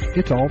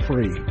 It's all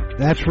free.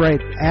 That's right,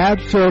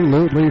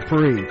 absolutely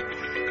free.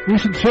 We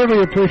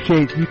sincerely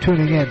appreciate you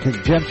tuning in to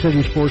the Gem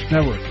City Sports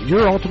Network,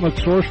 your ultimate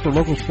source for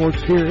local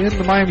sports here in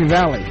the Miami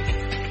Valley.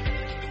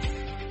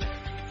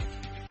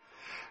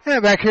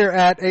 And back here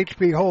at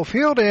HB Hole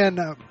Field in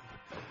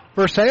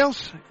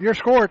Versailles, your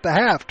score at the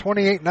half,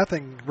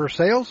 28-0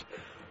 Versailles.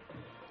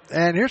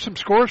 And here's some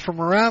scores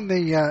from around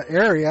the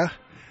area.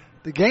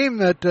 The game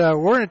that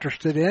we're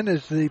interested in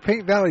is the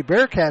Twin Valley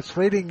Bearcats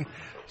leading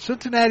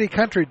Cincinnati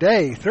Country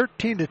Day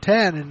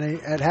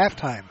 13-10 at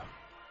halftime,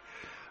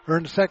 or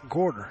in the second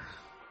quarter.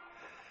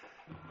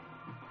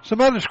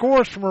 Some other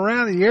scores from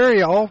around the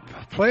area, all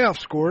playoff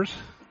scores.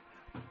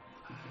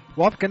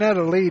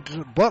 Wapakoneta leads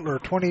Butler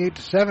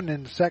 28-7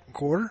 in the second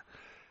quarter.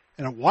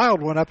 And a wild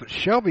one up at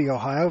Shelby,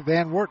 Ohio.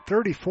 Van Wert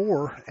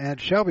 34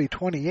 and Shelby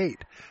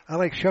 28. I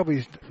like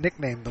Shelby's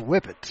nickname, the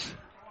Whippets.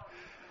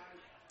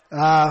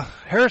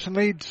 Harrison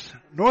leads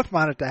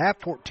Northmont at the half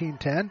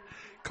 14-10.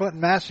 Clinton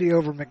Massey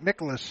over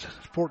McNicholas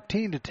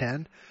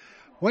 14-10.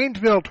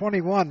 Waynesville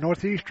 21,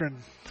 Northeastern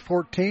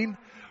 14.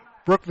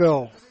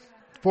 Brookville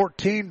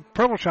 14,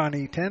 Purple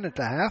Shawnee 10 at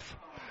the half.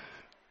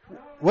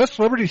 West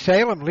Liberty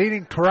Salem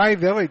leading Tri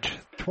Village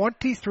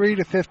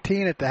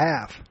 23-15 at the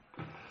half.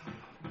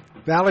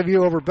 Valley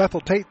View over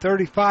Bethel Tate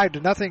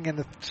 35-0 in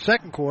the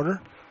second quarter.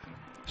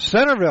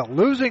 Centerville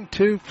losing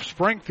to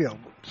Springfield.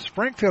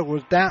 Springfield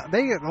was down.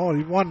 They had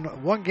only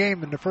won one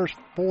game in the first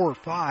 4 or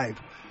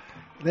 5.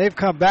 They've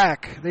come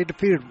back. They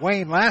defeated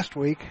Wayne last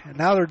week, and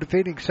now they're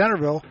defeating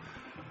Centerville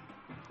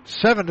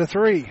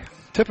 7-3.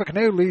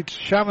 Tippecanoe leads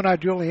Chaminade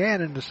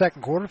Julienne in the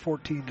second quarter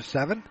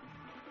 14-7.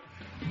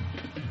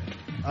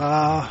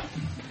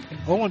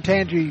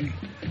 Olentangy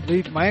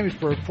leads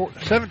Miamisburg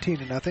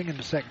 17-0 in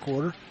the second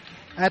quarter.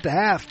 At the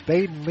half,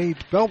 Baden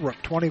leads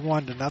Bellbrook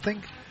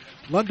 21-0.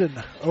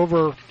 London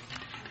over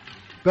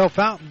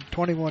Bellefontaine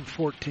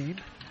 21-14.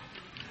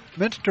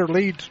 Minster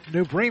leads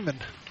New Bremen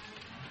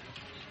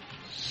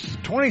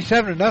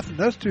 27-0.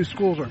 Those two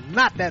schools are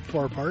not that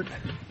far apart.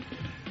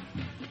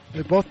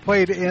 They both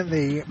played in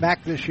the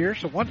MAC this year,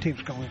 so one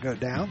team's going to go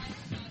down.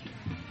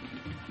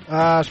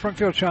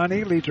 Springfield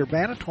Shawnee leads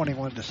Urbana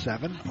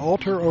 21-7.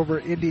 Alter over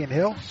Indian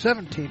Hill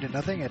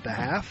 17-0 at the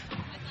half.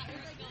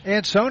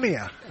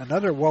 Ansonia,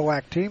 another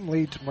WOAC team,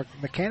 leads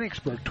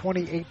Mechanicsburg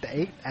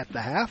 28-8 at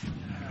the half.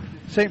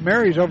 St.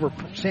 Mary's over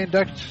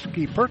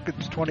Sandusky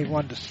Perkins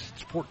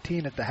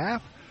 21-14 at the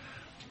half.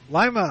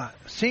 Lima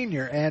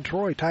Senior and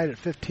Troy tied at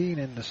 15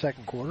 in the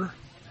second quarter.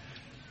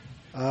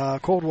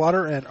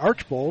 Coldwater and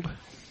Archbold,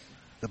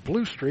 the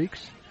Blue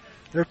Streaks,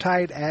 They're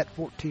tied at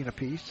 14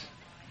 apiece.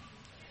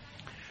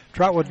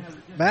 Trotwood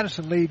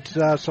Madison leads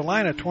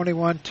Salina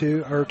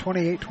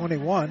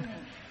 28-21.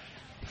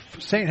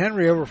 St.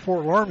 Henry over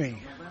Fort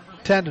Laramie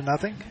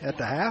 10-0 at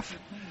the half.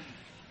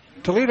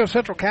 Toledo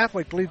Central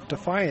Catholic leads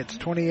Defiance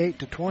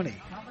 28-20.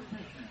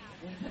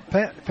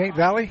 Paint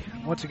Valley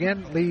once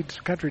again leads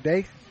Country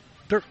Day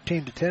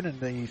 13-10 in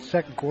the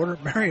second quarter.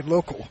 Marion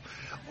Local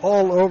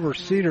all over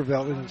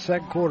Cedarville in the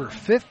second quarter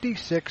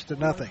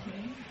 56-0. You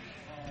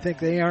think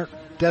they aren't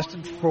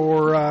destined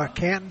for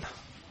Canton?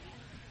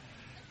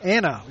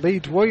 Anna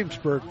leads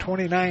Williamsburg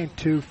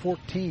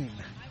 29-14.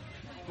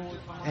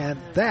 And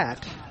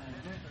that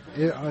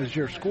is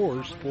your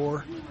scores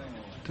for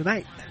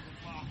tonight.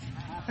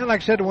 And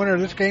like I said, the winner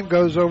of this game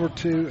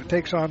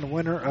takes on the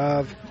winner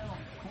of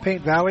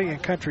Paint Valley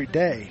and Country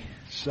Day.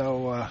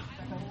 So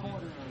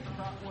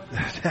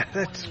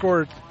that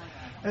score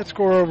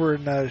over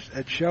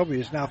at Shelby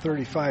is now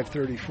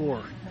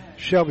 35-34.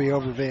 Shelby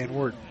over Van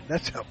Wert.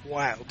 That's a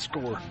wild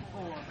score.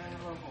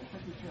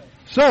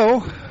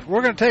 So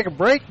we're going to take a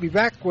break. Be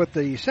back with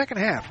the second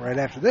half right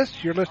after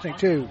this. You're listening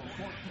to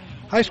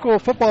high school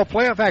football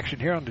playoff action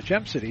here on the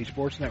Gem City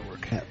Sports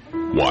Network.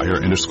 Why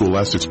are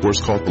interscholastic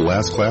sports called the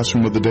last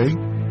classroom of the day?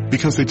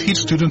 Because they teach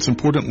students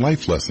important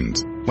life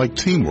lessons like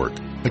teamwork,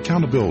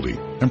 accountability,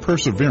 and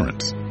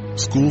perseverance.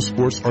 School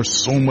sports are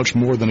so much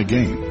more than a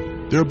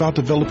game. They're about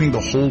developing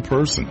the whole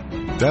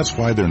person. That's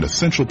why they're an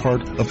essential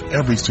part of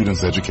every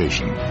student's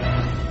education.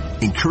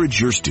 Encourage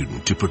your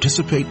student to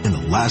participate in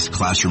the last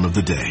classroom of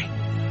the day.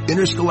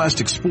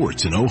 Interscholastic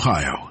sports in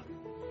Ohio.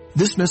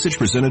 This message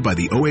presented by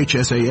the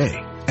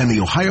OHSAA and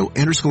the Ohio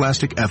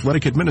Interscholastic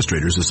Athletic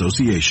Administrators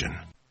Association.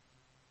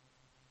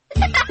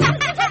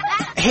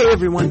 Hey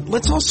everyone,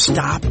 let's all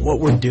stop what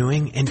we're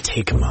doing and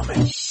take a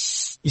moment.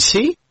 You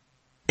see?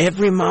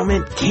 Every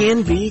moment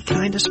can be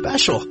kind of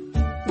special.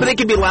 But it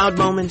can be loud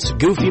moments,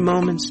 goofy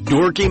moments,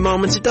 dorky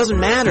moments, it doesn't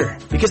matter.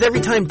 Because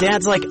every time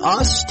dads like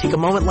us take a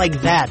moment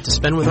like that to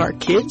spend with our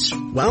kids,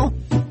 well,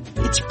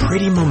 it's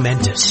pretty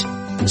momentous.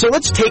 So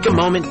let's take a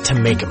moment to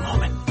make a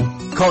moment.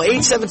 Call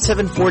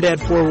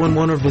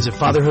 877-4DAD-411 or visit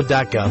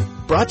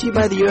fatherhood.gov. Brought to you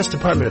by the U.S.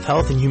 Department of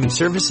Health and Human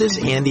Services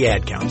and the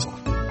Ad Council.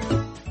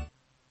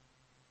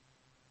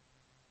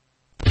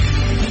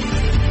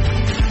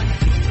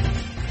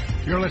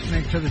 You're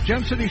listening to the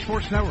Gem City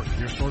Sports Network,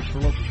 your source for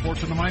local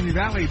sports in the Miami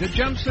Valley, the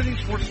Gem City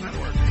Sports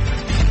Network.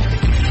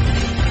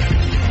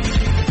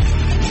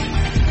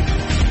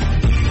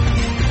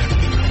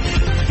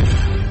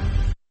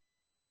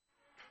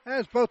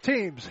 As both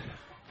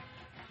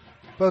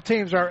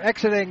teams are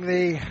exiting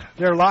their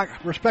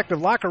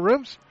respective locker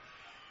rooms,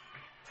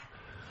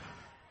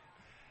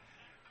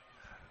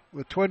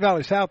 with Twin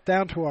Valley South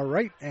down to our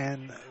right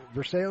and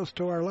Versailles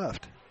to our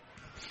left.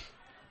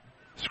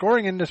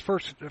 Scoring in this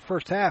first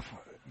half,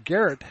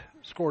 Garrett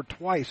scored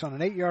twice on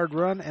an 8-yard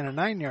run and a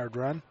 9-yard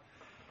run.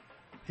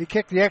 He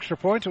kicked the extra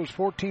points. It was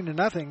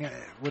 14-0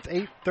 with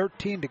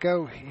 8:13 to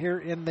go here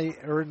in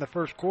the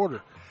first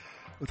quarter.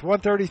 With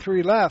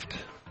 1:33 left,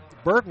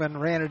 Bergman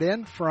ran it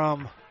in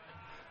from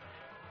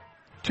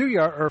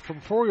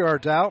 4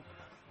 yards out,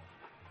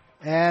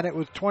 and it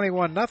was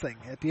 21-0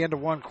 at the end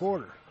of one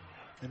quarter.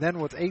 And then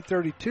with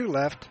 8:32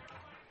 left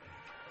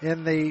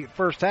in the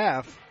first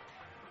half,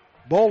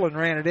 Bolin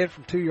ran it in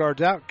from 2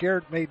 yards out.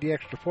 Garrett made the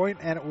extra point,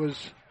 and it was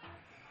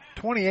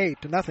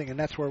 28-0, and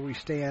that's where we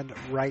stand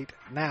right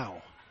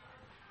now.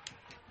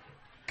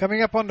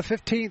 Coming up on the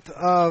 15th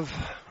of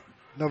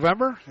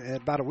November, in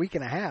about a week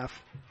and a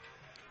half,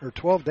 or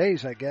 12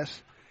 days, I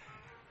guess,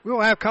 we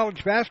will have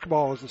college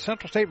basketball as the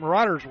Central State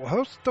Marauders will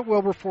host the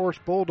Wilberforce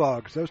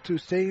Bulldogs. Those two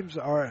teams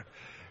it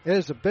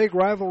is a big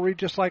rivalry,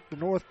 just like the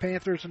North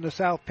Panthers and the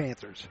South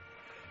Panthers.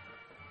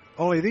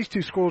 Only these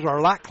two schools are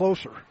a lot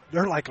closer.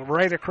 They're like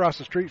right across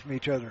the street from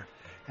each other.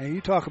 And you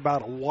talk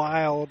about a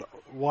wild,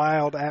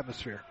 wild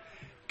atmosphere.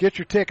 Get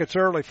your tickets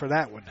early for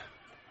that one.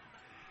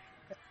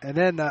 And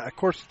then, of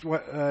course,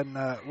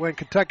 when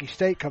Kentucky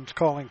State comes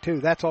calling, too,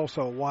 that's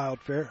also a wild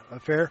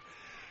affair.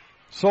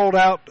 Sold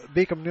out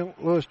Beacom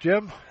Lewis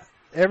Gym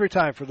every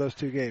time for those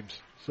two games.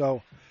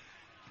 So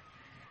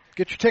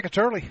get your tickets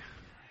early.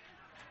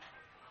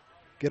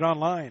 Get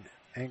online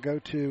and go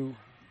to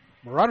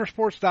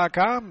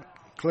maraudersports.com.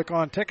 Click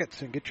on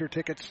tickets and get your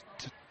tickets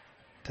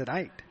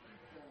tonight.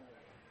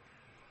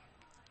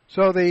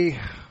 So the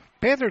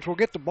Panthers will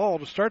get the ball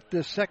to start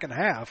this second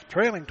half,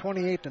 trailing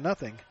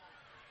 28-0.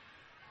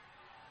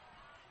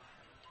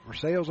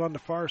 Versailles on the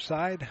far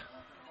side.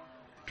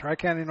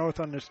 Tri-County North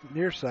on this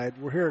near side.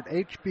 We're here at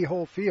HB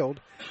Hull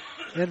Field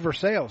in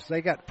Versailles.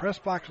 They got press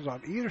boxes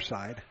on either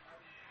side.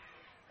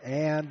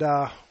 And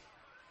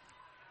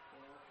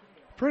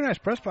pretty nice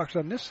press box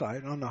on this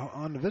side,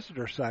 on the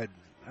visitor side.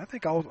 I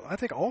think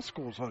all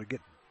schools ought to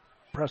get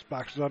press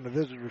boxes on the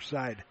visitor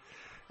side.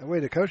 That way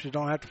the coaches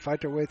don't have to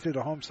fight their way through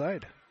the home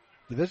side.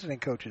 The visiting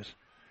coaches.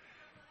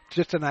 It's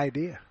just an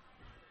idea.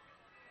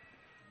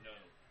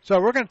 So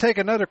we're going to take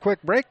another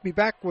quick break. Be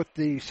back with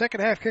the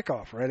second half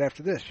kickoff right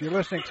after this. You're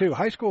listening to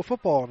High School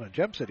Football on the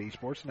Gem City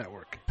Sports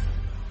Network.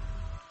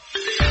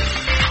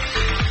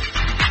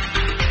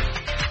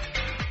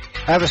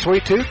 Have a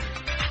sweet tooth?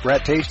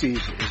 Brat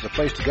Tasties is the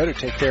place to go to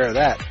take care of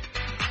that.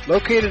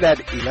 Located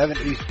at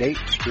 11 East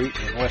Dayton Street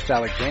in West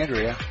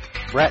Alexandria,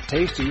 Brat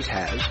Tasties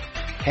has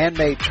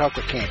handmade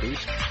chocolate candies,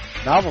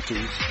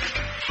 novelties,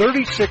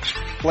 36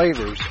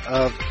 flavors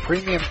of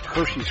premium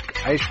Hershey's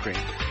ice cream,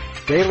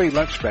 daily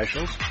lunch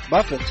specials,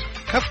 muffins,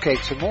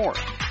 cupcakes, and more.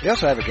 They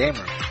also have a game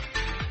room.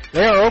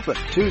 They are open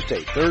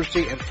Tuesday,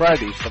 Thursday, and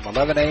Fridays from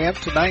 11 a.m.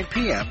 to 9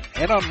 p.m.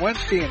 and on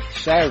Wednesday and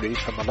Saturdays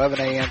from 11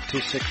 a.m. to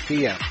 6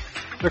 p.m.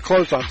 They're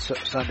closed on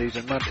Sundays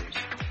and Mondays.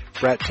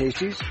 Brat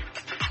Tasties,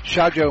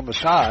 Shajo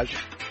Massage,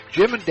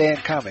 Jim and Dan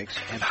Comics,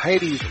 and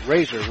Heidi's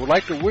Razor would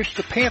like to wish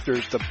the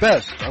Panthers the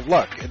best of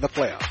luck in the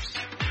playoffs.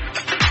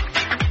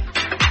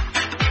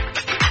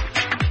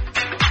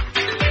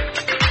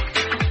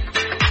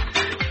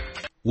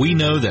 We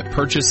know that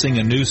purchasing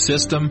a new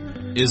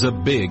system is a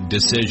big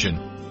decision.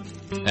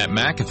 At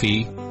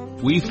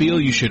McAfee, we feel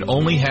you should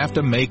only have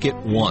to make it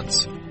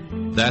once.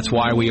 That's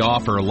why we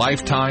offer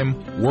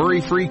lifetime,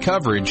 worry-free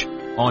coverage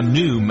on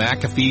new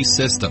McAfee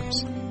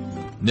systems.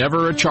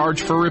 Never a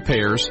charge for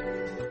repairs,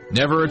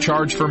 never a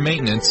charge for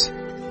maintenance,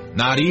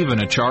 not even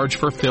a charge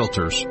for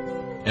filters.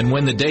 And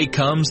when the day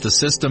comes the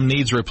system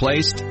needs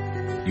replaced,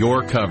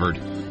 you're covered.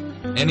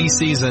 Any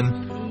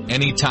season,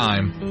 any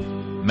time,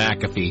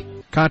 McAfee.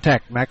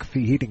 Contact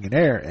McAfee Heating and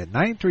Air at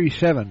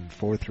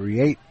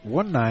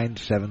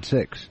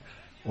 937-438-1976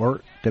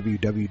 or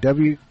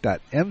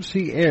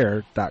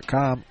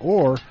www.mcair.com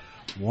or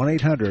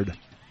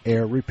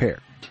 1-800-AIR-REPAIR.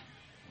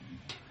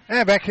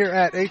 And back here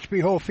at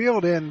HB Hull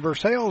Field in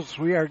Versailles,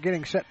 we are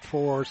getting set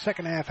for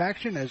second half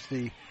action as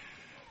the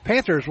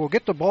Panthers will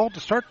get the ball to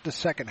start the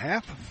second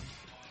half.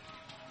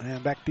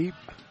 And back deep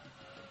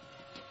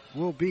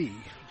will be,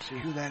 let's see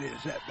who that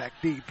is, that back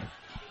deep.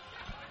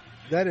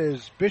 That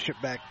is Bishop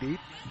back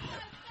deep,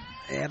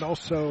 and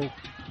also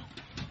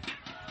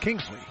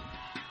Kingsley.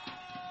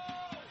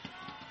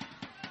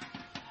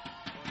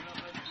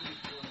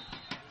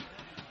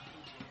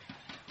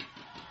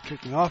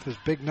 Kicking off is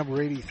big number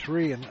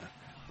 83 and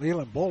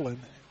Leland Bolin.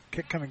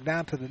 Kick coming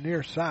down to the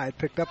near side,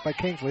 picked up by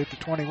Kingsley at the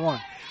 21.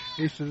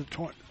 He's to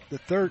the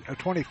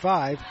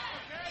 25,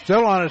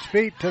 still on his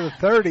feet to the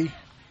 30,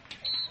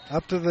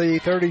 up to the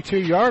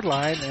 32-yard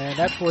line, and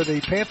that's where the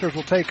Panthers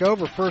will take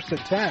over, 1st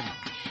and 10.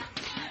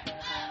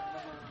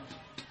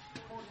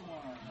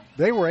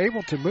 They were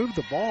able to move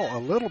the ball a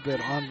little bit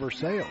on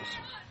Versailles,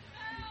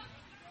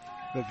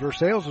 but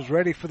Versailles is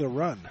ready for the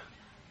run.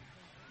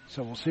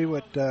 So we'll see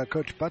what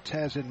Coach Butts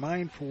has in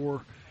mind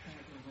for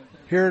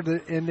here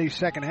in the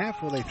second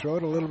half. Will they throw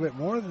it a little bit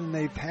more than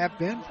they have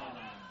been?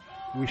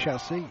 We shall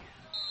see.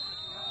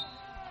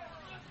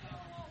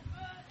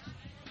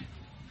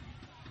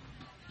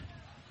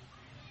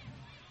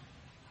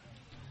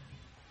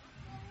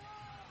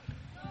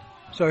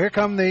 So here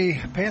come the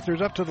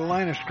Panthers up to the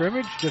line of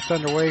scrimmage, just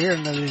underway here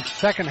in the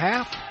second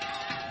half.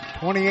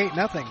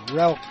 28-0.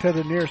 Relk to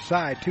the near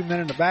side. 2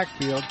 men in the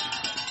backfield.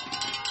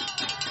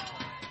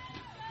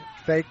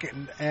 Fake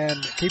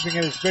and keeping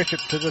it as Bishop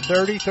to the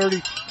 30.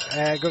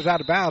 Goes out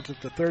of bounds at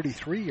the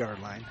 33-yard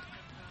line.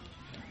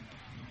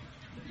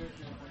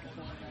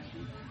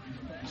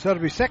 So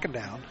it'll be second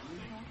down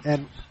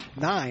and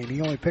 9.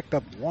 He only picked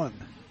up 1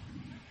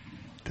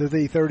 to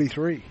the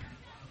 33.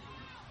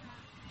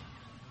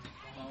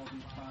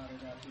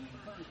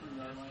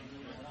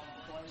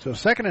 So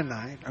second and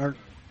 9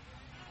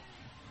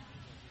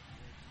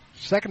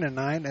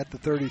 at the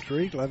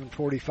 33,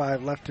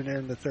 11:45 left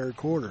in the third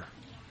quarter.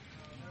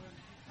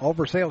 All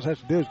Versailles has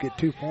to do is get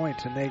 2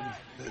 points, and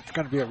it's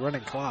going to be a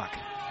running clock.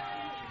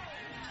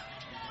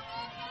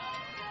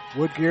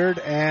 Woodgeard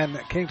and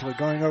Kingsley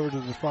going over to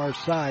the far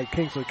side.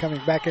 Kingsley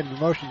coming back into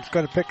motion. It's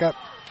going to pick up,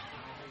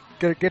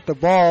 going to get the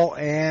ball,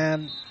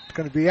 and it's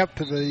going to be up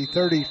to the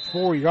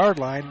 34-yard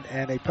line,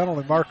 and a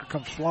penalty marker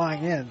comes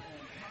flying in.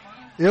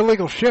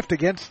 Illegal shift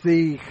against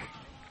the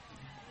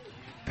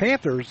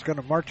Panthers, going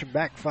to march them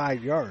back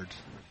 5 yards.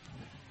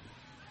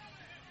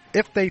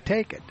 If they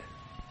take it.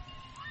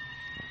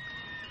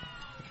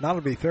 Now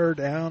it'll be third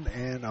down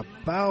and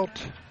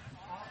about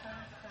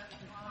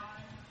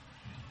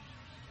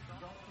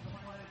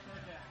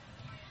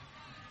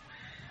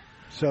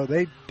so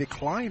they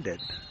declined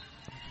it.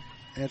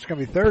 And it's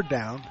going to be third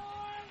down.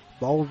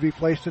 Ball will be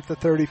placed at the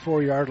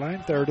 34-yard line,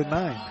 3rd and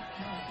 9.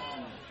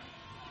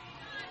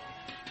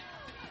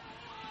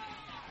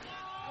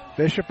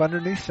 Bishop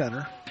underneath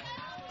center.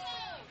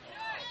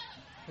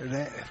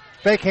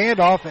 Fake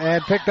handoff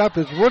and picked up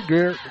as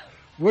Woodgear.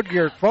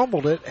 Woodgear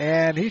fumbled it,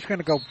 and he's going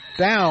to go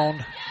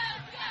down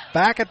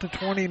back at the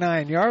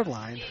 29-yard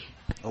line.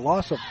 A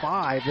loss of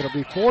 5. It'll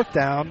be 4th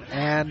down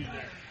and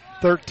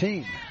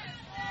 13.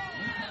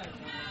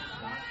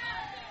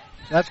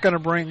 That's going to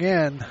bring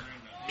in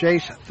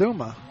Jace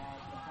Thuma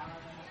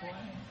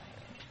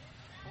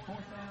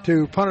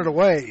to punt it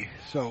away.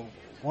 So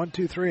 1,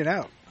 2, 3 and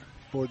out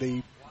for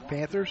the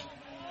Panthers.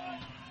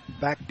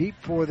 Back deep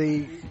for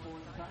the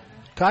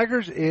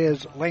Tigers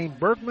is Lane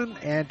Bergman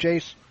and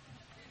Jace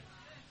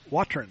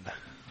Watron.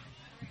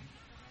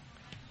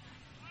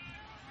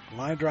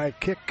 Line drive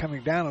kick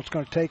coming down. It's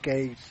going to take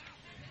a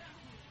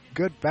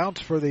good bounce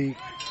for the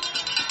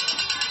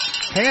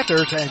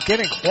Panthers, and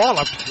getting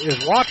walloped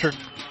is Watford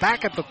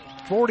back at the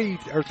 40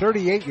 or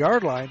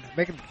 38-yard line,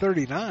 making it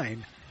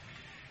 39.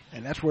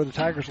 And that's where the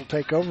Tigers will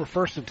take over,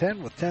 1st and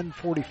 10 with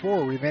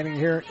 10:44 remaining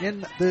here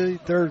in the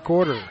third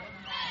quarter.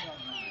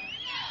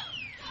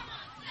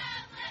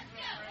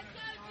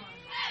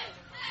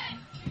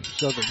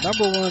 So the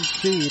number 1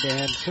 seed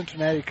and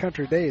Cincinnati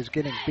Country Day is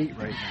getting beat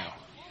right now.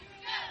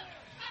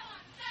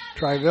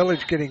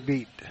 Tri-Village getting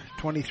beat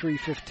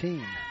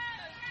 23-15.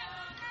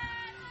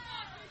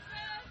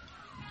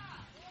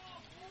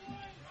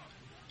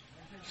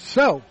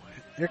 So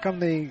here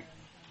come the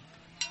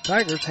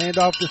Tigers.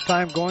 Handoff this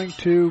time going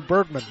to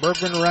Bergman.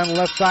 Bergman around the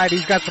left side.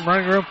 He's got some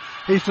running room.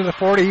 He's to the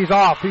 40. He's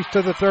off. He's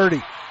to the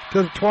 30,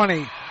 to the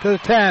 20, to the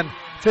 10,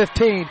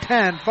 15,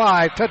 10,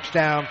 5.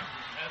 Touchdown.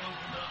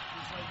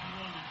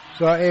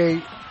 So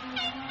a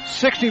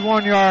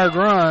 61-yard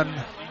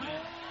run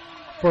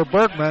for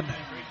Bergman.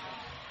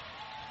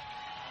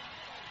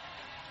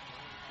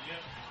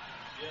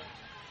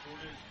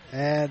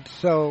 And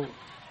so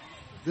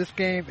this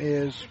game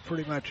is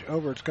pretty much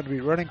over. It's going to be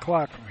running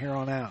clock from here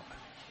on out.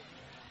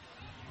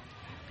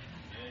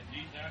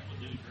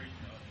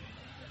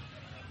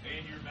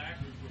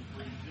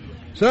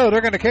 So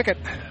they're going to kick it.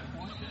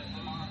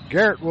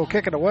 Garrett will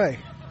kick it away.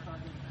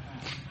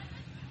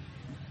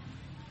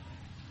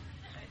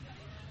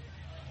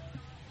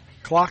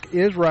 Clock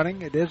is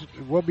running. It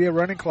will be a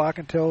running clock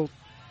until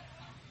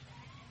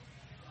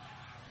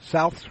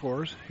South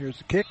scores. Here's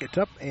the kick. It's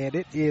up, and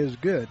it is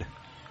good.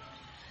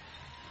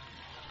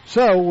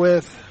 So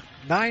with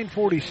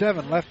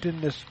 9:47 left in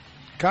this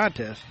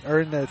contest, or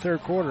in the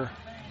third quarter,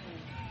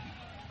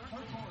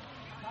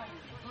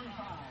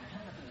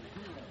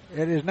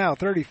 it is now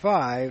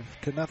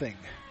 35-0.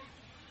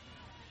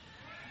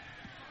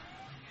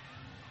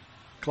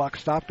 Clock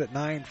stopped at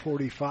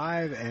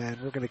 9:45,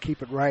 and we're going to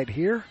keep it right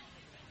here.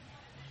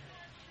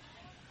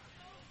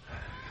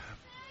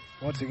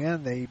 Once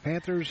again, the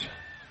Panthers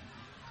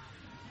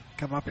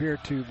come up here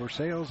to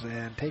Versailles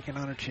and take it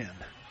on a chin.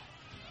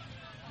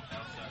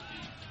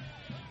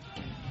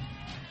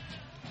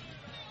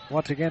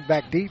 Once again,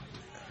 back deep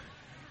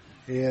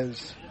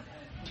is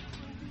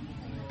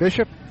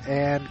Bishop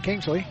and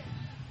Kingsley.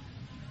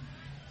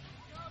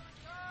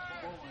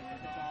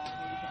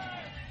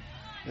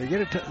 They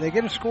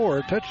get a score,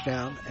 a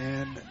touchdown,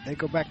 and they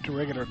go back to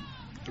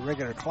the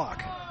regular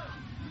clock.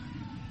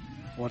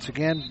 Once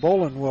again,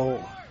 Leland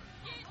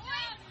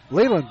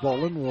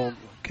Bolin will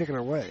kick it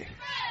away.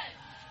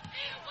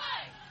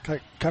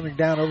 Coming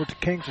down over to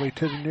Kingsley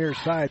to the near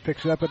side,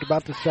 picks it up at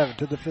about the 7,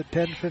 to the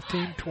 10,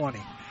 15, 20.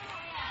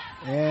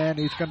 And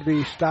he's going to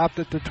be stopped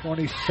at the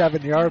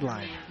 27-yard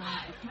line.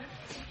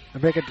 They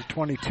make it to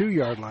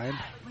 22-yard line.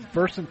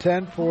 1st and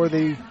 10 for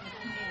the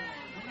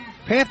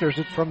Panthers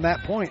from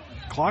that point.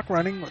 Clock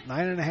running with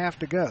 9.5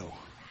 to go.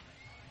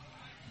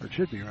 Or it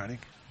should be running.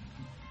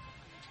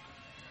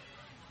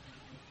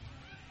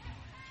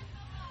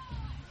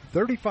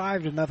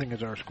 35-0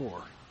 is our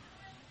score.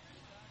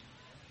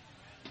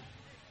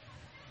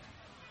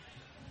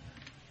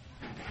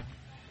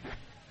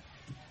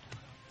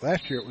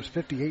 Last year it was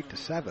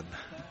 58-7.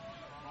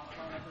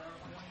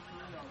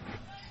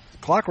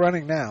 Clock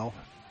running now.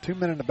 2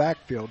 men in the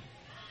backfield.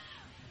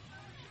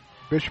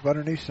 Bishop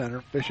underneath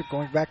center. Bishop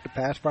going back to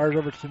pass. Fires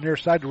over to the near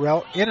side.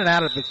 Durrell in and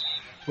out of it.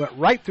 Went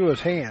right through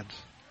his hands.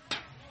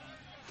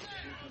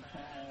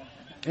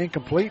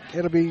 Incomplete.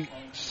 It'll be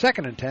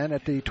 2nd and 10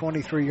 at the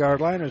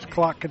 23-yard line as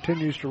clock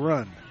continues to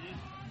run.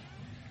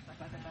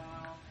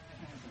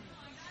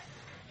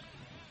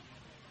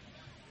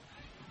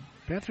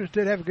 Panthers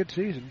did have a good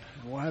season.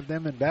 We'll have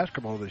them in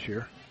basketball this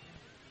year.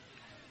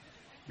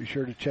 Be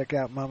sure to check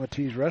out Mama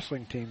T's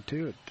wrestling team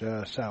too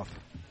at South.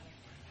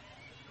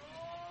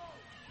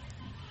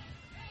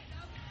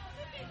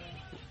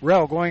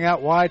 Rell going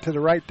out wide to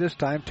the right this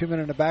time. 2 men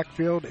in the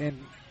backfield in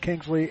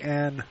Kingsley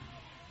and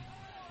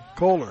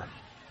Kohler.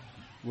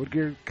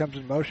 Woodgear comes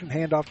in motion.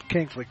 Handoff to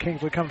Kingsley.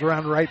 Kingsley comes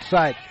around the right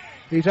side.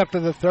 He's up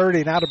to the 30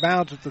 and out of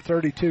bounds at the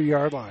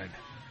 32-yard line.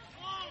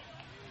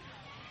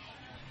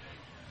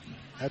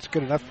 That's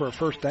good enough for a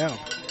first down.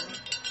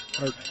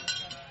 Or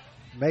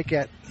make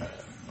it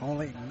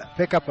only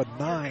pick up a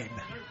 9.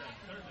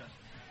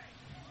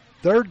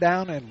 3rd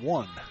down and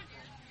 1.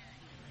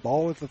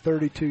 Ball at the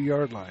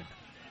 32-yard line.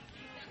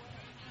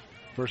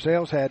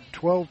 Versailles had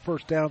 12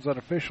 first downs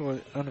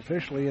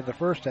unofficially in the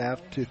first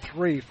half to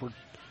 3 for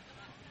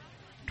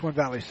Twin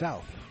Valley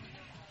South.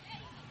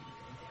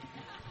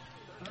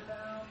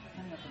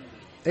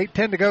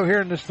 8:10 to go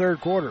here in this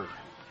third quarter.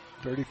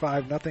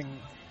 35-0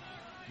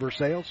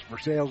 Versailles.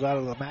 Versailles out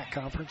of the MAC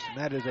conference, and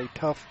that is a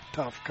tough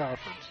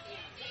conference.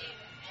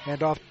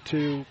 Hand off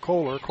to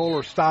Kohler.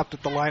 Kohler stopped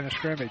at the line of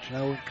scrimmage.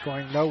 No,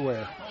 going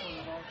nowhere.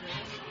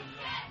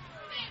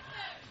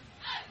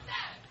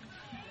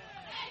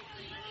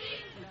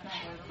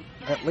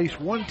 At least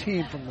one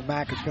team from the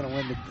MAC is going to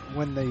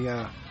win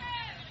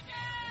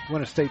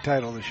a state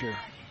title this year.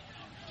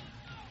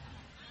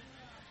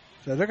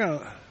 So they're going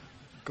to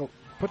go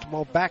put the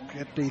ball back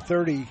at the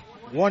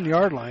 1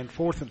 yard line,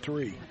 4th and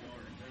 3.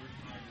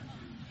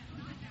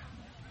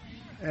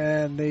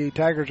 And the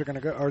Tigers are going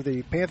to go, or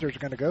the Panthers are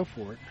going to go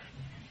for it.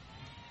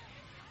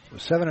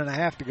 With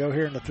 7.5 to go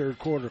here in the third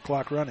quarter,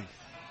 clock running.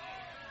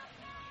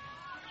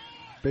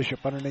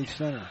 Bishop underneath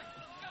center.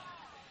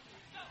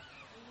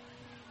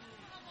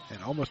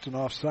 And almost an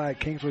offside.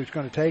 Kingsley's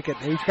going to take it.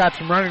 He's got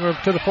some running room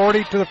to the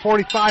 40, to the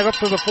 45, up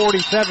to the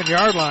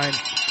 47-yard line.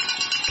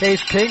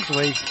 Case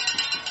Kingsley.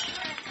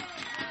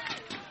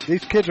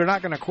 These kids are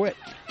not going to quit.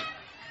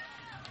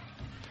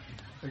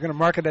 They're going to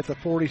mark it at the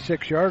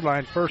 46-yard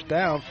line, first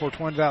down for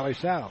Twin Valley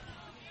South.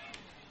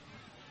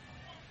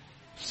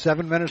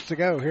 7 minutes to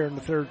go here in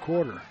the third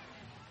quarter.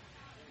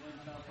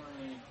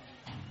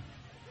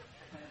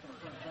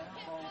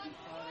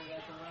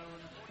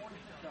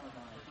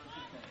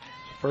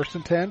 First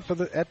and 10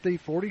 at the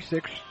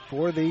 46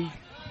 for the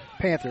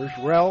Panthers.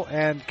 Rell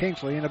and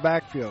Kingsley in the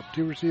backfield.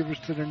 2 receivers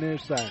to their near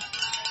side.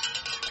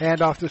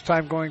 Handoff this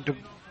time going to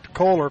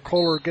Kohler.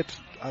 Kohler gets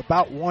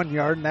about 1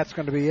 yard, and that's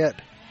going to be it.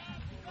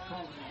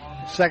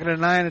 2nd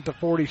and 9 at the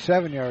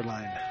 47-yard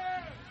line.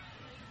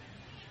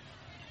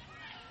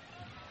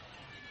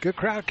 Good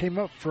crowd came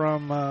up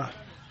from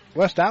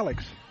West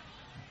Alex.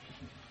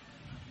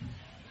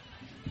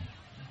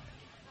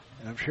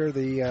 And I'm sure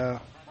the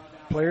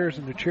players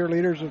and the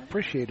cheerleaders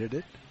appreciated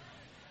it.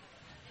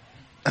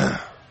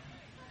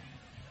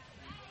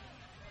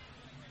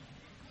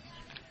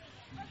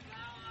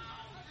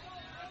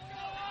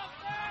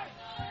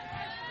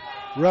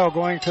 Rell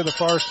going to the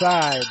far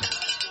side.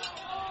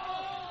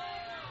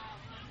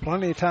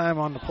 Plenty of time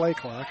on the play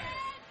clock.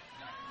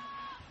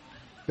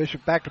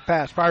 Bishop back to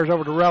pass. Fires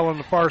over to Rell on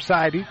the far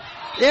side. He,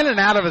 in and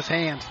out of his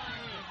hands.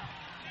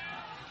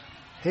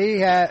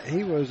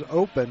 He was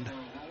open.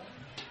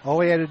 All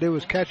he had to do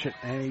was catch it,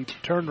 and he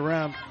turned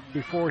around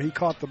before he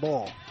caught the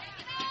ball.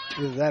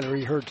 Either that or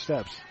he heard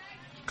steps.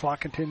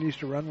 Clock continues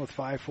to run with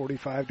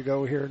 5:45 to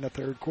go here in the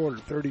third quarter.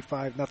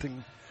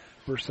 35-0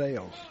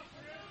 Versailles.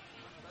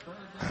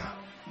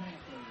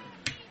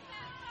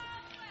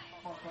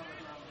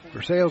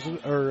 Versailles,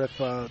 or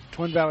if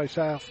Twin Valley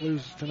South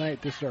loses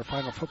tonight, this is our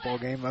final football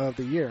game of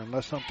the year,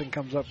 unless something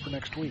comes up for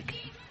next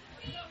week.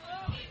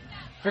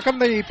 Here come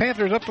the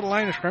Panthers up to the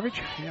line of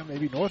scrimmage. Yeah,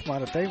 maybe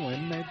Northmont if they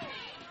win.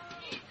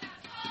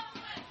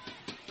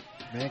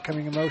 Man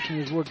coming in motion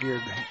is Woodgear.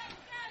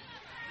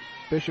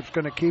 Bishop's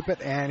going to keep it,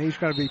 and he's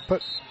going to be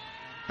put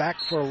back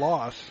for a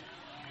loss.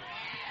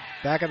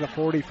 Back at the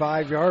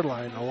 45-yard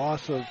line, a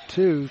loss of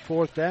 2,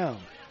 4th down.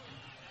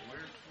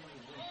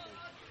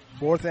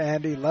 4th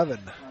and 11.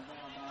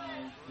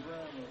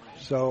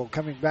 So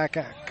coming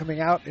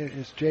out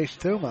is Jace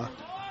Thuma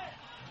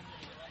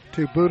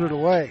to boot it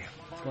away.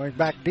 Going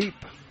back deep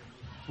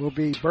will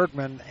be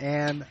Bergman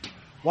and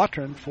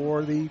Watron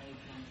for the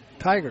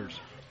Tigers.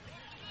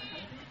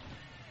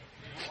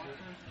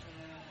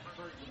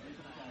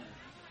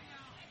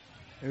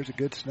 There's a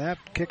good snap.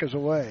 Kick is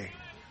away.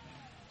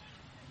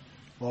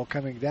 Ball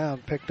coming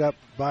down, picked up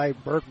by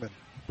Bergman.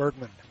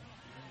 Bergman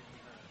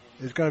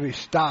is going to be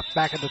stopped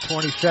back at the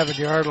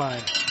 27-yard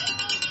line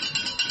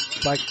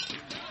by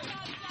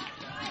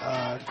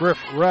Griff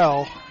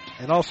Rell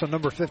and also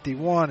number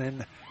 51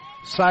 and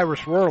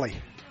Cyrus Worley.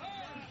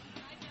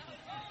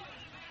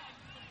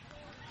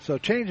 So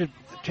change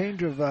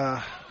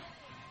of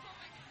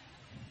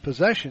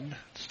possession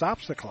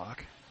stops the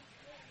clock.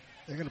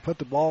 They're going to put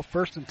the ball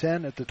 1st and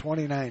 10 at the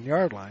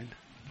 29-yard line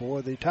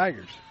for the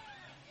Tigers.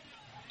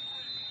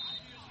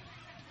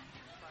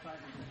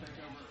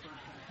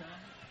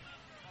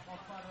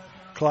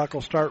 Clock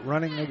will start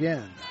running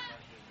again.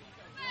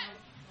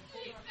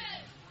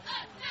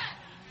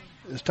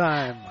 This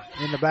time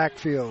in the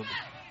backfield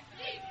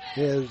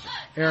is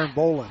Aaron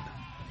Boland.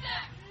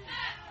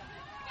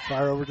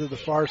 Fire over to the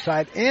far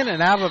side, in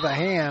and out of the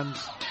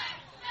hands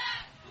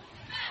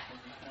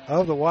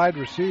of the wide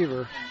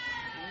receiver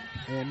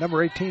and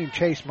number 18,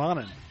 Chase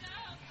Monin.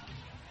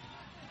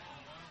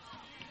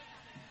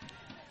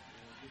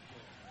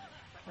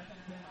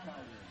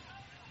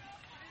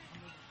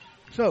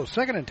 So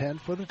 2nd and 10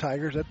 for the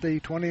Tigers at the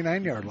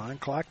 29-yard line.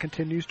 Clock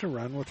continues to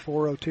run with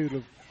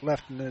 4:02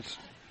 left in this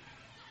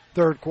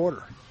third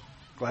quarter.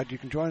 Glad you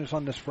can join us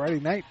on this Friday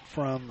night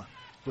from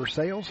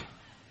Versailles.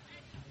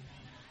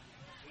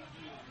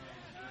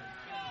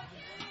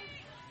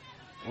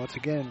 Once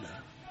again,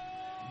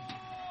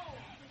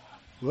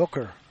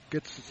 Wilker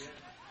gets his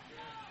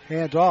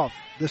hands off.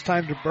 This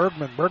time to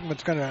Bergman.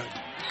 Bergman's going to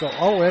go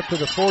all the way up to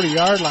the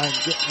 40-yard line.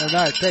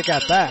 Take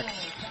that back.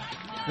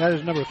 That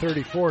is number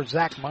 34,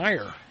 Zach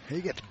Meyer.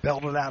 He gets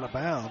belted out of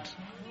bounds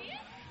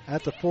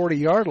at the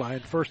 40-yard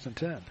line, 1st and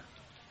 10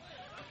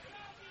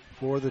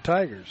 for the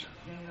Tigers.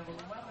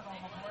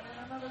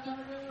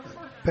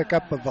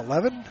 Pickup of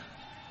 11.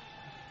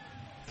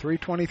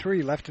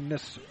 3:23 left in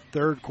this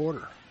third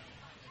quarter.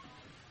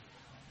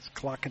 This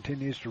clock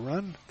continues to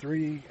run.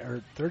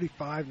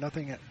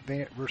 35-0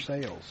 at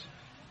Versailles.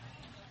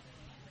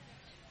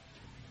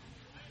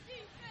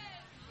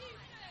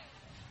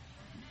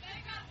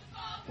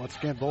 Once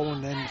again,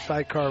 Boland in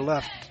sidecar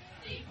left.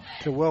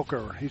 to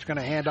Wilker. He's going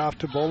to hand off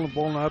to Bolin.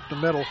 Bolin up the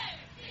middle.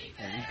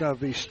 And he's going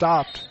to be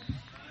stopped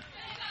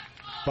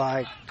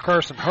by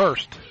Carson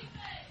Hurst.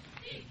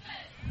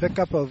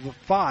 Pickup of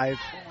 5,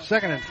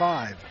 2nd and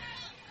 5.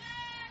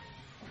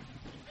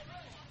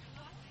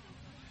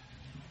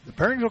 The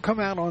pairings will come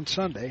out on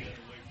Sunday.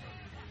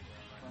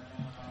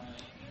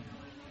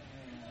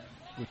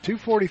 With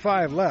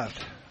 2:45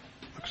 left,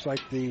 looks like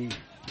the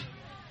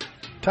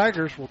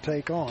Tigers will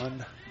take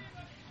on,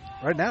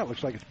 right now it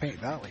looks like it's Paint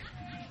Valley.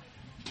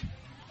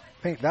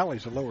 Paint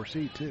Valley's a lower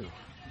seed too.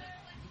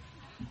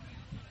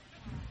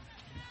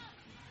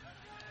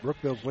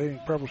 Brookville's leading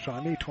Preble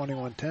Shawnee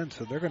 21-10,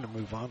 so they're going to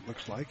move on, it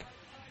looks like.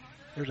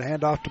 There's a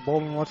handoff to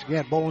Bolin once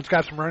again. Bolin's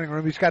got some running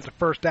room. He's got the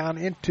first down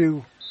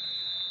into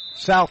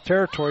South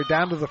Territory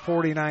down to the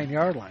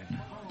 49-yard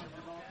line.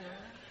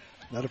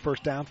 Another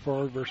first down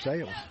for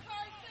Versailles.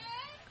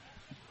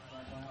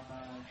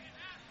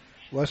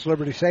 West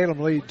Liberty Salem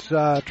leads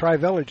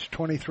Tri-Village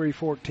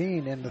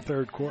 23-14 in the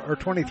third quarter, or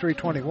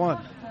 23-21.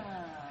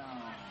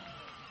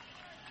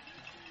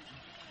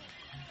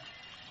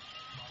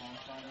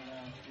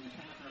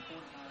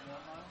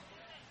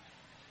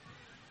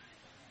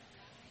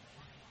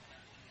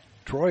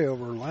 Troy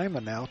over Lima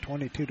now,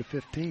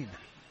 22-15.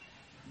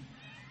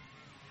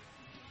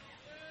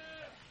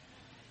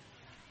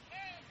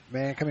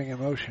 Man coming in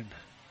motion.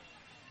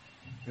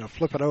 Going to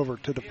flip it over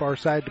to the far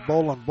side to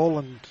Bolin.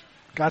 Bolin's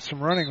got some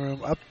running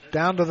room up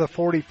down to the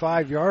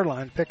 45-yard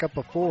line. Pick up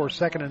a 4,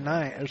 2nd and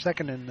 9, or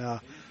 2nd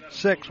and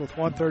 6 with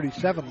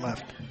 1:37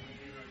 left.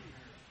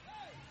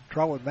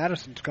 Trotwood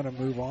Madison's going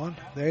to move on.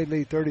 They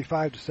lead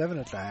 35-7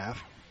 at the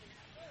half.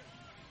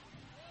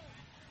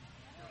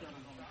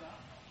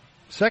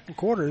 Second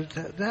quarter,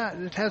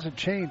 it hasn't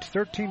changed.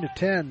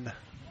 13-10,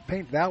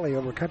 Paint Valley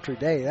over Country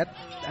Day.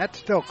 That's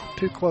still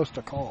too close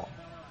to call.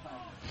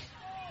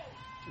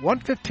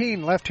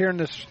 1:15 left here in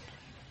this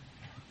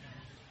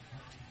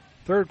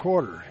third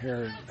quarter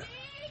here in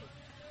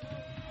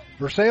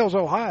Versailles,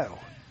 Ohio,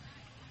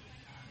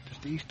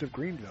 just east of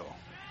Greenville.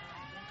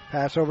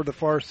 Pass over to the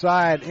far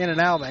side, in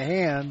and out of the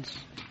hands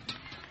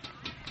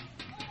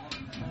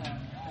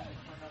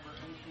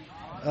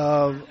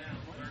of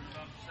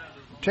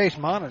Chase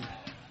Monin.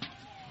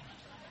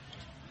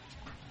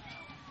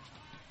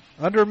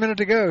 Under a minute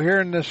to go here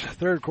in this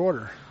third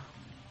quarter.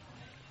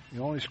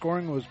 The only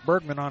scoring was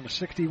Bergman on a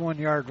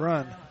 61-yard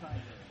run.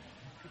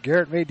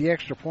 Garrett made the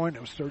extra point.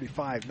 It was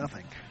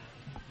 35-0.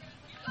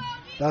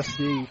 Thus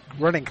the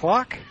running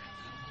clock.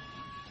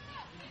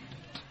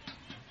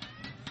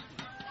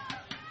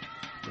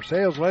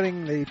 Versailles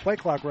letting the play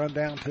clock run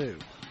down too.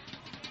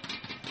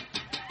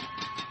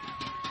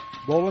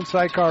 Bolin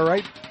sidecar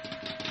right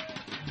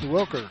to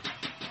Wilker.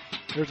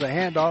 There's a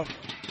handoff.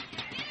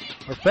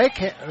 A fake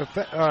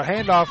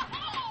handoff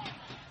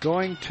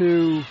going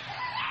to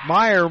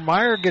Meyer.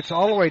 Meyer gets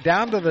all the way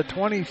down to the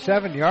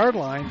 27-yard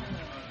line.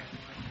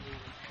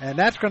 And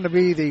that's going to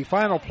be the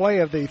final play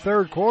of the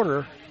third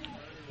quarter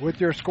with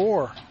your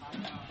score.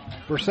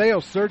 Versailles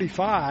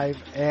 35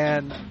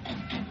 and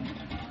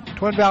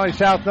Twin Valley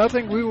South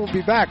nothing. We will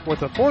be back with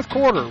the fourth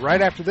quarter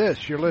right after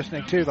this. You're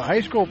listening to the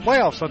high school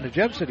playoffs on the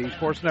Gem City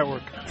Sports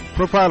Network.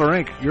 Profiler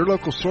Inc., your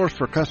local source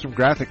for custom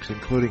graphics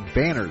including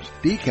banners,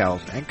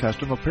 decals, and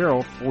custom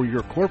apparel for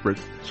your corporate,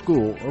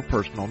 school, or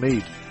personal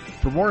needs.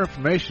 For more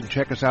information,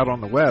 check us out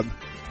on the web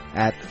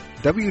at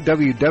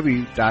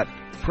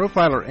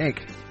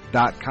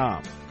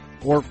www.profilerinc.com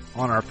or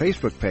on our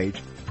Facebook page,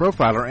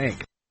 Profiler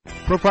Inc.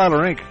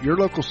 Profiler Inc., your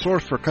local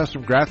source for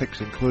custom graphics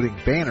including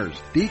banners,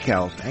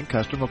 decals, and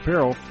custom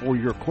apparel for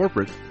your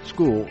corporate,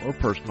 school, or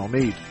personal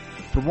needs.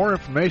 For more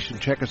information,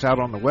 check us out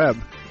on the web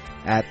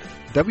at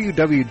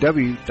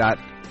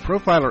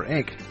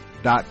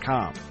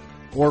www.profilerinc.com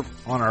or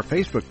on our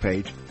Facebook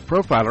page,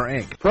 Profiler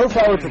Inc.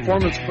 Profiler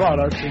Performance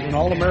Products is an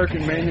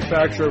all-American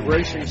manufacturer of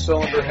racing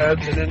cylinder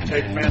heads and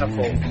intake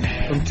manifolds.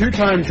 From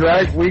two-time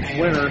Drag Week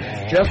winner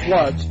Jeff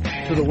Lutz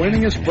to the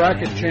winningest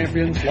bracket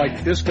champions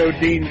like Disco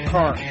Dean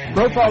Carnes,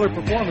 Profiler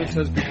Performance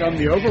has become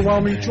the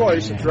overwhelming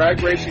choice of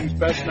drag racing's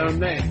best-known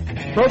name.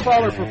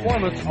 Profiler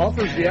Performance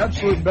offers the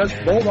absolute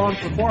best bolt-on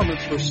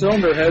performance for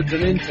cylinder heads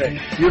and intake,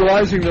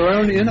 utilizing their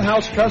own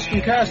in-house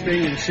custom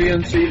casting and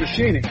CNC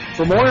machining.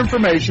 For more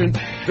information,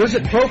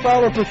 visit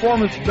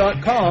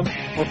profilerperformance.com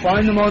or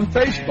find them on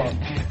Facebook.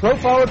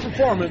 Profiler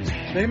Performance,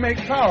 they make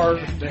power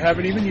they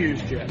haven't even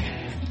used yet.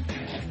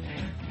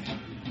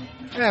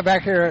 Yeah,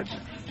 back here at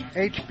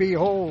HB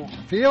Hole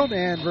Field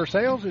and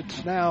Versailles,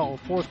 it's now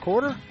fourth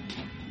quarter.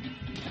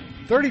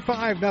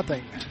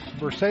 35-0.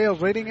 Versailles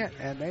leading it,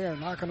 and they are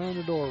knocking on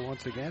the door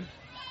once again.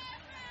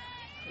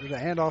 There's a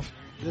handoff,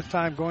 this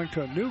time going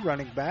to a new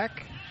running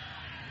back,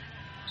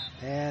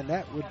 and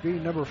that would be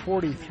number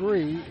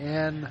 43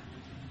 in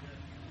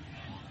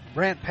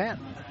Brant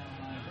Patton.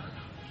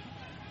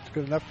 It's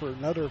good enough for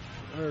another,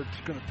 or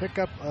it's going to pick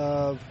up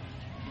of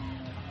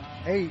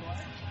 8.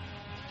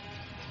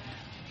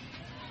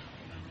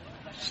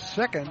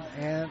 Second,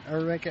 and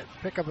or make it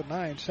pick up at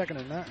 9,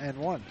 2nd and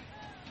 1.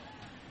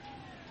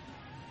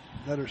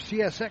 Another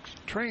CSX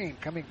train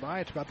coming by.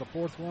 It's about the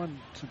fourth one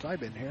since I've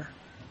been here.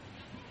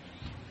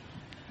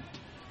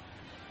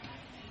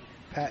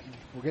 Patton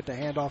will get the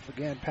handoff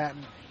again.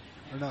 Patton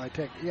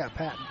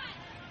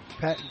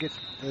gets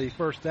the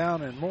first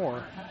down and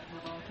more.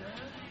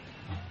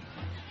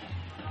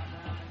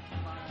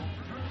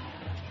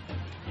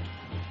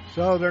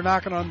 So they're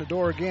knocking on the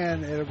door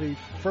again. It'll be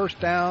first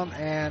down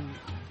and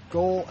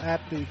goal at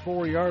the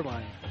 4-yard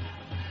line.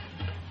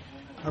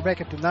 Or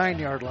make it the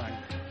 9-yard line.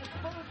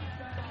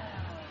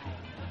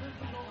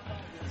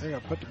 They're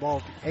going to put the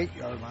ball at the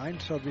 8-yard line,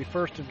 so it'll be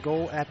first and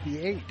goal at the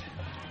 8.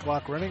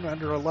 Clock running,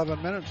 under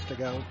 11 minutes to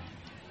go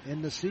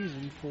in the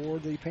season for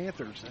the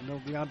Panthers, and they'll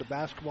be on to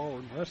basketball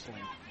and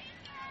wrestling.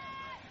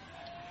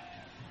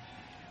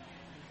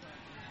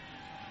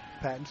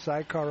 Patton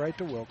sidecar right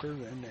to Wilker,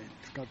 and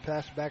it's going to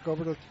pass back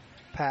over to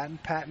Patton.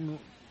 Patton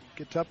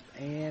gets up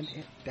and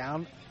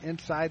down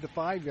inside the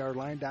 5-yard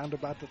line, down to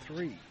about the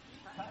 3.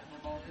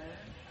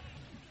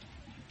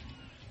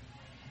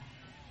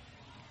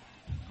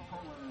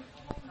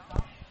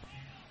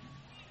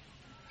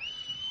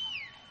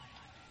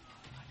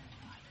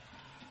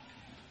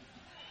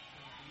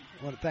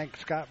 I want to thank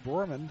Scott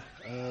Borman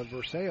of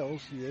Versailles,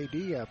 the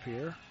AD up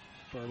here,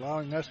 for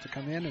allowing us to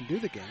come in and do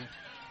the game.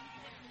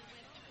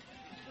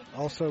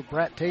 Also,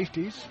 Brat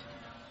Tasties.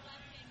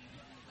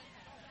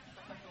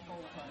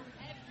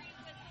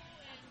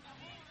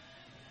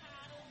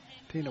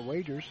 Tina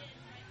Wagers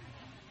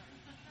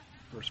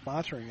for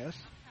sponsoring us.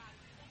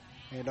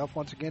 And off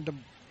once again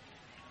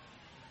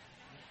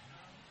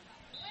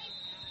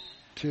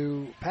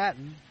to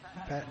Patton.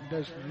 Patton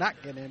does not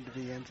get into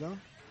the end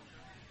zone.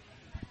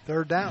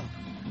 Third down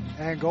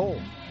and goal.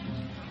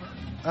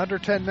 Under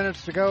 10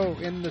 minutes to go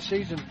in the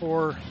season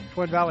for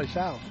Twin Valley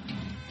South.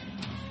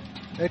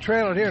 They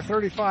trail it here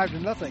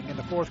 35-0 in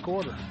the fourth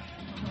quarter.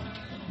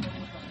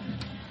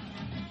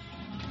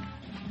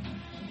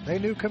 They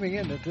knew coming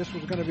in that this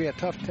was going to be a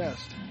tough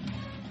test.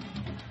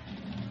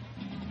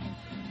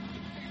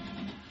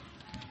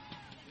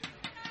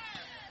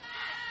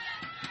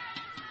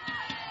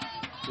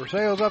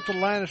 Versailles up to the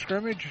line of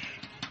scrimmage.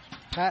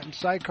 Patton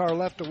sidecar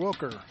left to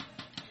Wilker.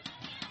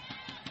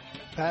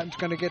 Patton's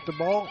going to get the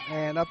ball,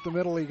 and up the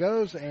middle he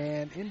goes,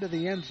 and into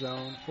the end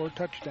zone for a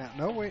touchdown.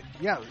 Into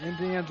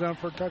the end zone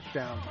for a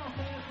touchdown.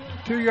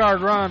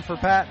 2-yard run for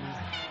Patton.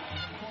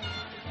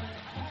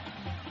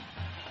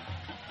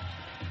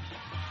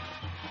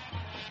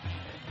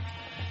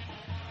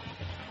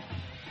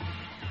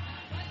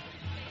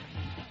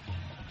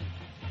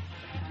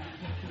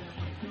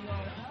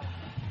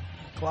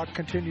 Clock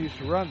continues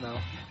to run, though.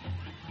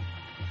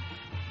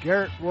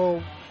 Garrett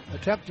will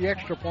attempt the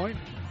extra point.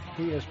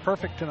 He is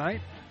perfect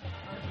tonight.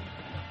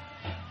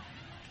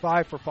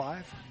 5 for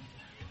 5.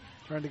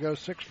 Trying to go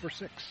 6 for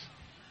 6.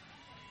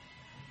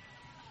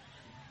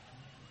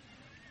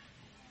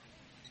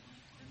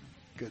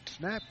 Good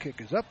snap.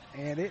 Kick is up,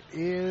 and it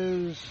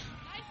is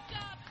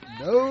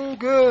no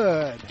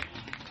good.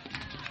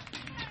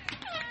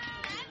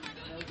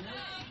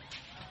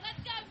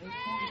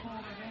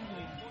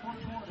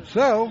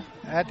 So,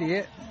 at the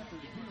end,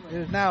 it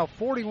is now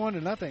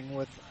 41-0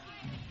 with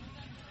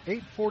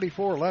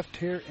 8:44 left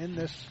here in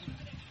this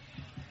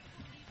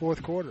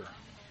fourth quarter.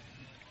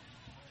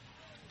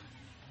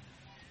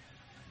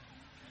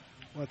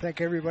 I want to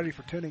thank everybody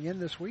for tuning in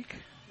this week.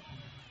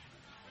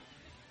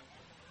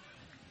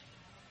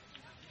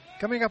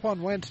 Coming up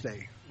on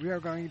Wednesday, we are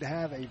going to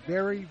have a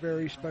very,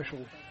 very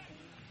special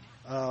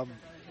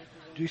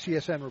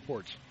GCSN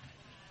reports.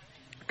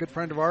 A good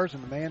friend of ours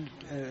and a man,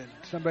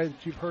 somebody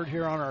that you've heard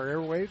here on our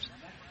airwaves,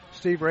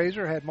 Steve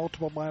Razor, had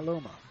multiple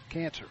myeloma,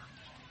 cancer.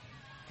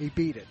 He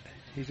beat it.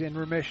 He's in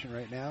remission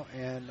right now,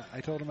 and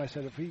I told him, I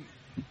said, if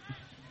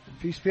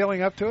he's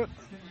feeling up to it,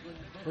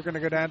 we're going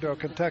to go down to a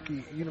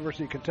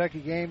University of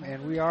Kentucky game,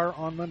 and we are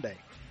on Monday.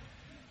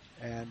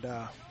 And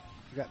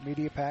we got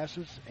media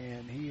passes,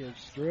 and he is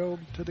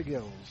thrilled to the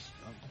gills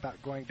about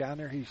going down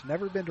there. He's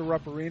never been to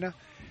Rupp Arena,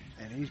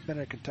 and he's been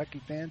a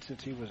Kentucky fan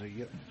since he was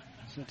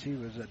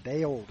a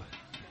day old.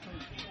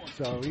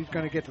 So he's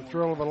going to get the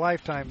thrill of a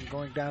lifetime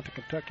going down to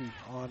Kentucky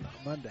on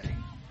Monday.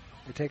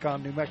 They take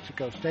on New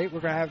Mexico State.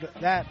 We're going to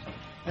have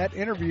that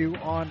interview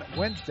on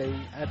Wednesday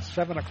at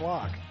 7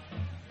 o'clock.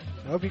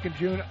 I hope you can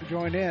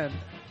join in.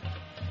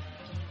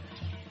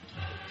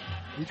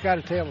 He's got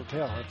a tale to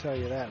tell, I'll tell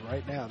you that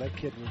right now. That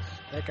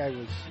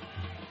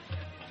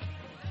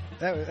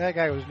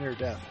guy was near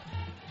death.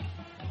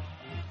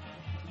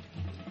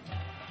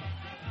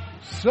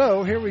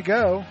 So here we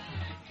go.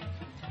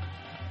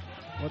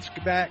 Let's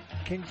get back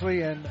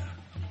Kingsley, and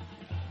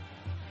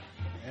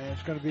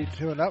it's going to be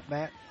to an up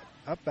back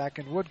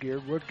in Woodgear.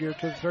 Woodgear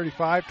to the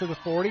 35, to the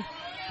 40.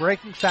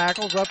 Breaking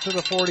tackles up to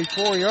the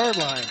 44-yard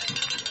line.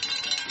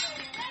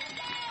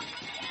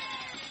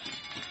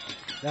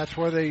 That's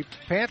where the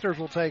Panthers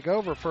will take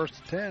over, first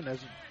and 10, as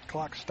the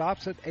clock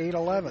stops at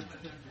 8:11.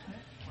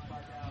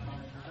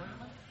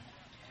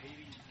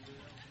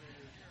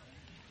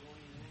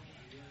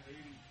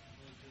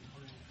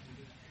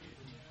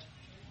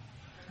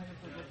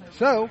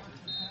 So,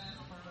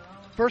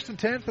 first and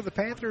 10 for the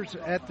Panthers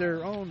at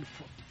their own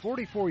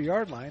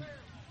 44-yard line.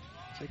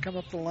 They come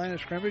up the line of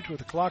scrimmage with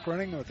the clock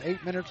running with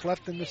 8 minutes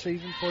left in the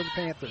season for the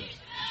Panthers.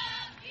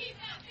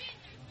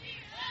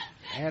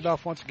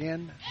 Handoff once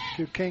again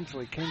to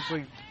Kingsley.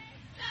 Kingsley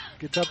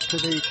gets up to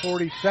the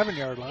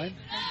 47-yard line.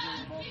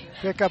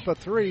 Pick up a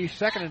 3,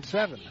 2nd and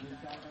 7.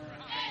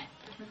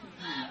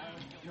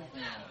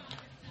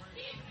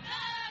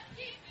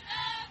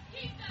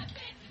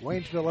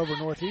 Waynesville over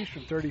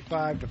Northeastern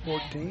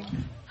 35-14.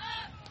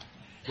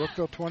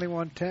 Brookville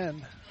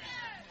 21-10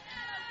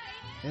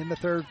 in the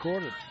third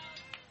quarter.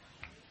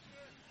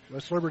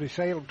 West Liberty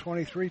Salem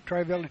 23,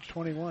 Tri-Village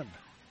 21.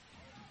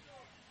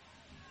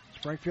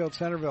 Springfield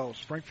Centerville.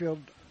 Springfield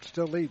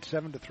still leads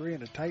 7-3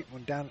 in a tight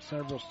one down at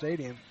Centerville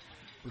Stadium.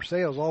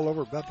 Versailles all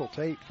over Bethel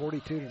Tate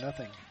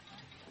 42-0.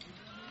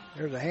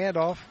 There's a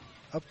handoff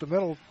up the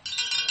middle.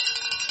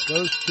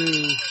 Goes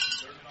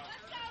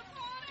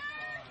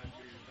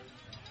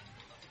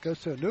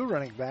to a new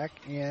running back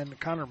and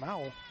Connor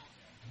Mowell.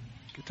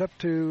 Gets up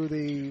to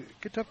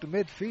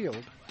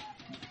midfield.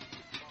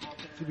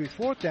 To be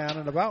 4th down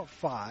and about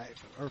 5,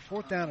 or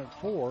 4th down and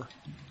 4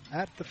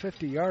 at the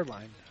 50-yard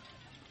line.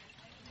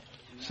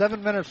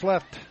 7 minutes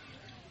left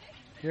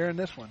here in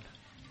this one.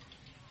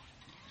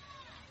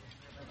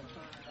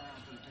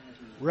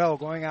 Rell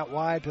going out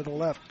wide to the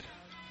left.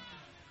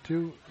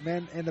 2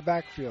 men in the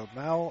backfield,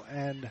 Mowell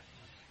and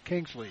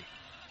Kingsley.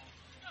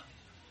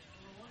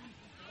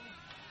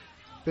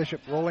 Bishop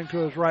rolling to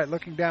his right,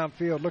 looking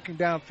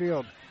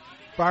downfield.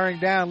 Firing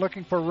down,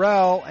 looking for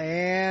Rell,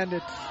 and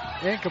it's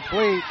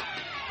incomplete.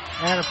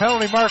 And a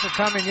penalty marker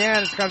coming in.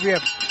 It's going to be a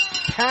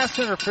pass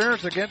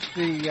interference against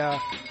the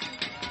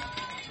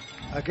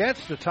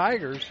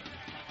Tigers.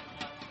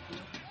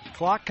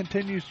 Clock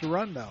continues to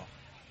run, though.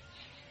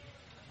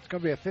 It's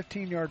going to be a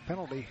 15-yard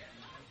penalty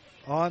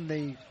on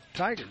the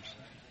Tigers.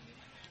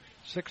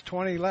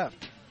 6:20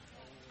 left.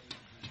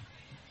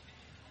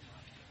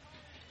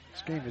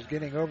 This game is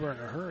getting over in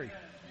a hurry.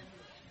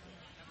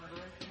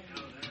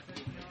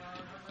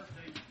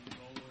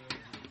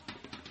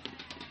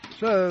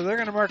 So they're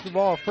going to mark the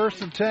ball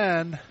 1st and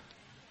 10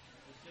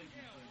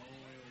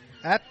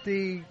 at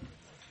the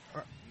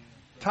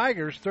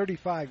Tigers'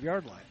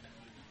 35-yard line.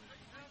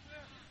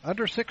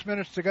 Under 6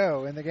 minutes to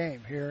go in the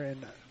game here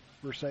in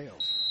Versailles.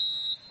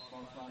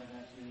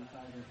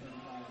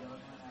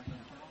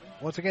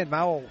 Once again,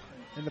 Mowell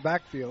in the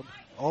backfield,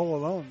 all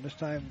alone. This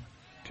time,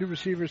 2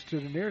 receivers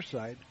to the near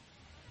side.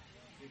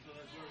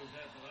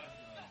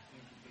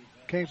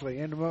 Kingsley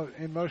in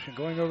motion,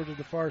 going over to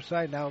the far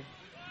side now.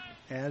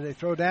 And they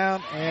throw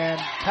down, and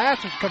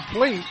pass is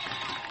complete.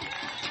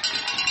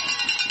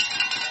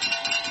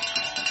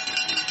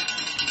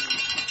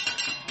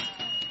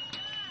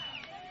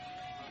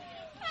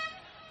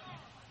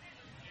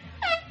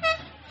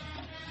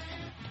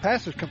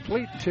 Pass is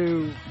complete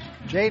to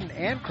Jaden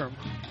Ankrum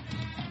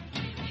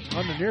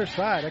on the near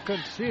side. I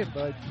couldn't see it,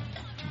 but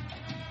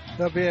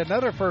there'll be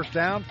another first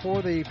down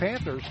for the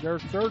Panthers. Their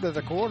third of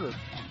the quarter,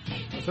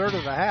 the third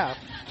of the half,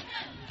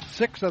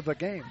 6 of the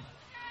game.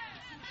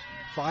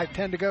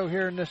 5:10 to go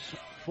here in this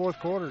fourth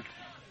quarter.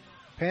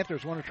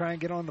 Panthers want to try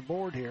and get on the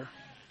board here.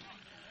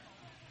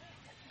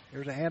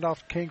 There's a handoff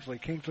to Kingsley.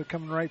 Kingsley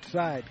coming right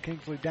side.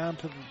 Kingsley down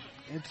to the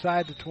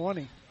inside the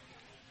 20.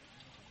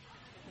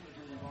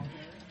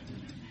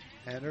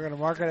 And they're going to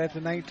mark it at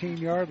the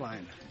 19-yard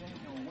line.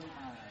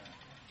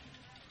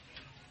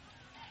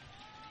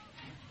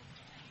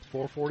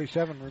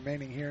 4:47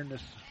 remaining here in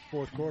this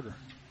fourth quarter.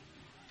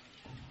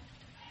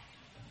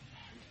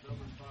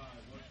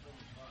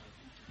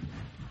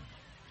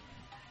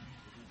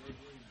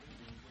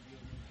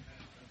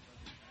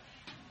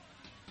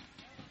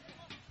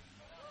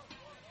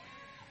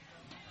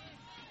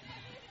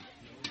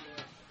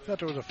 I thought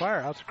there was a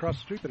firehouse across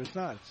the street, but it's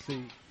not. It's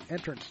the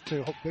entrance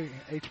to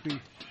HB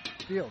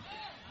Field.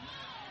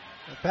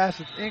 The pass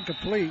is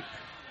incomplete.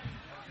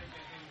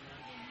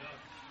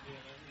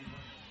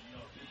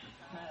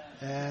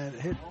 And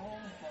hit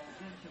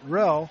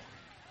Rell.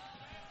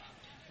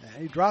 And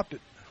he dropped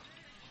it.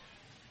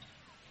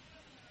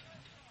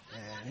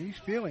 And he's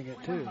feeling it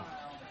too.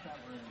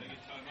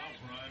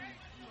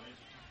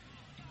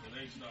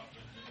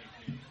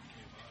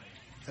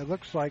 It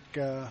looks like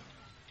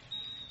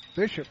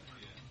Bishop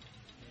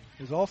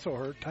is also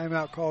hurt.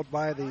 Timeout called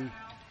by the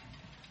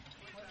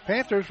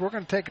Panthers. We're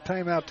going to take a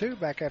timeout too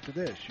back after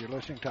this. You're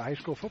listening to high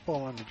school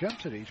football on the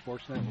Jump City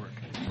Sports Network.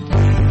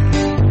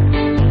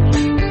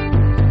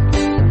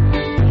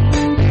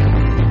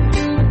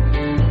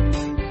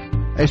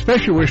 A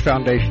Special Wish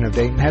Foundation of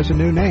Dayton has a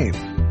new name.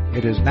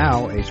 It is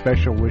now a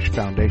Special Wish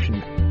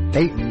Foundation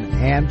Dayton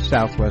and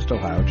Southwest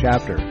Ohio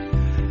chapter.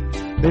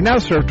 They now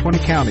serve 20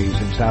 counties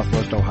in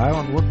Southwest Ohio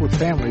and work with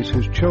families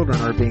whose children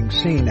are being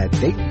seen at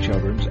Dayton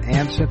Children's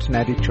and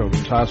Cincinnati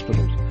Children's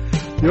Hospitals.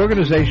 The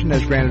organization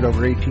has granted over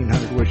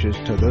 1,800 wishes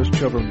to those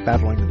children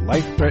battling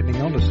life-threatening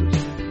illnesses.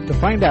 To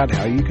find out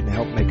how you can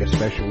help make a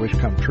special wish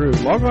come true,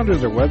 log on to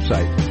their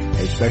website,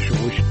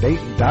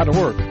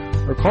 aspecialwishdayton.org,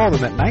 or call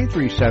them at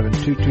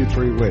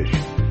 937-223-WISH.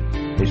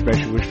 A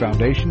Special Wish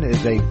Foundation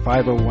is a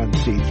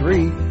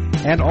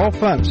 501c3, and all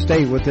funds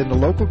stay within the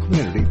local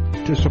community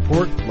to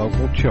support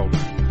local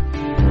children.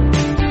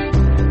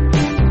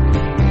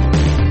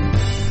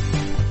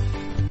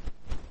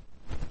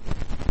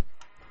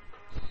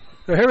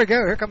 So here we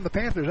go. Here come the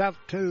Panthers out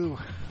to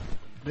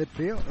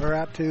midfield, or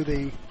out to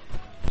the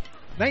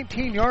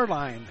 19-yard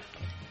line.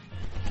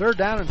 3rd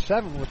down and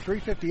 7 with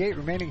 3:58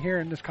 remaining here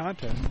in this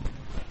contest.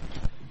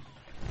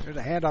 There's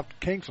a handoff to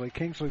Kingsley.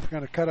 Kingsley's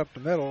going to cut up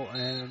the middle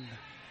and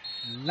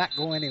not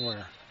go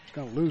anywhere. He's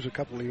going to lose a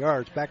couple of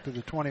yards back to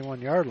the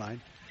 21-yard line.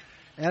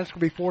 And it's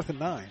going to be 4th and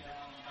 9.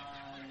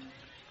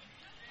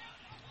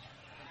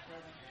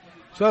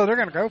 So they're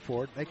going to go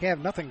for it. They have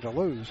nothing to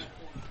lose.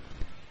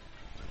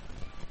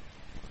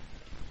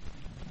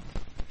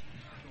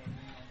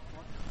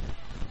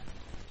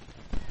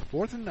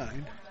 Fourth and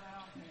 9.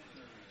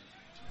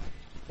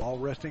 Ball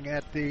resting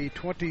at the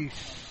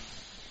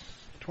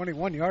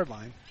 21-yard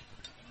line.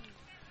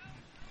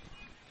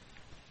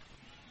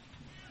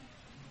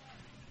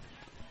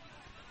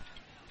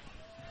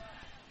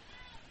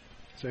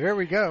 So here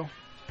we go.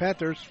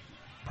 Panthers,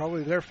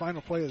 probably their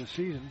final play of the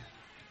season.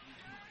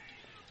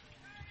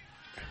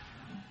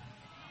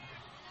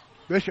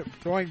 Bishop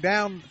throwing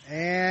down,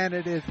 and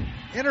it is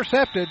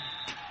intercepted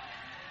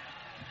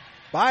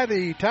by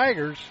the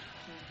Tigers.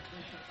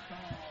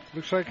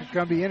 Looks like it's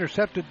going to be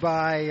intercepted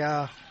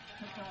by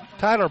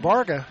Tyler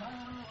Barga.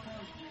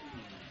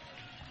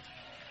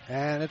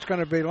 And it's going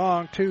to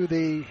belong to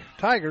the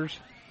Tigers.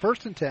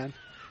 1st and 10.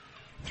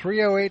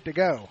 3:08 to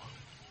go.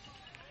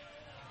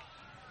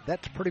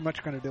 That's pretty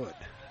much going to do it.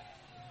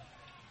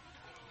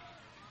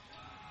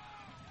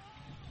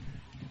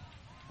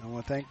 I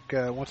want to thank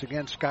once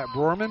again Scott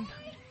Brorman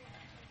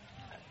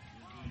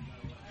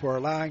for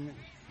allowing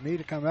me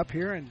to come up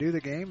here and do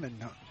the game,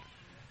 and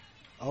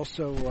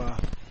also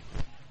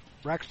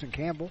Braxton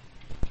Campbell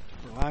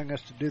for allowing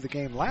us to do the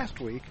game last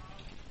week,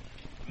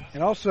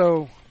 and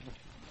also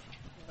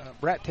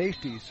Brat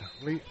Tasty's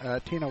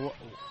Tina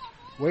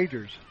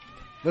Wagers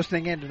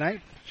listening in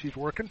tonight. She's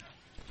working.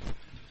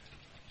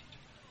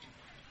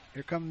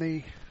 Here come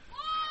the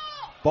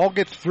ball,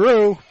 gets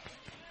through,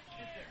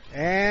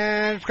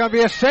 and it's going to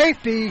be a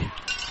safety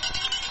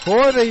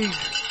for the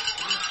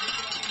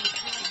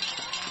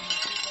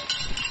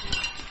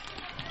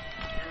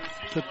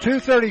so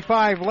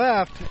 2:35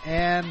 left,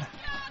 and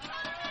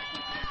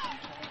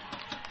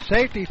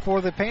safety for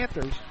the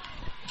Panthers.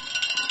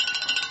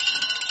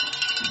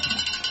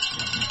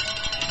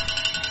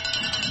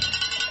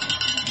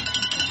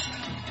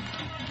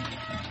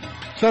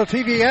 So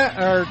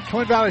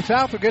Twin Valley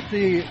South will get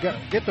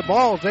the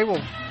balls. They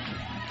will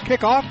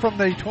kick off from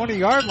the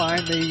 20-yard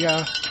line.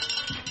 The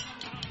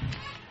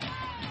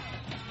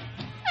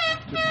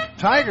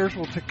Tigers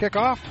will kick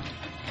off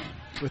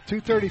with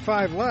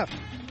 2:35 left.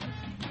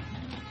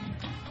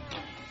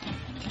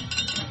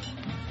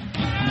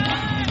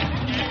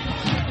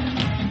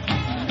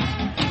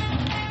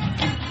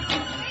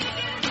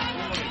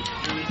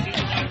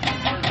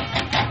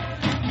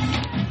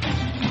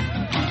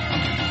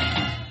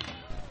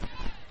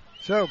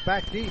 So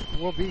back deep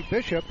will be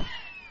Bishop,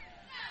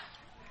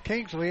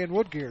 Kingsley, and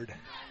Woodgeard.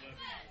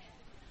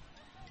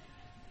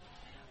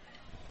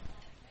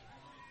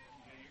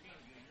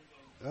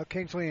 Well,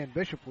 Kingsley and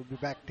Bishop will be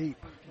back deep.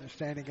 They're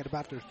standing at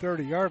about their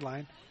 30-yard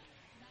line.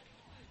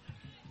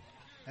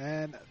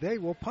 And they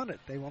will punt it.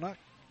 They will not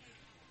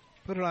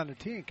put it on the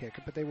tee and kick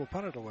it, but they will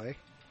punt it away.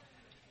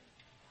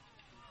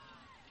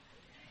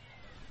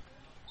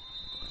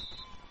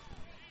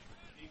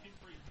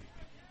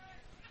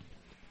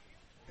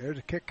 There's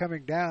a kick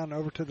coming down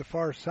over to the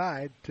far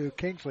side to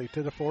Kingsley,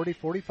 to the 40,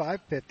 45,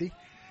 50.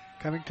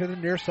 Coming to the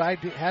near side,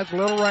 has a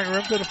little running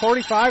room to the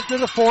 45, to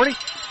the 40,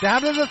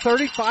 down to the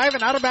 35,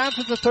 and out of bounds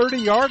at the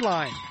 30-yard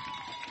line.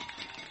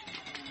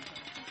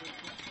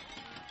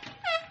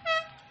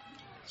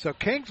 So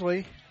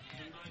Kingsley,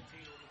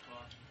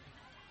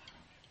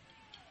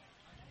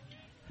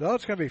 so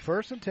it's going to be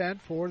 1st and 10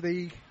 for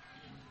the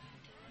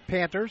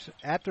Panthers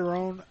at their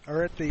own,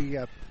 or at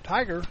the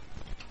Tiger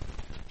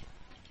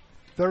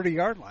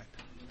 30-yard line.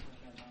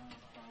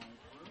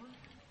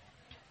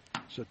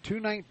 So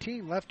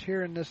 2:19 left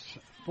here in this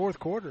fourth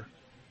quarter.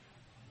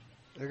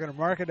 They're going to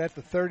mark it at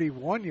the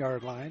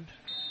 31-yard line.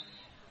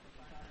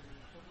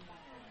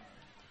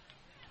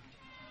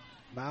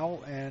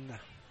 Mowell and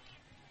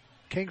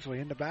Kingsley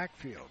in the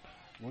backfield.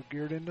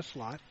 Woodgeard in the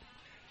slot.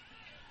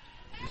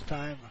 This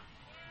time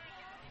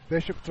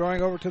Bishop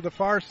throwing over to the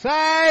far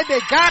side. They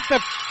got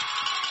the...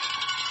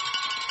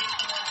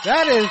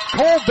 That is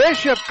Cole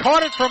Bishop,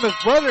 caught it from his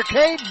brother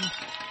Caden,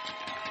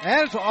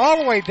 and it's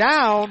all the way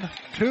down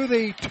to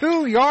the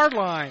 2-yard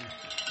line,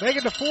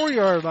 making the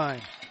 4-yard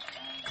line.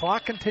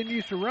 Clock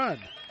continues to run.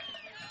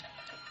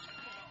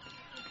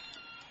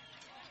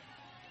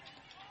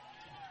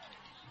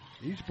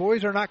 These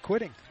boys are not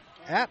quitting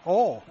at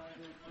all.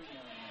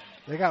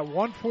 They got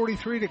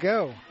 1:43 to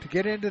go to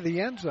get into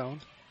the end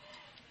zone.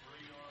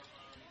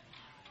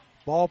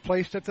 Ball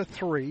placed at the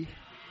 3.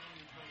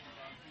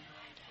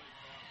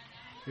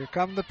 Here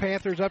come the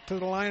Panthers up to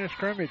the line of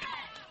scrimmage.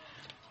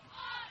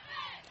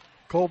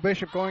 Cole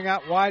Bishop going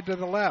out wide to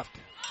the left.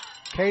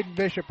 Caden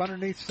Bishop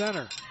underneath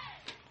center.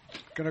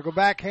 Going to go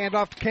back, hand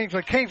off to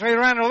Kingsley. Kingsley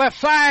around the left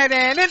side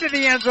and into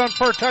the end zone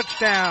for a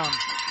touchdown.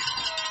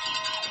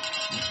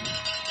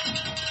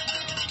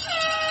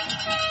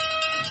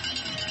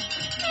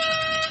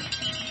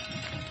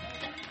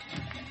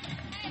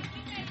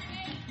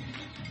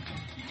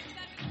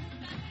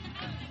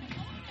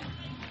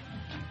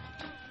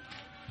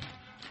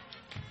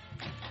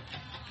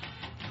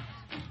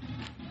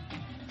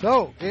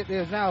 So it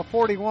is now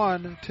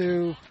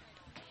 41-8.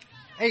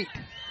 The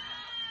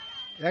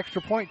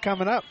extra point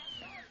coming up.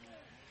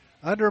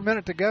 Under a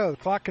minute to go. The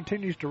clock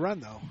continues to run,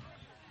 though.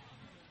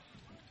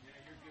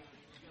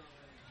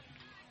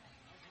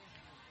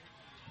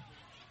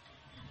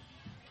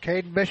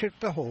 Caden Bishop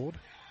to hold.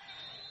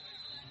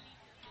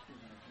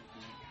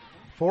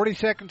 40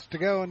 seconds to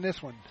go in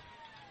this one.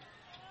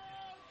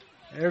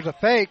 There's a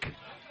fake.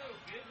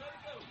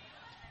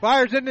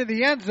 Fires into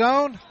the end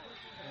zone,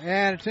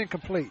 and it's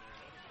incomplete.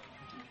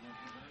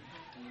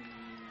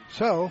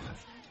 So,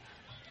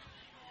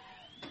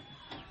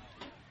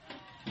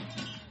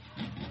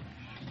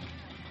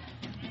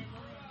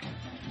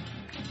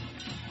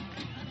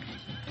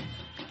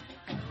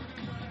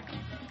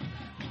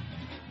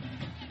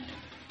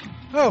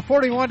 oh,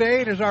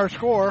 41-8 is our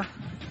score.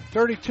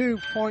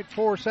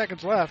 32.4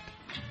 seconds left.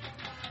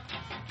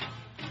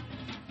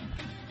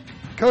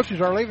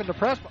 Coaches are leaving the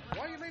press box.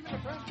 Why are you leaving the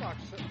press box?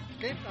 The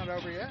game's not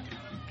over yet.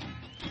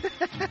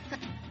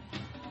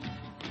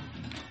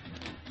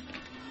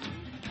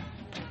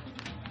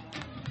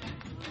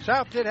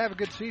 South did have a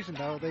good season,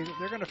 though. They're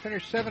going to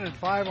finish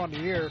 7-5 on the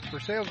year.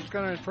 Versailles is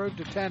going to improve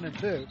to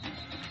 10-2.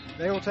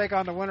 They will take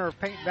on the winner of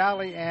Paint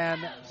Valley and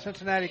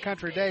Cincinnati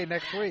Country Day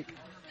next week.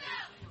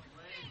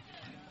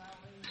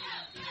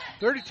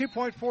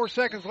 32.4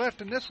 seconds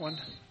left in this one.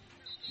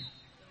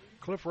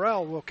 Cliff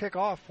Rell will kick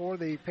off for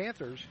the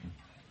Panthers.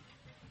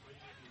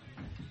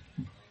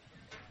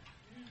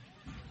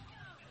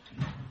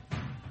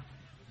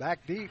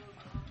 Back deep.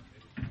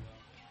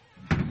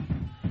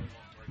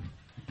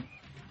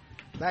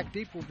 Back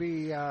deep will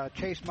be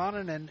Chase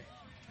Monin and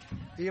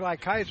Eli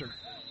Kaiser.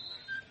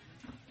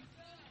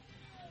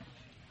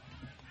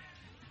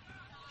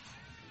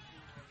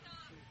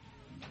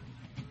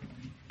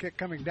 Kick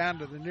coming down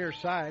to the near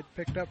side,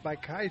 picked up by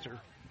Kaiser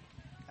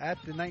at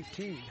the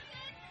 19.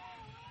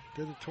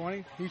 To the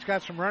 20. He's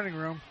got some running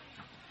room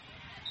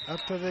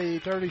up to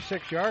the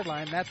 36-yard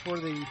line. That's where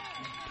the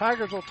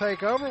Tigers will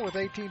take over with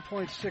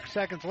 18.6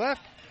 seconds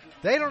left.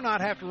 They do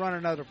not have to run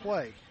another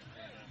play.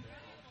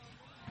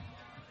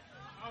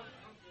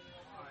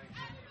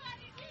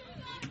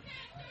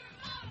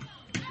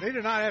 They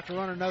do not have to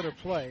run another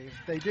play. If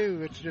they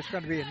do, it's just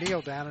going to be a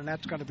kneel down, and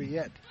that's going to be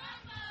it.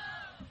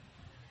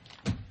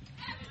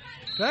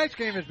 Tonight's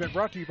game has been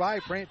brought to you by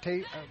Brat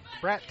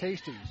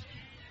Tasties,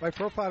 by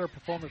Profiler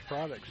Performance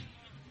Products,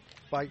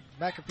 by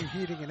McAfee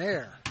Heating and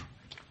Air,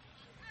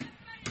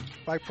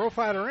 by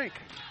Profiler Inc.,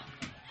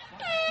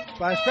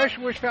 by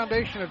Special Wish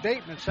Foundation of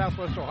Dayton in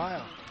Southwest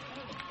Ohio,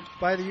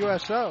 by the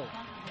USO,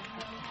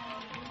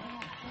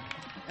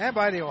 and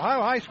by the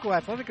Ohio High School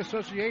Athletic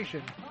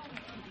Association,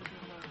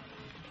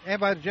 and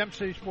by the Gem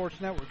City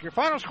Sports Network. Your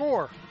final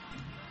score,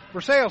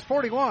 Versailles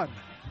 41,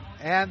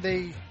 and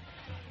the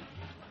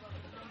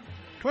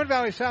Twin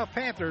Valley South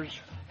Panthers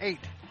 8.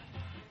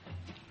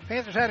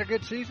 Panthers had a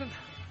good season.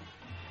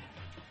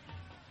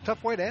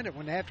 Tough way to end it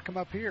when they have to come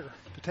up here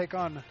to take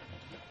on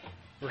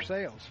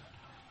Versailles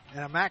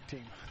and a MAC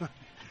team. The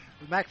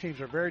MAC teams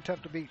are very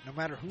tough to beat no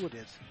matter who it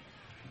is.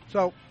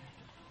 So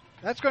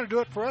that's going to do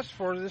it for us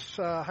for this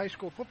high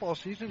school football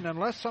season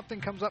unless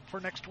something comes up for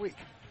next week.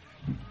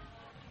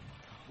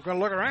 We're going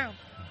to look around,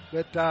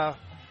 but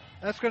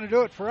that's going to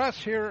do it for us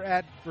here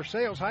at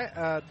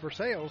Versailles.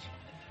 Versailles,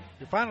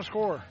 your final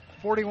score,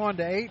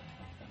 41-8.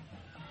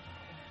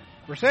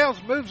 Versailles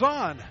moves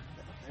on.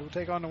 They will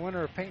take on the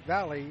winner of Paint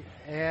Valley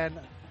and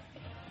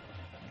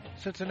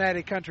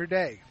Cincinnati Country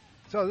Day.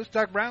 So this is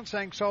Doug Brown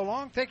saying so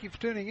long. Thank you for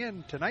tuning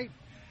in tonight.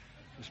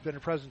 This has been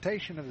a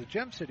presentation of the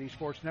Gem City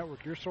Sports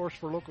Network, your source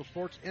for local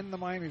sports in the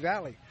Miami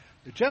Valley.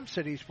 The Gem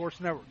City Sports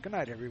Network. Good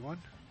night, everyone.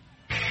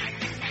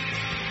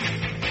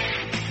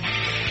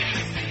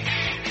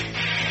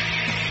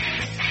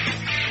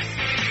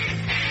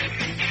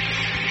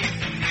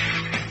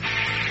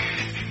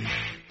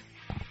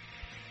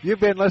 You've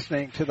been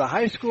listening to the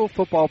High School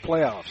Football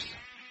Playoffs.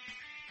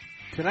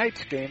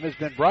 Tonight's game has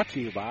been brought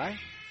to you by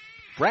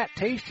Brat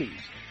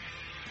Tasties,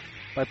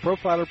 by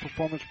Profiler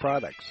Performance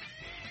Products,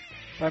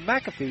 by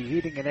McAfee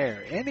Heating and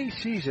Air, any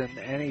season,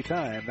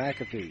 anytime,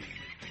 McAfee,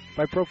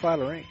 by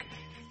Profiler Inc.,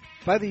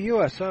 by the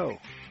USO,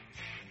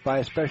 by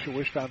a Special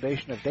Wish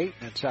Foundation of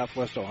Dayton in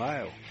Southwest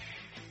Ohio,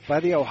 by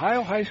the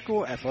Ohio High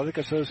School Athletic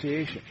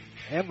Association,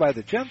 and by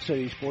the Gem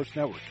City Sports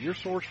Network, your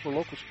source for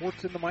local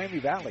sports in the Miami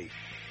Valley,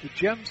 the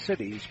Gem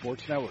City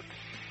Sports Network.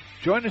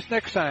 Join us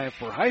next time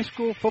for high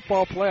school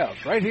football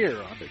playoffs right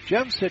here on the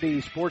Gem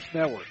City Sports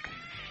Network.